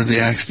where the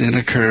accident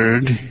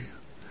occurred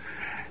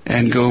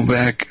and go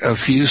back a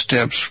few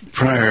steps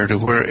prior to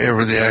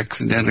wherever the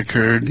accident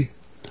occurred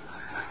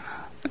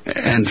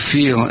and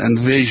feel and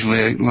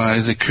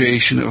visualize the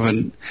creation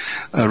of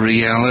a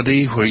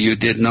reality where you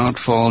did not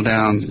fall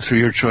down through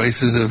your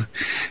choices of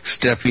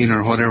stepping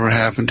or whatever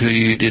happened to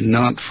you. You did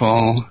not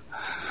fall,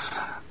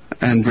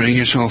 and bring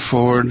yourself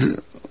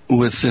forward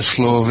with this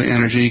flow of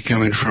energy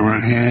coming from our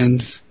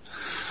hands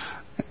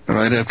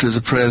right up to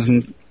the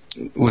present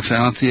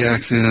without the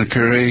accident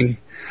occurring,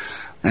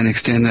 and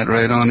extend that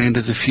right on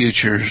into the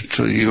future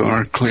so you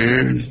are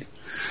cleared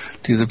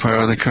through the power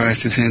of the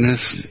Christ within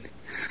us.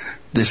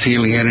 This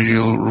healing energy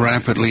will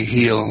rapidly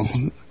heal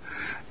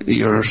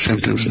your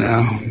symptoms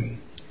now.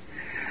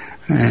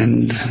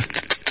 And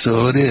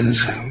so it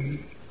is.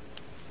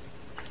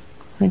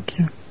 Thank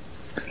you.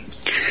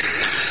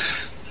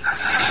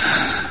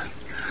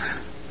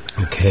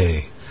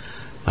 Okay.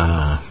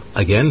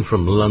 Again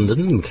from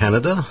London,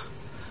 Canada,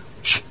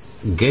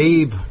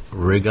 Gabe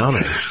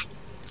Regano,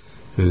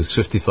 who's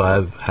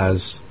 55,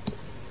 has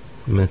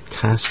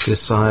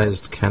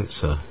metastasized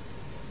cancer.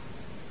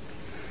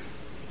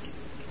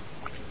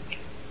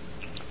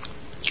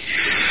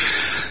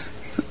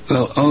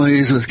 Well,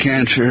 always with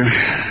cancer,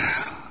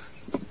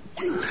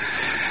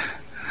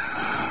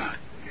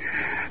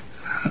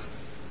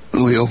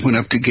 we open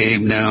up to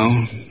Gabe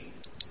now,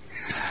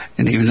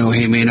 and even though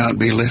he may not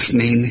be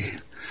listening,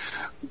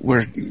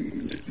 we're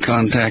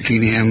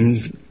contacting him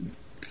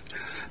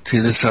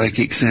through the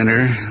Psychic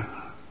Center.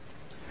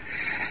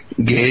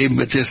 Gabe,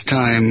 at this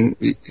time,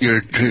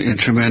 you're in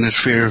tremendous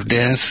fear of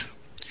death,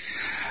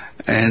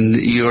 and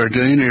you are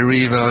doing a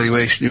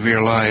reevaluation of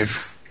your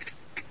life,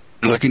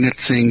 looking at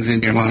things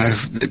in your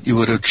life that you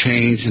would have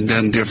changed and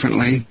done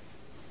differently,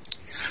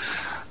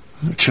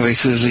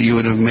 choices that you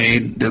would have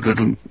made that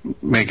would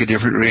make a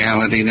different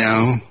reality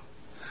now.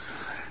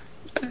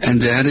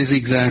 And that is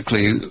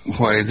exactly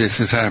why this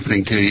is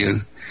happening to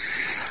you,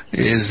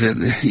 is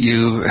that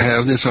you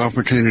have this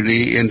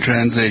opportunity in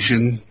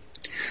transition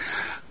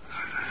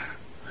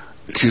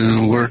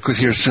to work with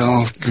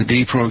yourself, to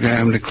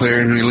deprogram, to clear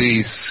and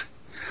release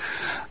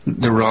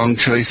the wrong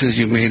choices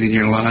you made in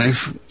your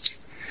life.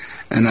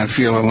 And I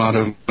feel a lot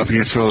of up in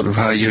your throat of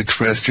how you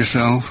expressed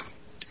yourself,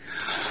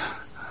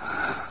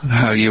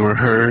 how you were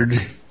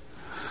heard,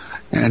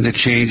 and the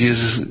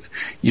changes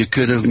you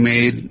could have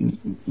made,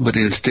 but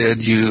instead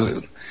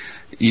you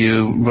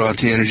brought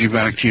the energy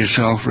back to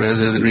yourself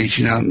rather than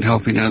reaching out and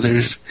helping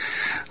others.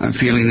 I'm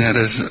feeling that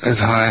as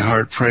high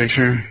heart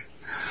pressure.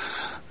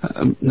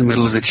 In the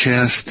middle of the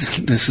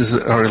chest, this is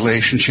our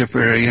relationship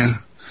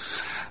area.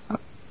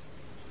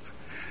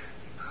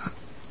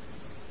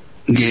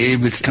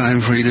 Gabe, it's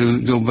time for you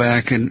to go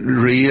back and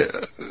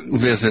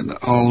revisit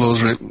all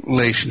those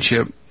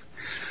relationship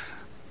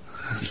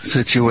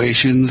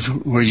situations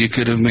where you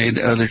could have made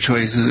other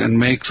choices, and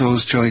make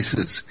those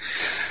choices,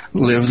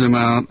 live them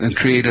out, and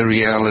create a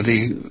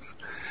reality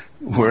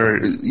where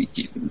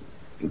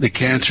the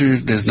cancer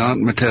does not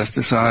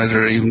metastasize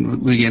or even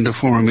begin to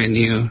form in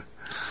you,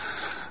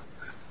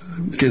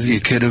 because you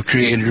could have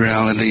created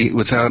reality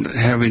without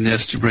having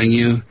this to bring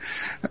you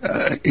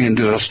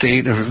into a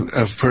state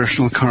of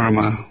personal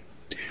karma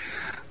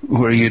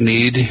where you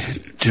need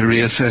to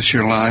reassess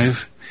your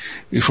life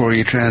before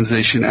you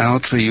transition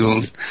out, so you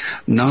will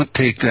not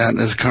take that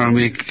as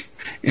karmic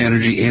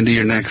energy into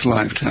your next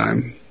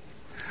lifetime.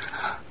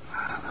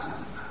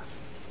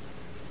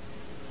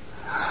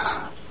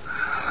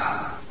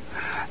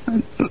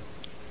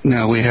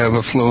 Now we have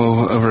a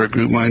flow of our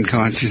group mind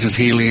consciousness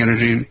healing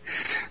energy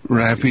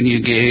wrapping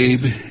you,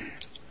 Gabe,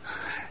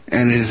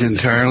 and it is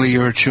entirely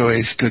your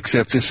choice to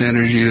accept this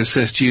energy to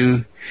assist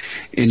you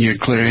in your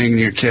clearing,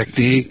 your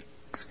technique,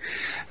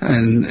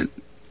 and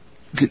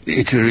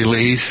to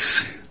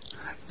release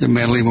the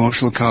mental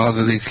emotional cause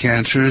of these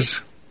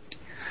cancers.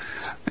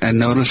 And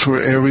notice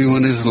where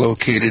everyone is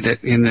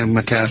located in the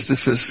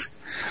metastasis.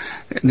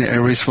 And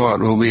every spot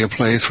will be a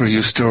place where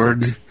you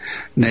stored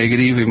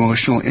negative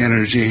emotional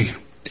energy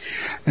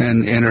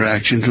and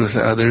interactions with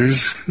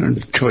others,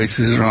 and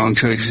choices, wrong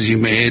choices you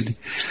made,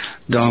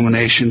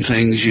 domination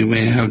things you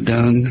may have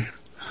done.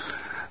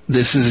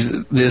 This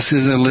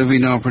is a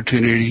living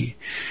opportunity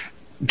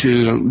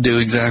to do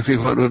exactly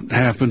what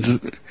happens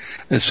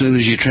as soon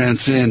as you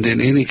transcend.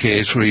 In any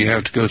case where you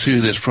have to go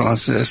through this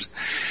process,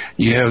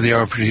 you have the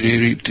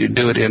opportunity to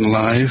do it in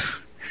life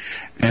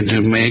and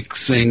to make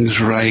things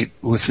right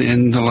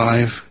within the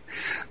life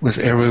with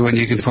everyone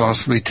you can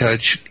possibly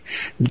touch,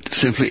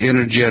 simply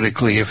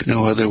energetically, if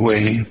no other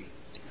way.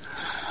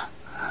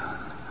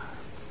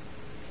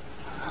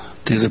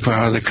 Through the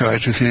power of the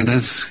Christ within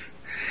us,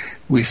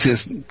 we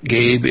assist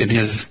Gabe in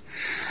his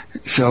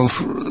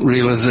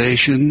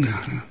self-realization,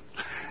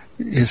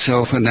 his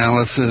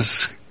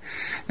self-analysis,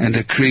 and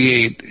to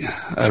create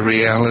a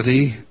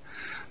reality,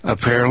 a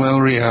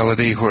parallel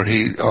reality where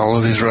all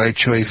of his right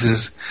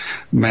choices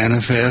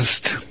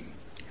manifest,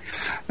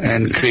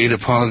 and create a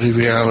positive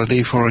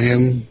reality for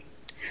him.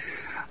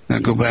 Now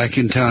go back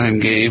in time,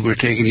 Gabe. We're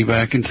taking you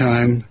back in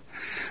time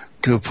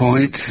to a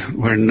point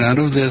where none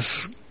of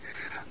this,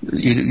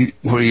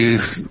 where you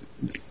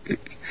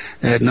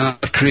had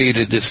not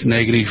created this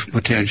negative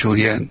potential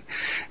yet.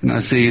 And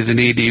I see the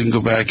need to even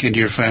go back into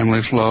your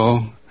family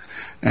flow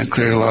and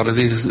clear a lot of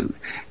these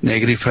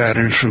negative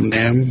patterns from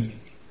them.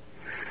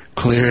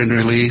 Clear and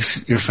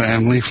release your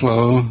family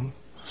flow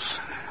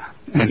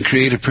and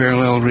create a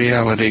parallel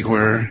reality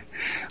where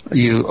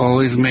you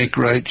always make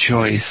right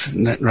choice.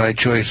 And that right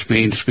choice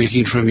means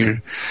speaking from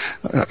your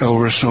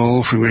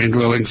oversoul, from your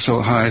indwelling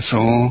soul, high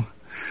soul,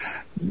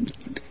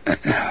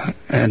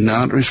 and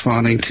not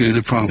responding to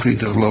the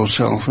promptings of low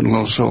self and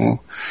low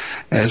soul,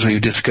 as we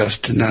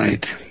discussed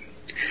tonight.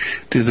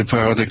 Through the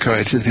power of the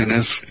Christ within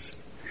us,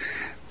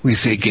 we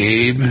say,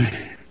 Gabe,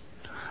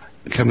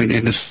 coming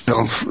into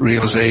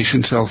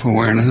self-realization,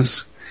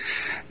 self-awareness,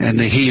 and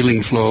the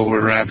healing flow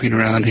we're wrapping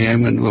around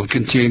him and will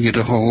continue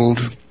to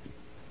hold,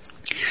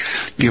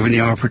 given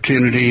the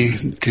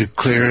opportunity to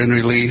clear and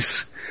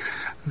release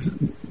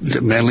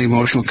the mental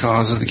emotional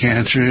cause of the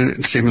cancer,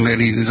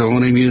 stimulating his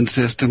own immune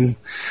system,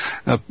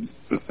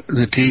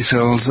 the T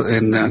cells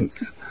in the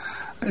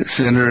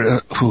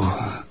center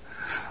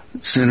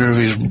of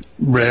his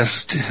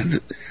breast,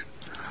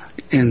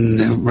 in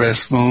the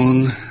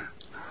breastbone,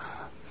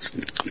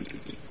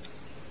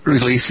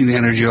 releasing the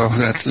energy off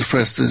that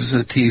suppresses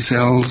the T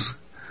cells,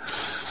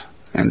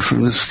 and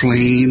from the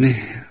spleen,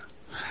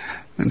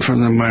 and from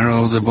the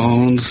marrow of the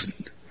bones,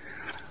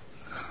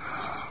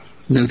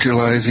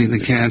 neutralizing the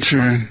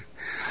cancer,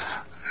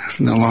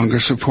 no longer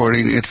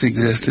supporting its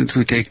existence.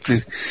 We take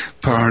the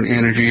power and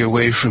energy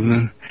away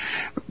from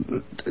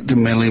the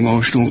mental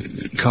emotional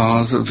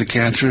cause of the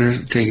cancer,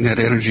 taking that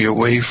energy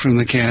away from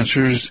the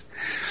cancers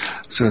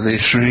so they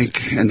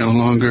shrink and no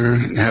longer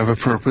have a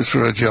purpose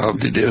or a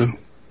job to do.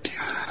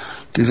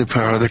 Through the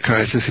power of the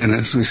crisis in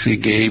us, we see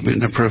Gabe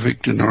in a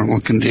perfect and normal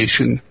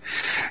condition,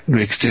 and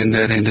we extend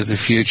that into the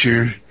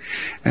future,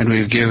 and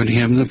we've given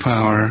him the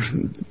power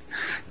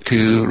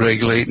to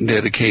regulate and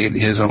dedicate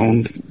his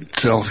own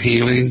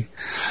self-healing,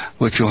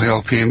 which will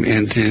help him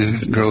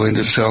grow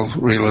into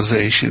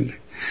self-realization.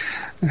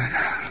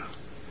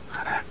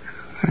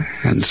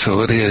 And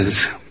so it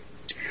is.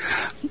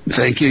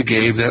 Thank you,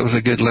 Gabe. That was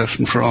a good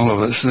lesson for all of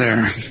us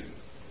there.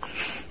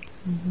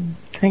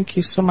 Thank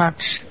you so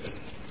much.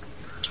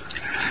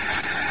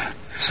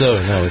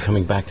 So now we're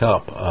coming back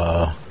up.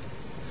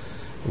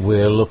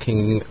 We're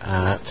looking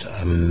at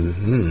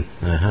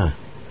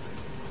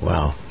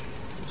wow,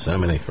 so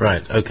many.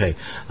 Right, okay.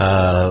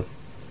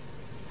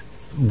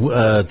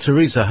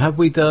 Teresa, have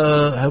we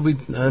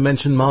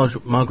mentioned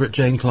Margaret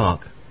Jane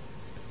Clark?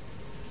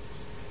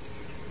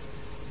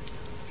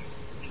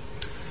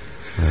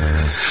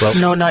 Well,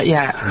 no, not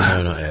yet.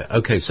 No, not yet.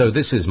 Okay, so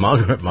this is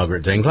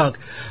Margaret Jane Clark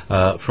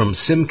from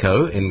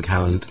Simcoe in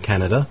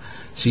Canada.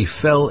 She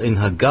fell in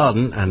her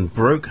garden and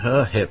broke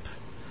her hip.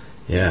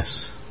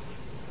 Yes.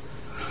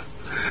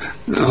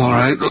 All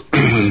right.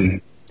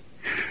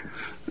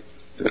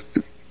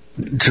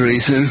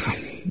 Teresa,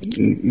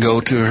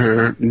 go to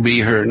her, be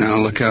her now,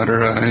 look out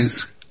her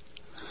eyes,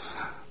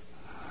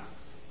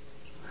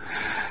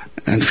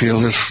 and feel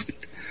this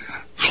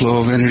flow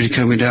of energy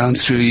coming down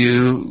through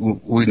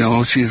you. We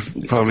know she's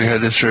probably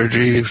had the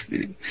surgery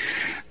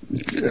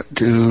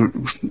to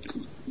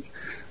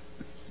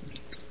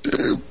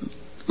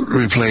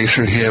replace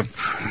her hip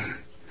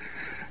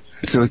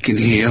so it can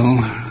heal.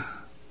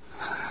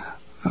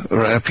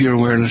 Wrap your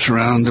awareness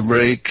around the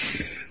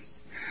break.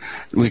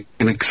 We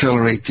can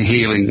accelerate the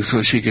healing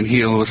so she can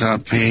heal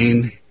without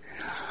pain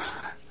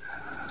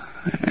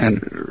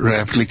and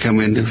rapidly come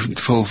into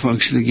full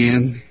function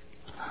again.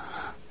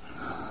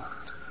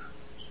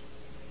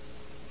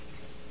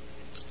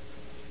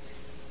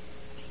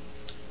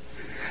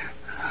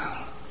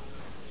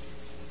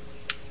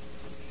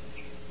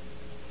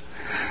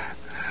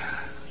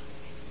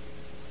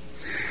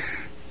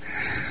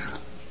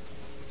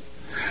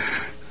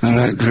 All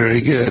right,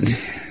 very good.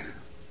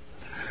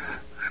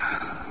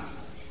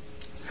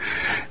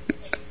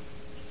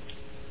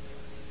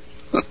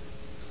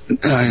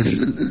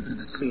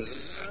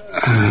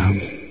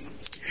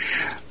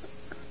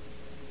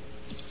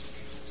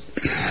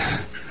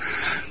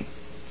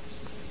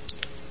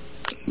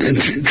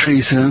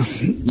 Teresa,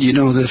 you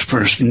know this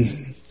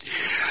person,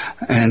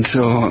 and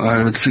so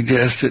I would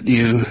suggest that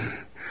you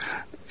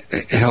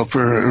help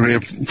her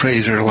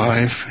reappraise her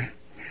life.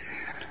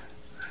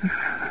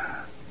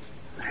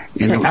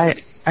 You know, I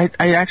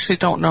actually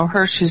don't know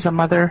her. She's a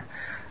mother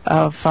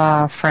of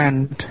a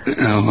friend.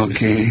 Oh,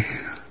 okay.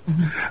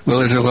 Mm-hmm. Well,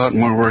 there's a lot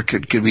more work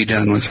that could be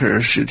done with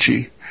her should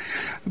she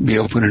be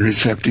open and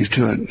receptive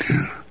to it.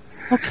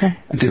 Okay.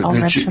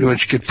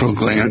 Which could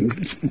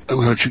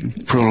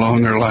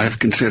prolong her life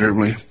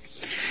considerably.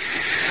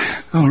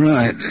 All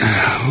right.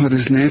 What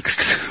is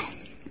next?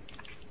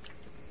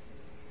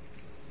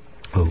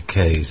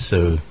 Okay,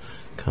 so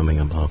coming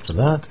up after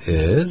that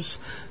is...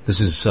 This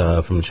is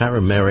from the chat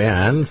room,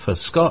 Marianne, for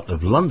Scott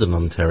of London,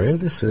 Ontario.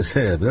 This is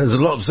here. There's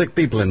a lot of sick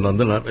people in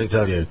London, let me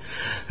tell you,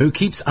 who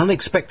keeps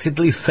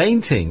unexpectedly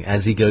fainting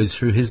as he goes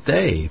through his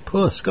day.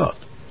 Poor Scott.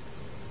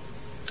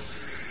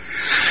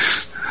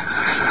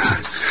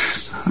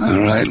 All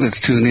right, let's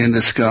tune in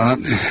to Scott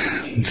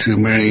through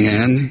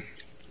Marianne.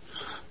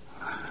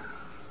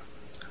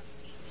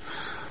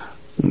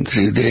 And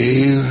through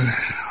Dave.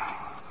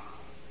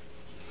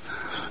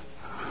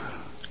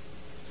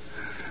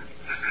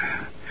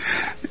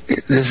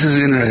 This is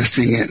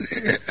interesting.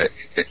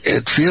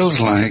 It feels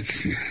like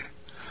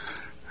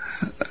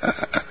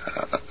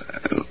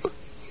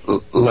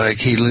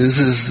he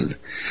loses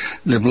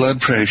the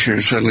blood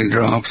pressure, suddenly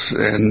drops,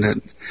 and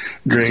it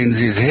drains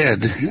his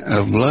head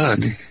of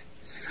blood.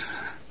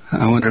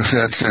 I wonder if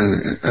that's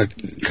a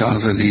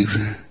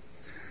causative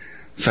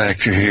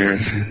factor here.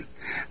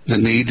 The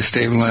need to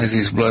stabilize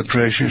his blood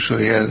pressure so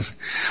he has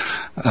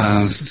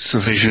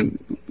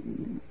sufficient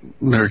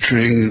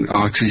nurturing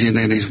oxygen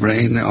in his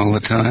brain all the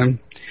time.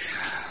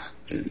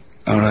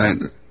 All right,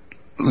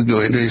 we'll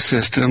go into his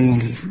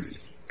system,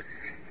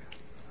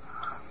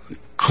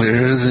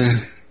 clear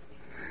the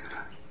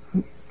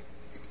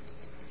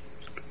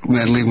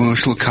mental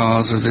emotional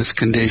cause of this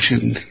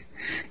condition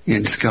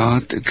in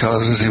Scott that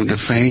causes him to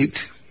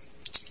faint.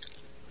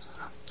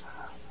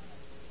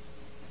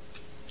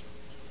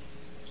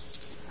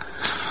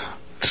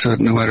 So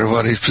no matter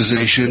what his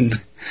position,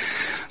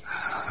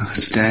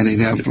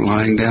 standing up,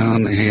 lying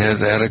down, he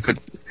has adequate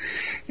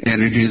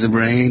energy of the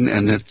brain,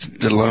 and that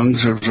the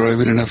lungs are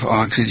absorbing enough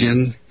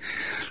oxygen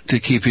to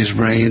keep his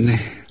brain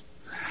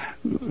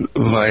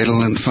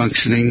vital and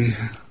functioning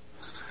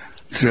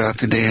throughout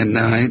the day and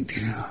night.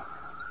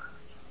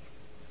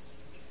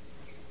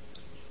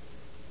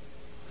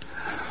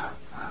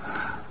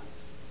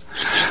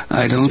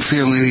 I don't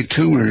feel any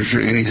tumors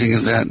or anything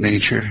of that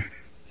nature.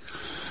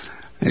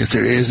 If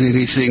there is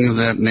anything of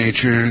that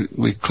nature,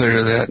 we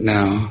clear that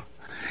now.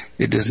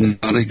 It does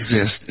not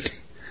exist.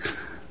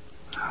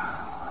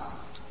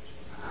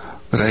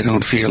 But I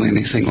don't feel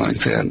anything like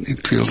that.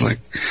 It feels like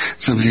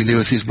something to do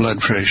with his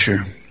blood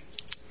pressure.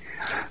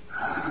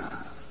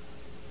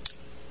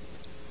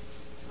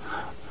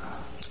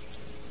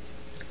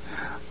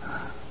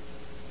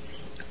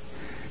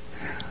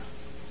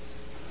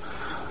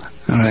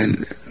 All right.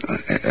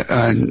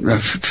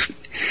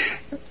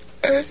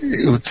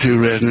 Through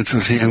resonance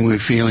with him, we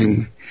feel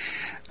him,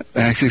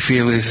 actually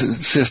feel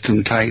his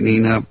system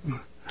tightening up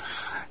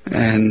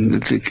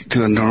and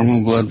to a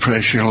normal blood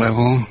pressure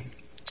level,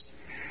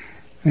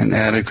 and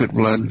adequate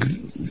blood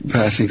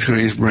passing through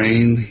his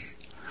brain,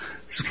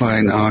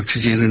 supplying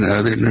oxygen and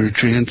other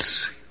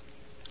nutrients.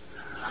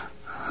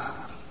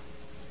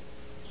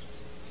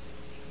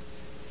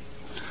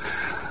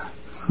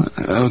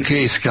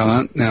 Okay,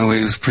 Scott, now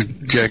we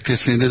project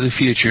this into the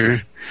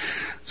future,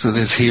 so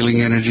this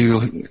healing energy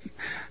will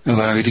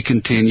allow you to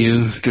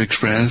continue to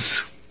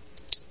express.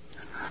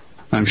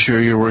 I'm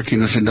sure you're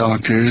working with the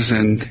doctors,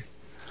 and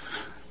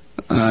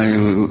I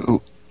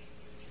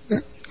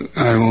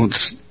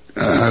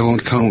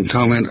won't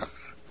comment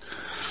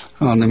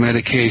on the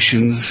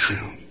medications.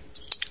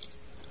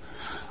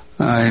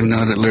 I am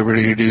not at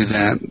liberty to do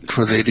that,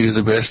 for they do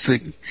the best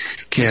they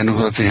can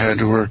with what they had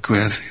to work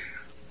with.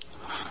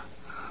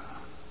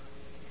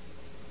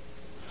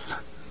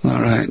 All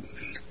right.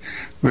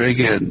 Very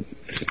good.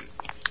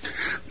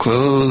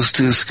 Close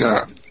to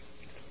Scott.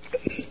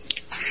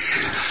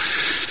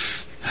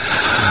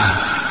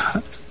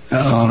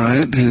 All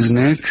right. Who's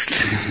next?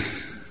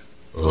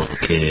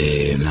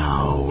 Okay.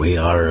 Now we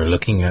are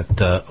looking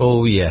at,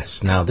 oh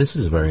yes. Now this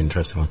is a very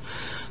interesting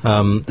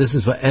one. This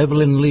is for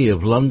Evelyn Lee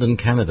of London,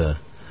 Canada,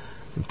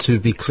 to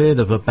be cleared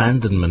of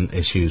abandonment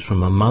issues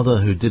from a mother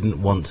who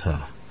didn't want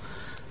her.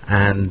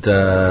 And,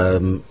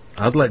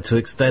 I'd like to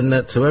extend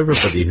that to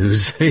everybody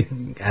who's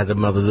had a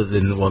mother that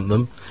didn't want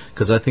them,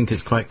 because I think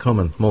it's quite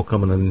common, more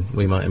common than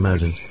we might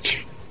imagine.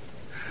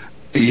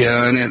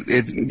 Yeah, and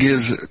it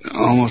gives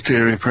almost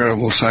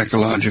irreparable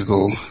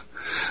psychological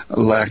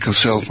lack of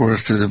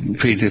self-worth to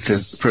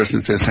the person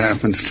that this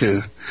happens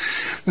to.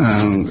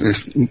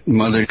 If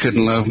mother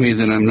couldn't love me,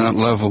 then I'm not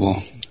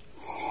lovable.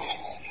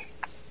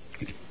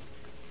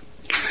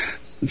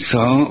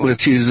 So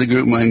let's use the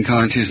group mind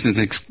consciousness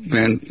to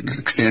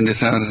extend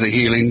this out as a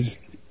healing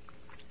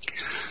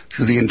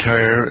to the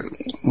entire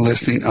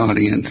listening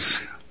audience.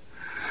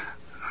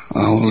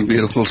 All the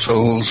beautiful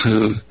souls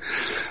who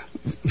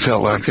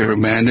felt like they were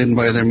abandoned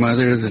by their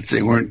mother, that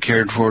they weren't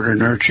cared for or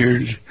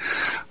nurtured,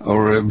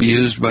 or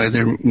abused by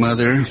their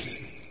mother.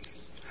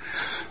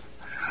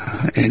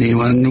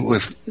 Anyone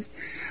with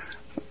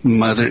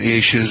mother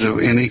issues of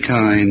any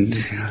kind.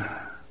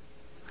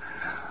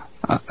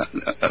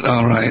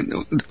 All right.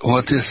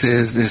 What this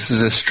is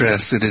a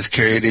stress that is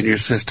carried in your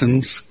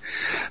systems.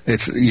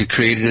 You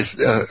created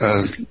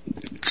a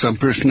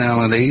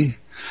subpersonality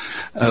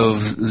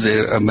of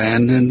the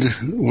abandoned,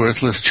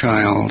 worthless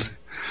child.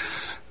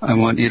 I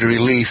want you to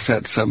release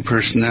that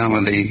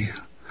subpersonality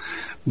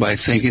by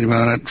thinking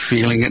about it,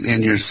 feeling it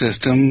in your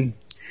system.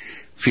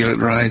 Feel it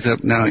rise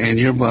up now in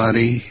your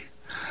body.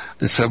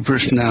 The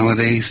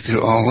subpersonality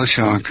through all the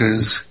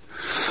chakras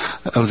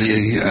of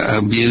the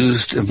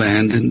abused,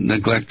 abandoned,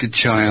 neglected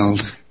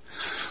child.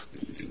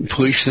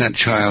 Push that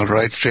child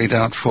right straight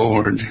out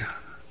forward.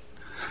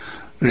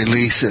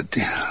 Release it.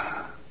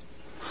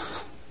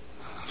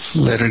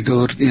 Let her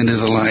go into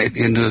the light,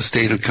 into a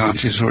state of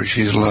consciousness where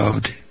she's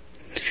loved.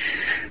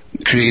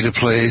 Create a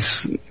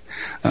place,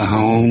 a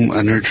home,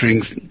 a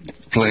nurturing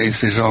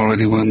place. There's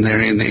already one there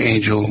in the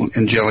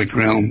angelic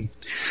realm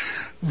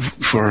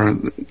for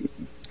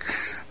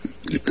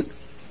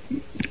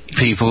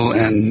people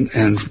and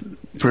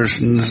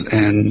persons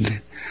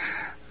and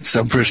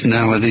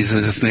subpersonalities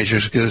of this nature,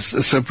 because a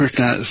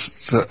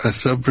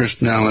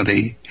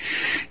subpersonality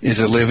is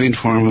a living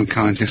form of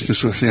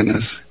consciousness within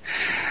us.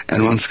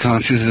 And once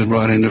consciousness is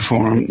brought into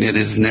form, it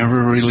is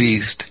never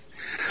released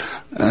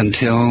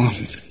until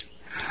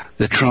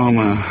the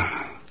trauma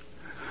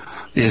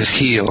is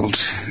healed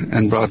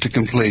and brought to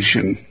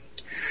completion.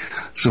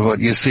 So what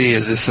you see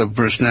is this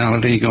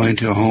subpersonality going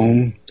to a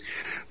home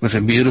with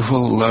a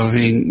beautiful,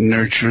 loving,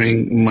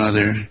 nurturing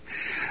mother,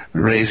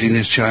 raising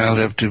his child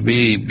up to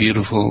be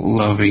beautiful,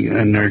 loving,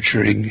 and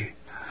nurturing,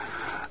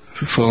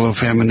 full of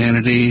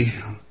femininity,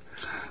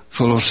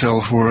 full of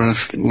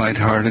self-worth,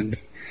 lighthearted.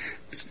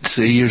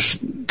 See your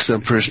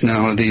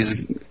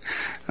subpersonalities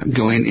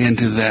going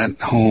into that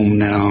home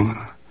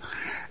now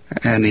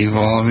and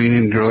evolving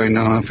and growing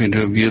up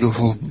into a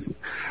beautiful,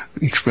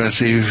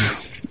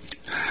 expressive,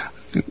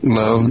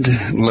 loved,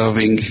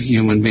 loving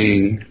human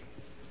being.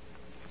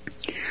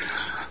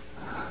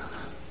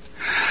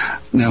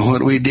 Now,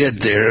 what we did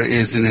there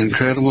is an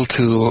incredible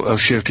tool of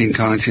shifting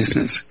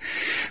consciousness,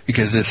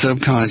 because the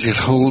subconscious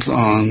holds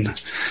on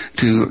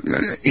to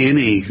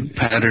any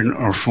pattern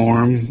or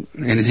form,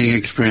 anything it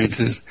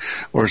experiences,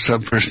 or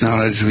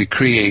subpersonalities we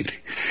create.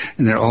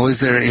 And they're always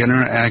there,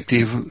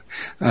 interactive,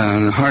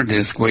 hard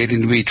disk,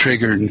 waiting to be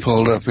triggered and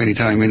pulled up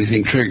anytime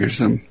anything triggers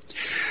them.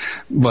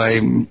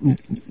 By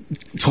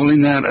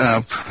pulling that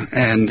up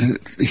and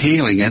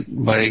healing it,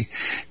 by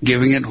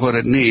giving it what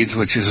it needs,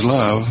 which is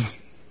love,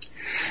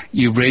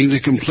 you bring to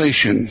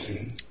completion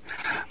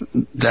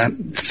that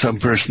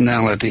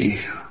subpersonality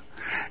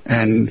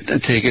and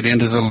take it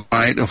into the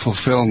light of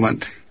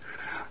fulfillment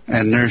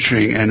and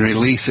nurturing and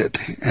release it,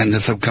 and the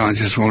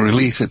subconscious will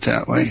release it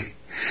that way.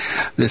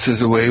 This is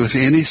the way with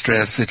any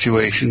stress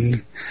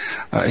situation,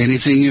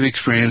 anything you've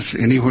experienced,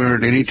 anywhere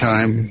at any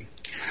time,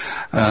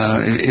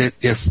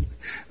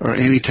 or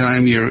any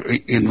time you're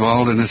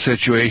involved in a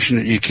situation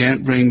that you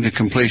can't bring to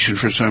completion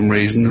for some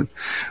reason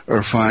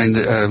or find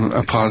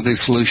a positive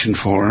solution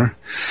for,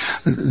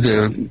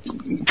 the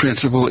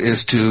principle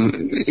is to,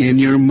 in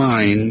your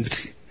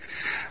mind,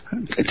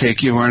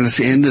 take your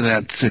awareness into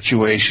that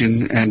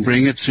situation and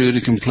bring it through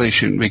to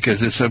completion,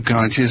 because the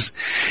subconscious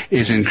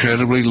is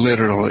incredibly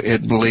literal.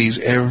 It believes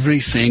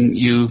everything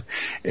you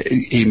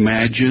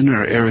imagine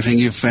or everything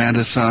you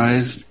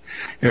fantasize,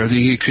 everything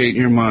you create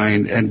in your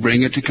mind, and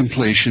bring it to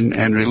completion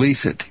and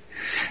release it.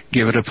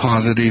 Give it a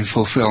positive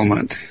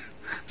fulfillment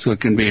so it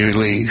can be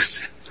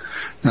released.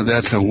 Now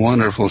that's a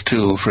wonderful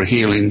tool for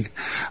healing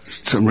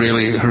some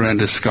really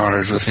horrendous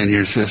scars within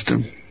your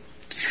system.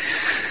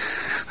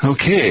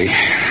 Okay.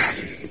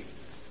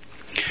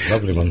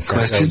 Lovely one.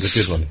 Questions? That was a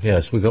good one.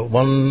 Yes, we've got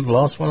one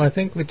last one, I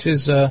think, which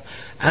is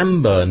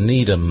Amber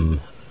Needham,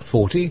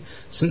 40,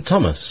 St.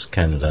 Thomas,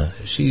 Canada.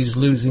 She's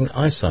losing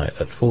eyesight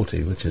at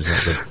 40, which is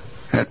not good.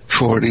 At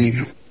 40.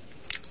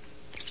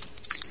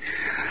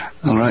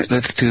 All right,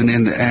 let's tune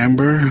in to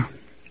Amber.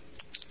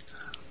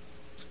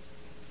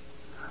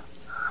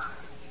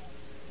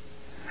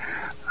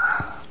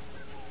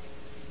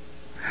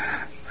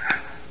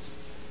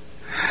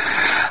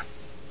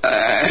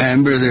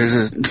 Amber, there's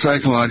a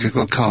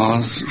psychological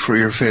cause for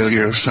your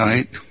failure of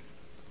sight.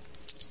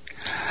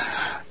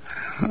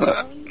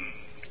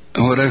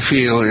 What I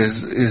feel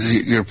is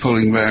you're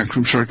pulling back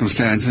from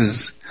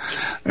circumstances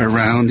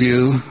around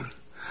you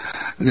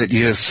that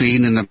you have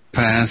seen in the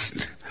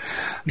past,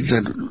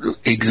 that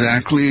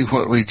exactly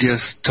what we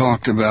just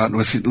talked about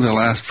with the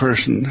last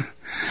person,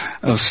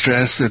 of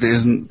stress that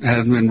hasn't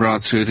been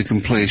brought through to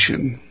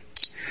completion.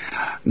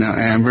 Now,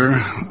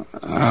 Amber,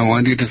 I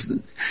want you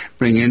to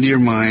bring into your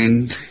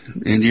mind,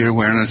 into your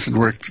awareness, and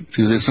work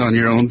through this on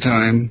your own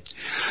time,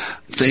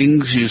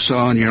 things you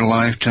saw in your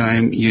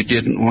lifetime you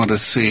didn't want to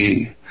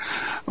see,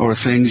 or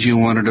things you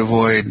wanted to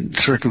avoid,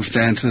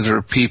 circumstances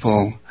or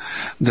people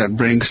that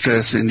bring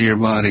stress into your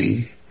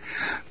body.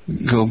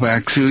 Go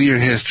back through your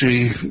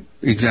history,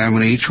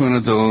 examine each one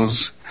of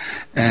those,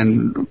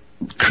 and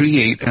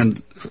create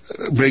and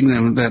bring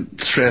them, that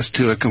stress,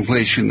 to a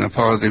completion, a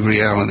positive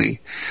reality,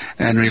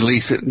 and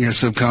release it. And your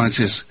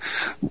subconscious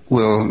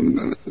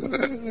will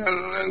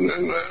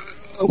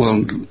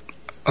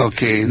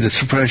okay, the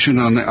suppression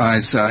on the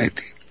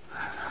eyesight.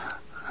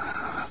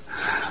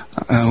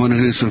 I want to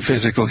do some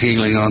physical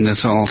healing on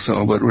this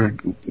also, but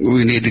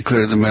we need to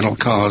clear the mental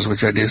cause,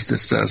 which I just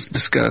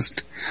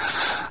discussed.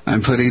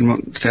 I'm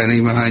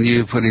standing behind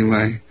you, putting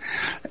my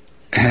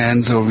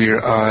hands over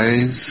your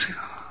eyes,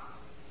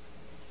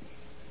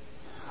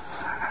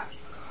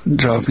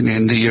 dropping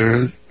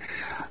into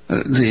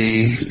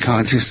the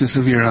consciousness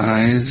of your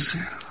eyes.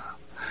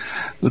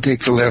 We'll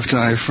take the left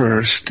eye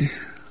first.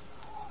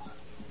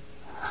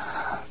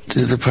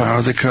 Through the power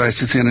of the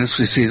Christ within us,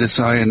 we see this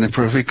eye in the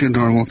perfect and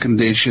normal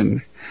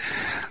condition.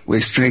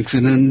 We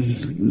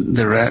strengthen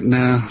the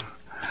retina.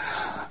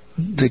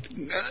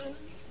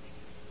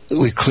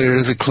 We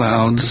clear the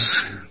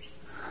clouds.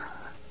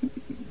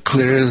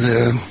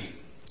 Clear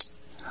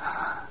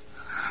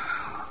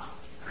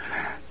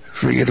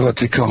forget what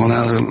they call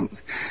now,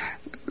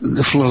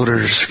 the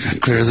floaters.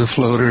 Clear the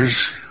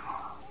floaters.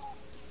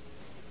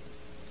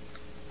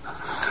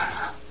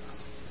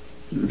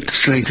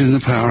 Strengthen the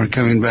power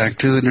coming back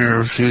to the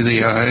nerve through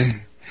the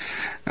eye.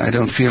 I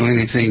don't feel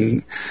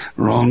anything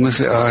wrong with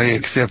the eye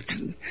except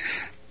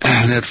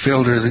that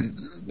filter that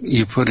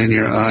you put in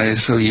your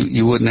eyes so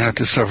you wouldn't have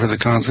to suffer the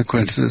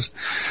consequences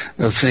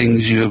of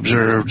things you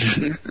observed.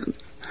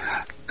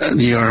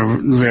 You're a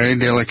very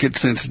delicate,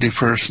 sensitive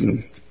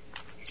person.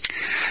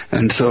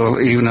 And so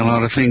even a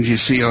lot of things you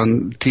see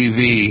on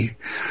TV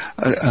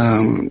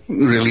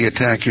really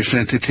attack your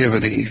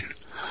sensitivity.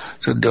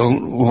 So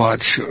don't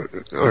watch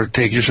or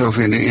take yourself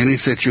into any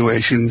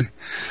situation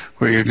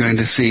where you're going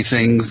to see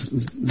things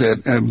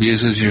that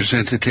abuses your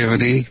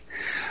sensitivity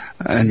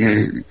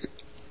and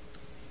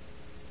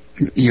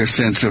your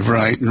sense of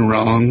right and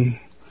wrong.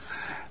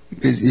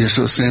 You're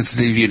so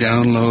sensitive, you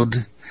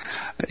download,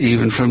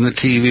 even from the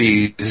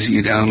TV,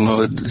 you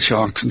download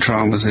shocks and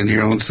traumas into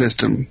your own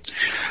system.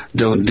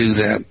 Don't do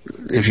that.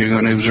 If you're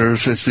going to observe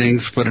such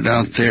things, put it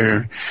out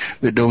there,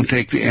 but don't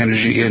take the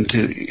energy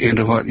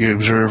into what you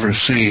observe or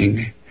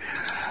seeing.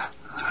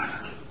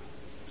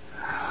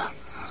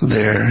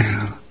 There.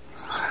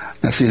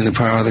 Now see the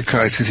power of the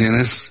Christ within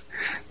us.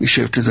 We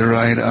shift to the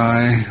right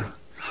eye.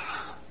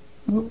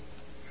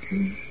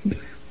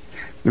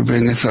 We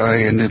bring this eye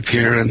into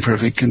pure and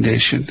perfect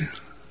condition.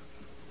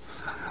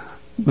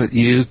 But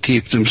you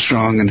keep them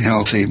strong and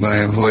healthy by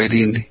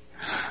avoiding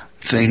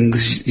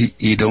things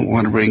you don't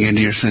want to bring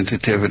into your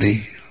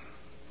sensitivity.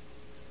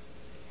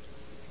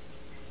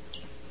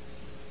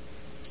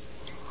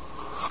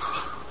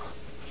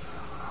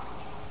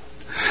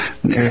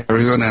 And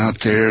everyone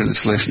out there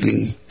that's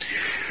listening,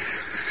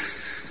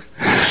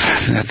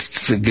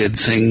 that's a good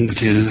thing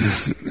to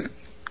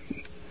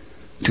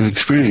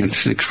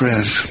experience,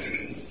 express.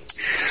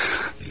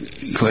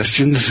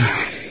 Questions?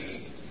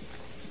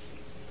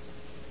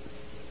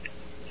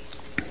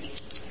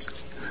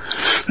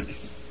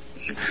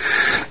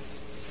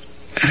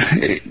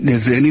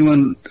 Does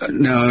anyone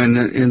now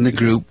in the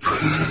group,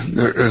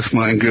 the Earth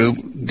Mind group,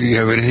 do you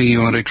have anything you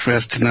want to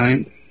express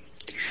tonight?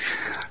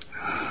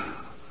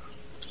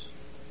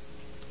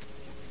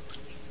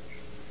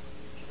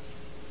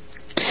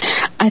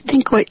 I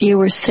think what you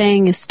were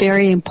saying is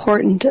very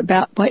important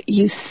about what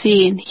you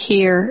see and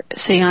hear,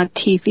 say on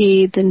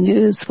TV, the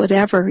news,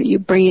 whatever. You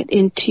bring it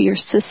into your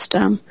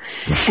system,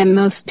 and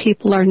most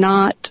people are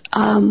not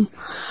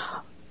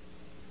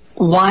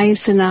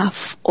wise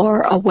enough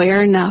or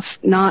aware enough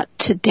not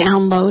to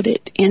download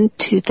it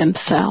into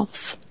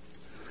themselves.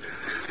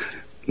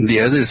 The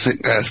other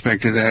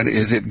aspect of that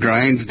is it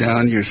grinds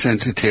down your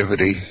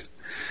sensitivity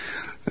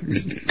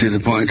to the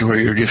point where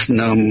you're just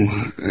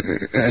numb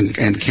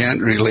and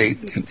can't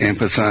relate and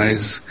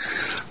empathize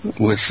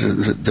with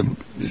the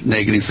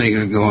negative things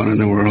that go on in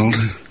the world.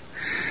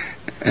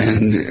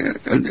 And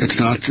it's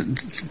not to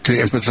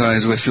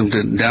empathize with them,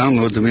 to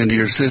download them into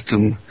your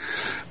system,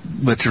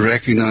 but to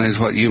recognize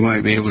what you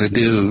might be able to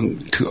do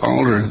to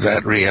alter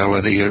that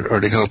reality or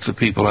to help the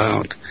people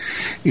out,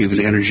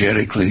 even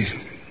energetically.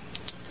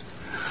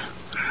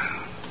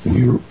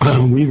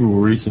 We've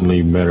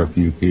recently met a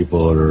few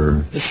people that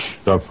are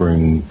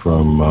suffering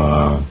from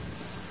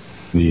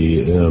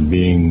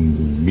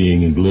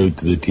being glued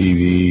to the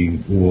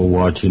TV,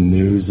 watching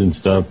news and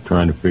stuff,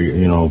 trying to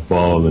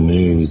follow the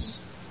news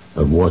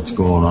of what's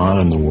going on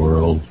in the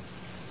world,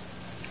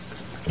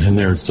 and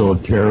they're so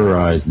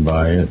terrorized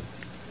by it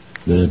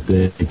that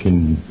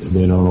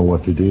they don't know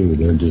what to do.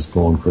 They're just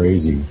going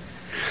crazy.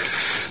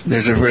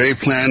 There's a very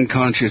planned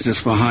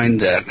consciousness behind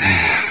that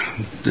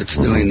that's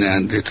doing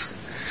that.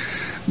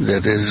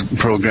 That is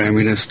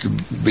programming us to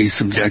be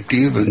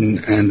subjective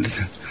and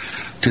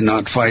to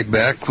not fight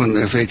back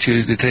if they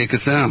choose to take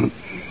us out.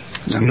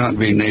 I'm not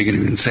being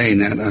negative in saying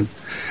that. I'm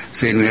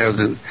saying we have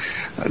the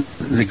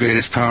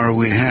greatest power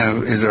we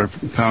have is our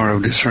power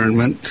of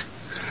discernment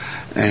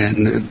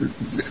and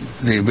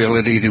the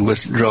ability to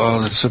withdraw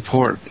the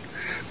support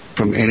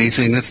from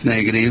anything that's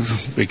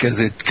negative,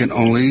 because it can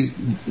only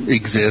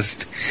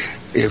exist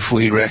if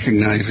we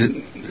recognize it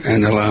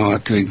and allow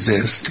it to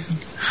exist.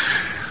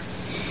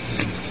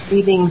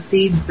 Leaving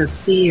seeds of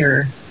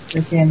fear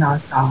within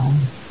us all.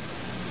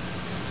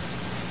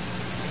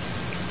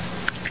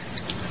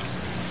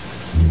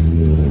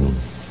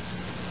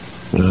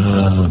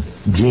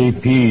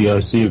 JP, I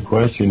see a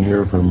question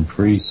here from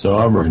Free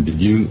Sovereign. Did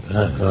you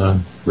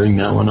bring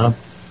that one up?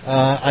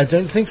 I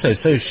don't think so.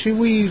 So should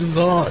we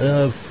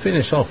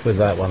finish off with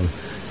that one?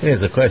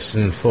 Here's a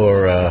question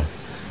for,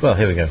 well,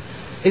 here we go.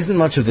 Isn't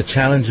much of the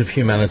challenge of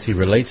humanity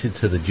related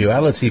to the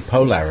duality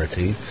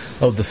polarity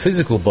of the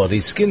physical body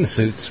skin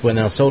suits when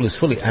our soul is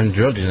fully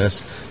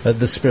androgynous at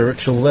the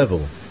spiritual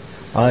level?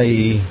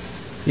 I.e.,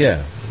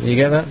 yeah, you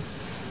get that?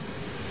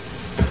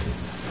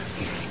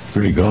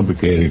 Pretty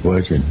complicated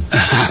question.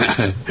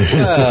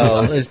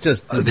 Well, it's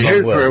just...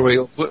 Here's where we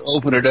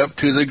open it up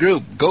to the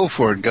group. Go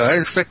for it,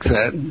 guys. Fix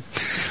that.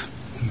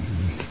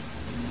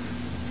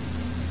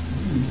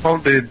 Well,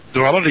 the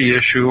duality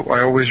issue,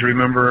 I always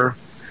remember...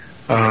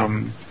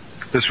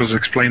 this was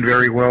explained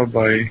very well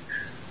by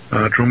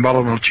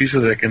Trumbalo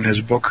Melchizedek in his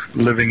book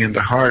Living in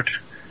the Heart,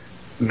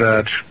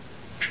 that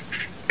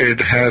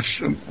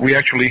we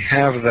actually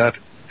have that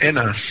in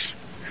us,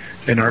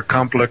 in our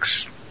complex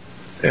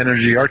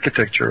energy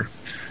architecture.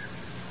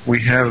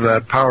 We have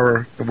that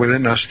power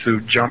within us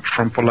to jump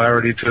from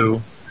polarity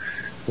to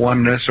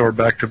oneness or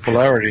back to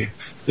polarity.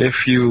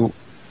 If your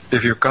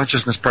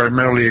consciousness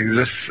primarily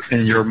exists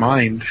in your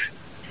mind,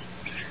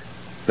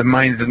 the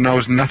mind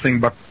knows nothing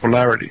but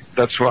polarity.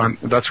 That's why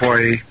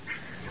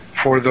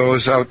for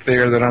those out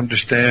there that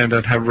understand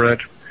and have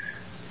read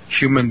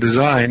human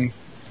design,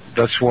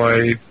 that's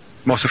why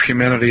most of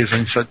humanity is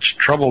in such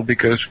trouble,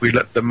 because we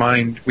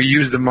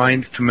use the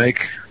mind to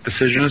make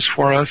decisions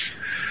for us,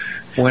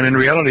 when in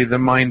reality the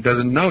mind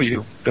doesn't know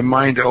you. The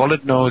mind, all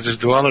it knows is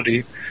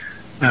duality.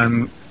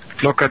 And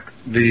look at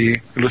the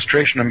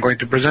illustration I'm going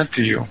to present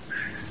to you.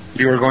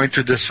 You are going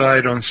to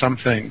decide on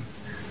something,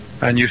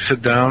 and you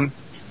sit down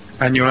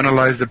and you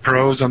analyze the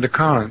pros and the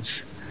cons.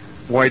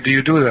 Why do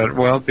you do that?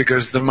 Well,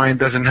 because the mind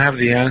doesn't have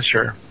the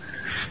answer.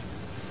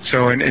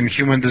 So in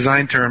human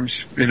design terms,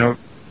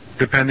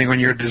 depending on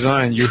your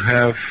design, you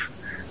have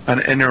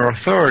an inner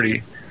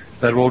authority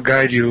that will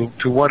guide you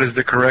to what is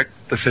the correct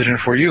decision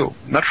for you.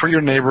 Not for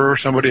your neighbor or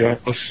somebody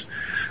else,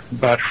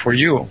 but for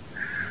you.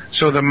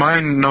 So the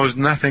mind knows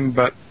nothing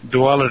but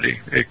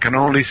duality. It can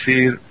only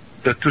see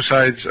the two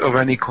sides of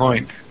any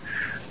coin.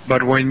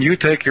 But when you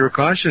take your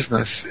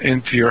consciousness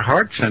into your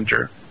heart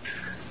center,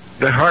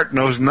 the heart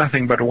knows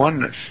nothing but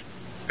oneness.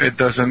 It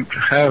doesn't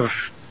have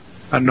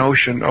a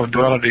notion of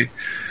duality.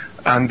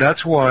 And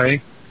that's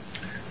why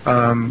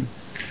most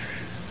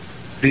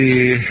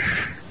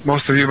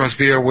of you must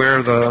be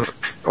aware that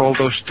all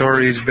those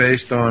stories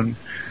based on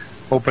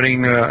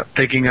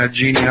taking a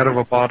genie out of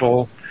a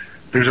bottle,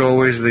 there's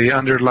always the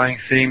underlying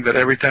theme that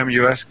every time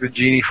you ask the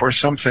genie for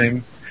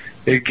something,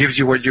 it gives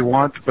you what you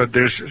want, but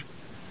there's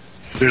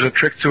a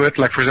trick to it.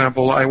 Like, for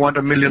example, I want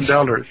 $1 million,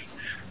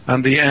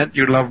 and the aunt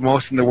you love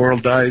most in the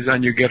world dies,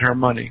 and you get her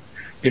money.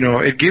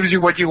 It gives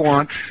you what you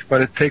want,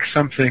 but it takes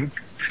something,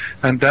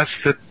 and that's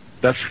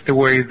the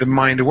way the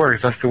mind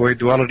works. That's the way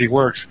duality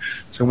works.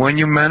 So when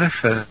you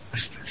manifest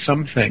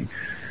something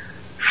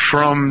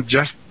from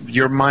just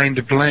your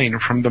mind plane,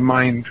 from the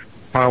mind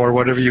power,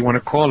 whatever you want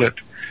to call it,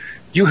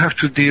 you have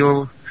to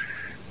deal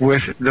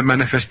with the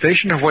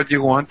manifestation of what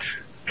you want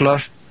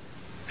plus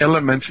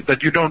elements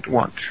that you don't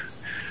want.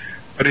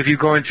 But if you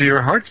go into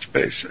your heart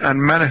space and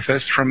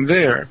manifest from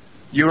there,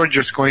 you are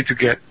just going to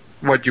get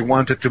what you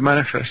wanted to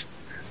manifest.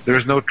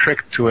 There's no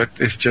trick to it.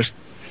 It's just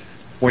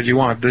what you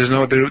want.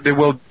 There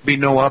will be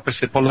no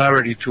opposite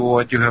polarity to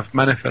what you have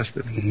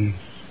manifested. Mm-hmm.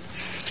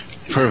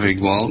 Perfect,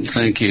 Walt.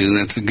 Thank you.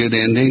 That's a good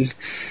ending.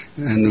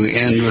 And we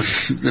end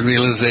with the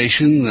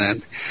realization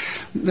that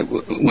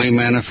we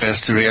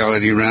manifest the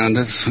reality around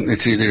us.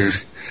 It's either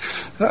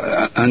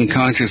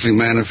unconsciously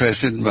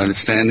manifested by the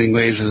standing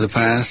waves of the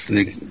past,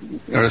 the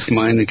earth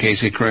mind, the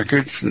Akashic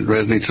records. It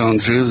resonates on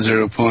through the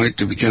 0 point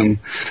to become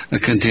a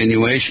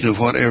continuation of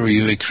whatever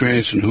you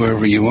experience and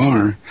whoever you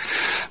are.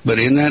 But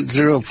in that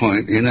 0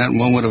 point, in that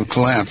moment of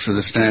collapse of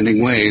the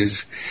standing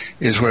waves,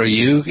 is where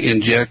you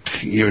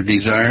inject your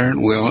desire,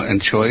 will,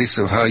 and choice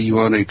of how you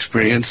want to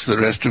experience the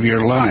rest of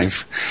your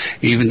life,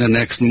 even the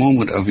next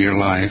moment of your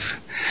life.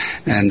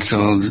 And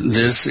so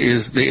this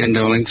is the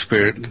indwelling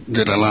spirit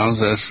that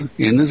allows us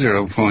in the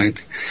 0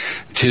 point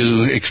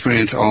to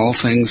experience all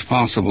things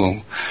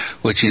possible,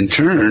 which in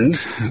turn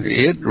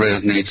it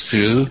resonates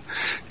through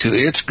to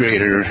its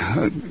greater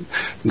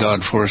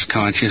God force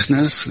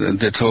consciousness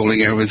that's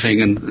holding everything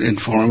in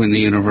form in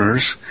the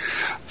universe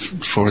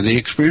for the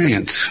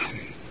experience.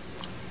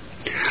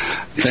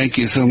 Thank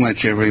you so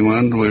much,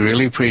 everyone. We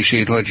really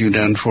appreciate what you've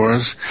done for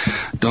us.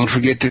 Don't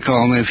forget to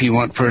call me if you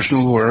want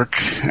personal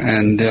work,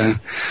 and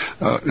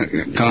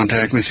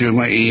contact me through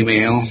my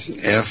email,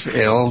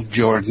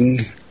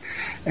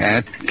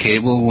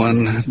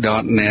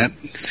 fljordan@cableone.net,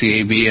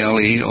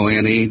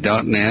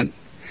 cableone.net.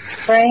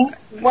 Frank,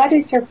 what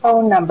is your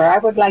phone number? I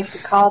would like to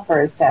call for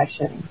a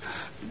session.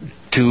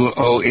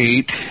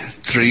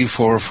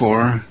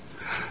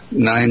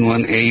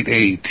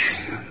 208-344-9188.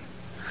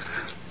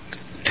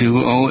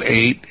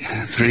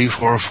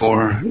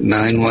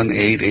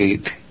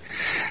 208-344-9188.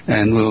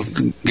 And we'll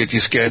get you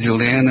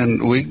scheduled in,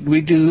 and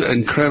we do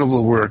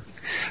incredible work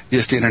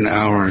just in an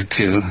hour or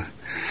two.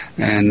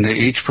 And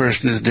each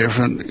person is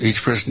different.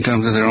 Each person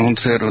comes with their own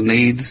set of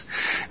needs,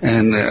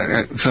 and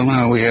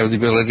somehow we have the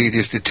ability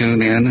just to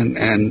tune in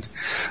and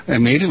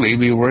immediately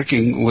be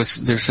working with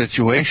their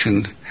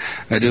situation.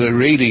 I do a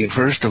reading,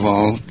 first of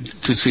all,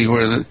 to see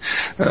where in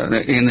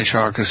the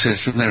chakra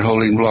system they're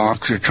holding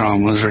blocks or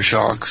traumas or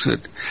shocks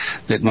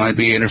that might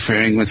be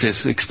interfering with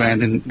this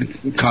expanded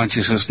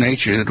consciousness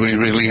nature that we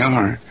really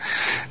are.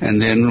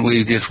 And then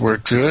we just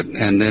work through it,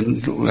 and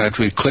then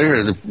after we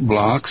clear the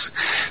blocks,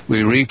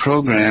 we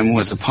reprogram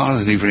with a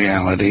positive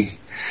reality.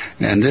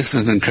 And this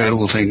is an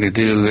incredible thing to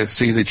do, to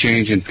see the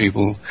change in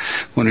people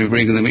when we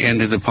bring them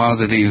into the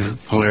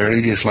positive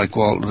polarity, just like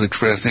Walt was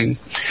expressing,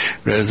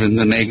 rather than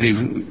the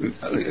negative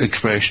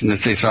expression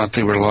that they thought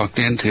they were locked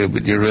into,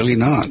 but you're really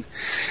not.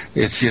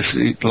 It's just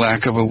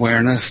lack of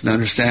awareness and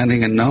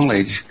understanding and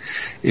knowledge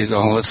is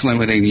all that's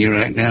limiting you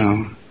right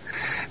now.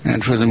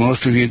 And for the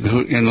most of you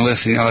who in the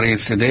listening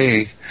audience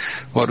today,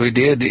 what we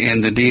did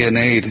in the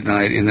DNA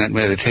tonight in that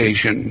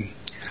meditation,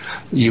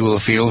 you will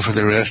feel for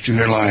the rest of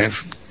your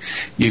life.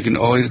 You can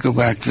always go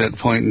back to that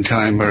point in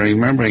time by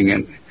remembering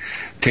it,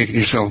 taking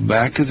yourself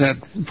back to that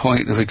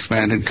point of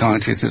expanded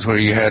consciousness where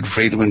you had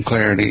freedom and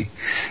clarity,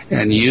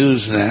 and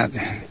use that.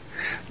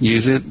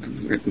 Use it.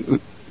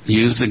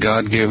 Use the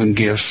God-given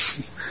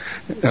gifts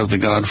of the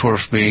God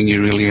force being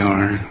you really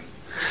are.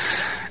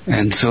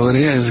 And so it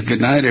is.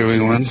 Good night,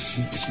 everyone.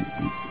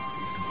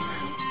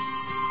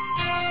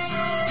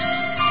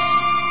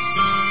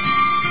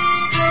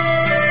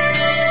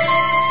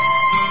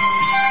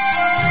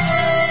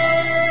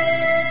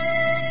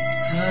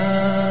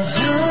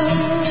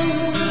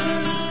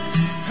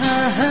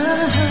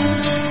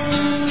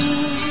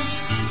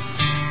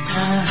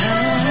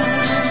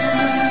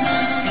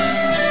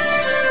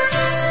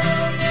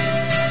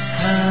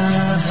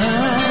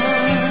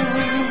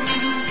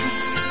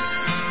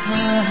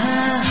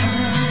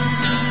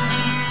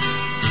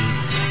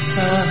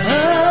 Uh-huh.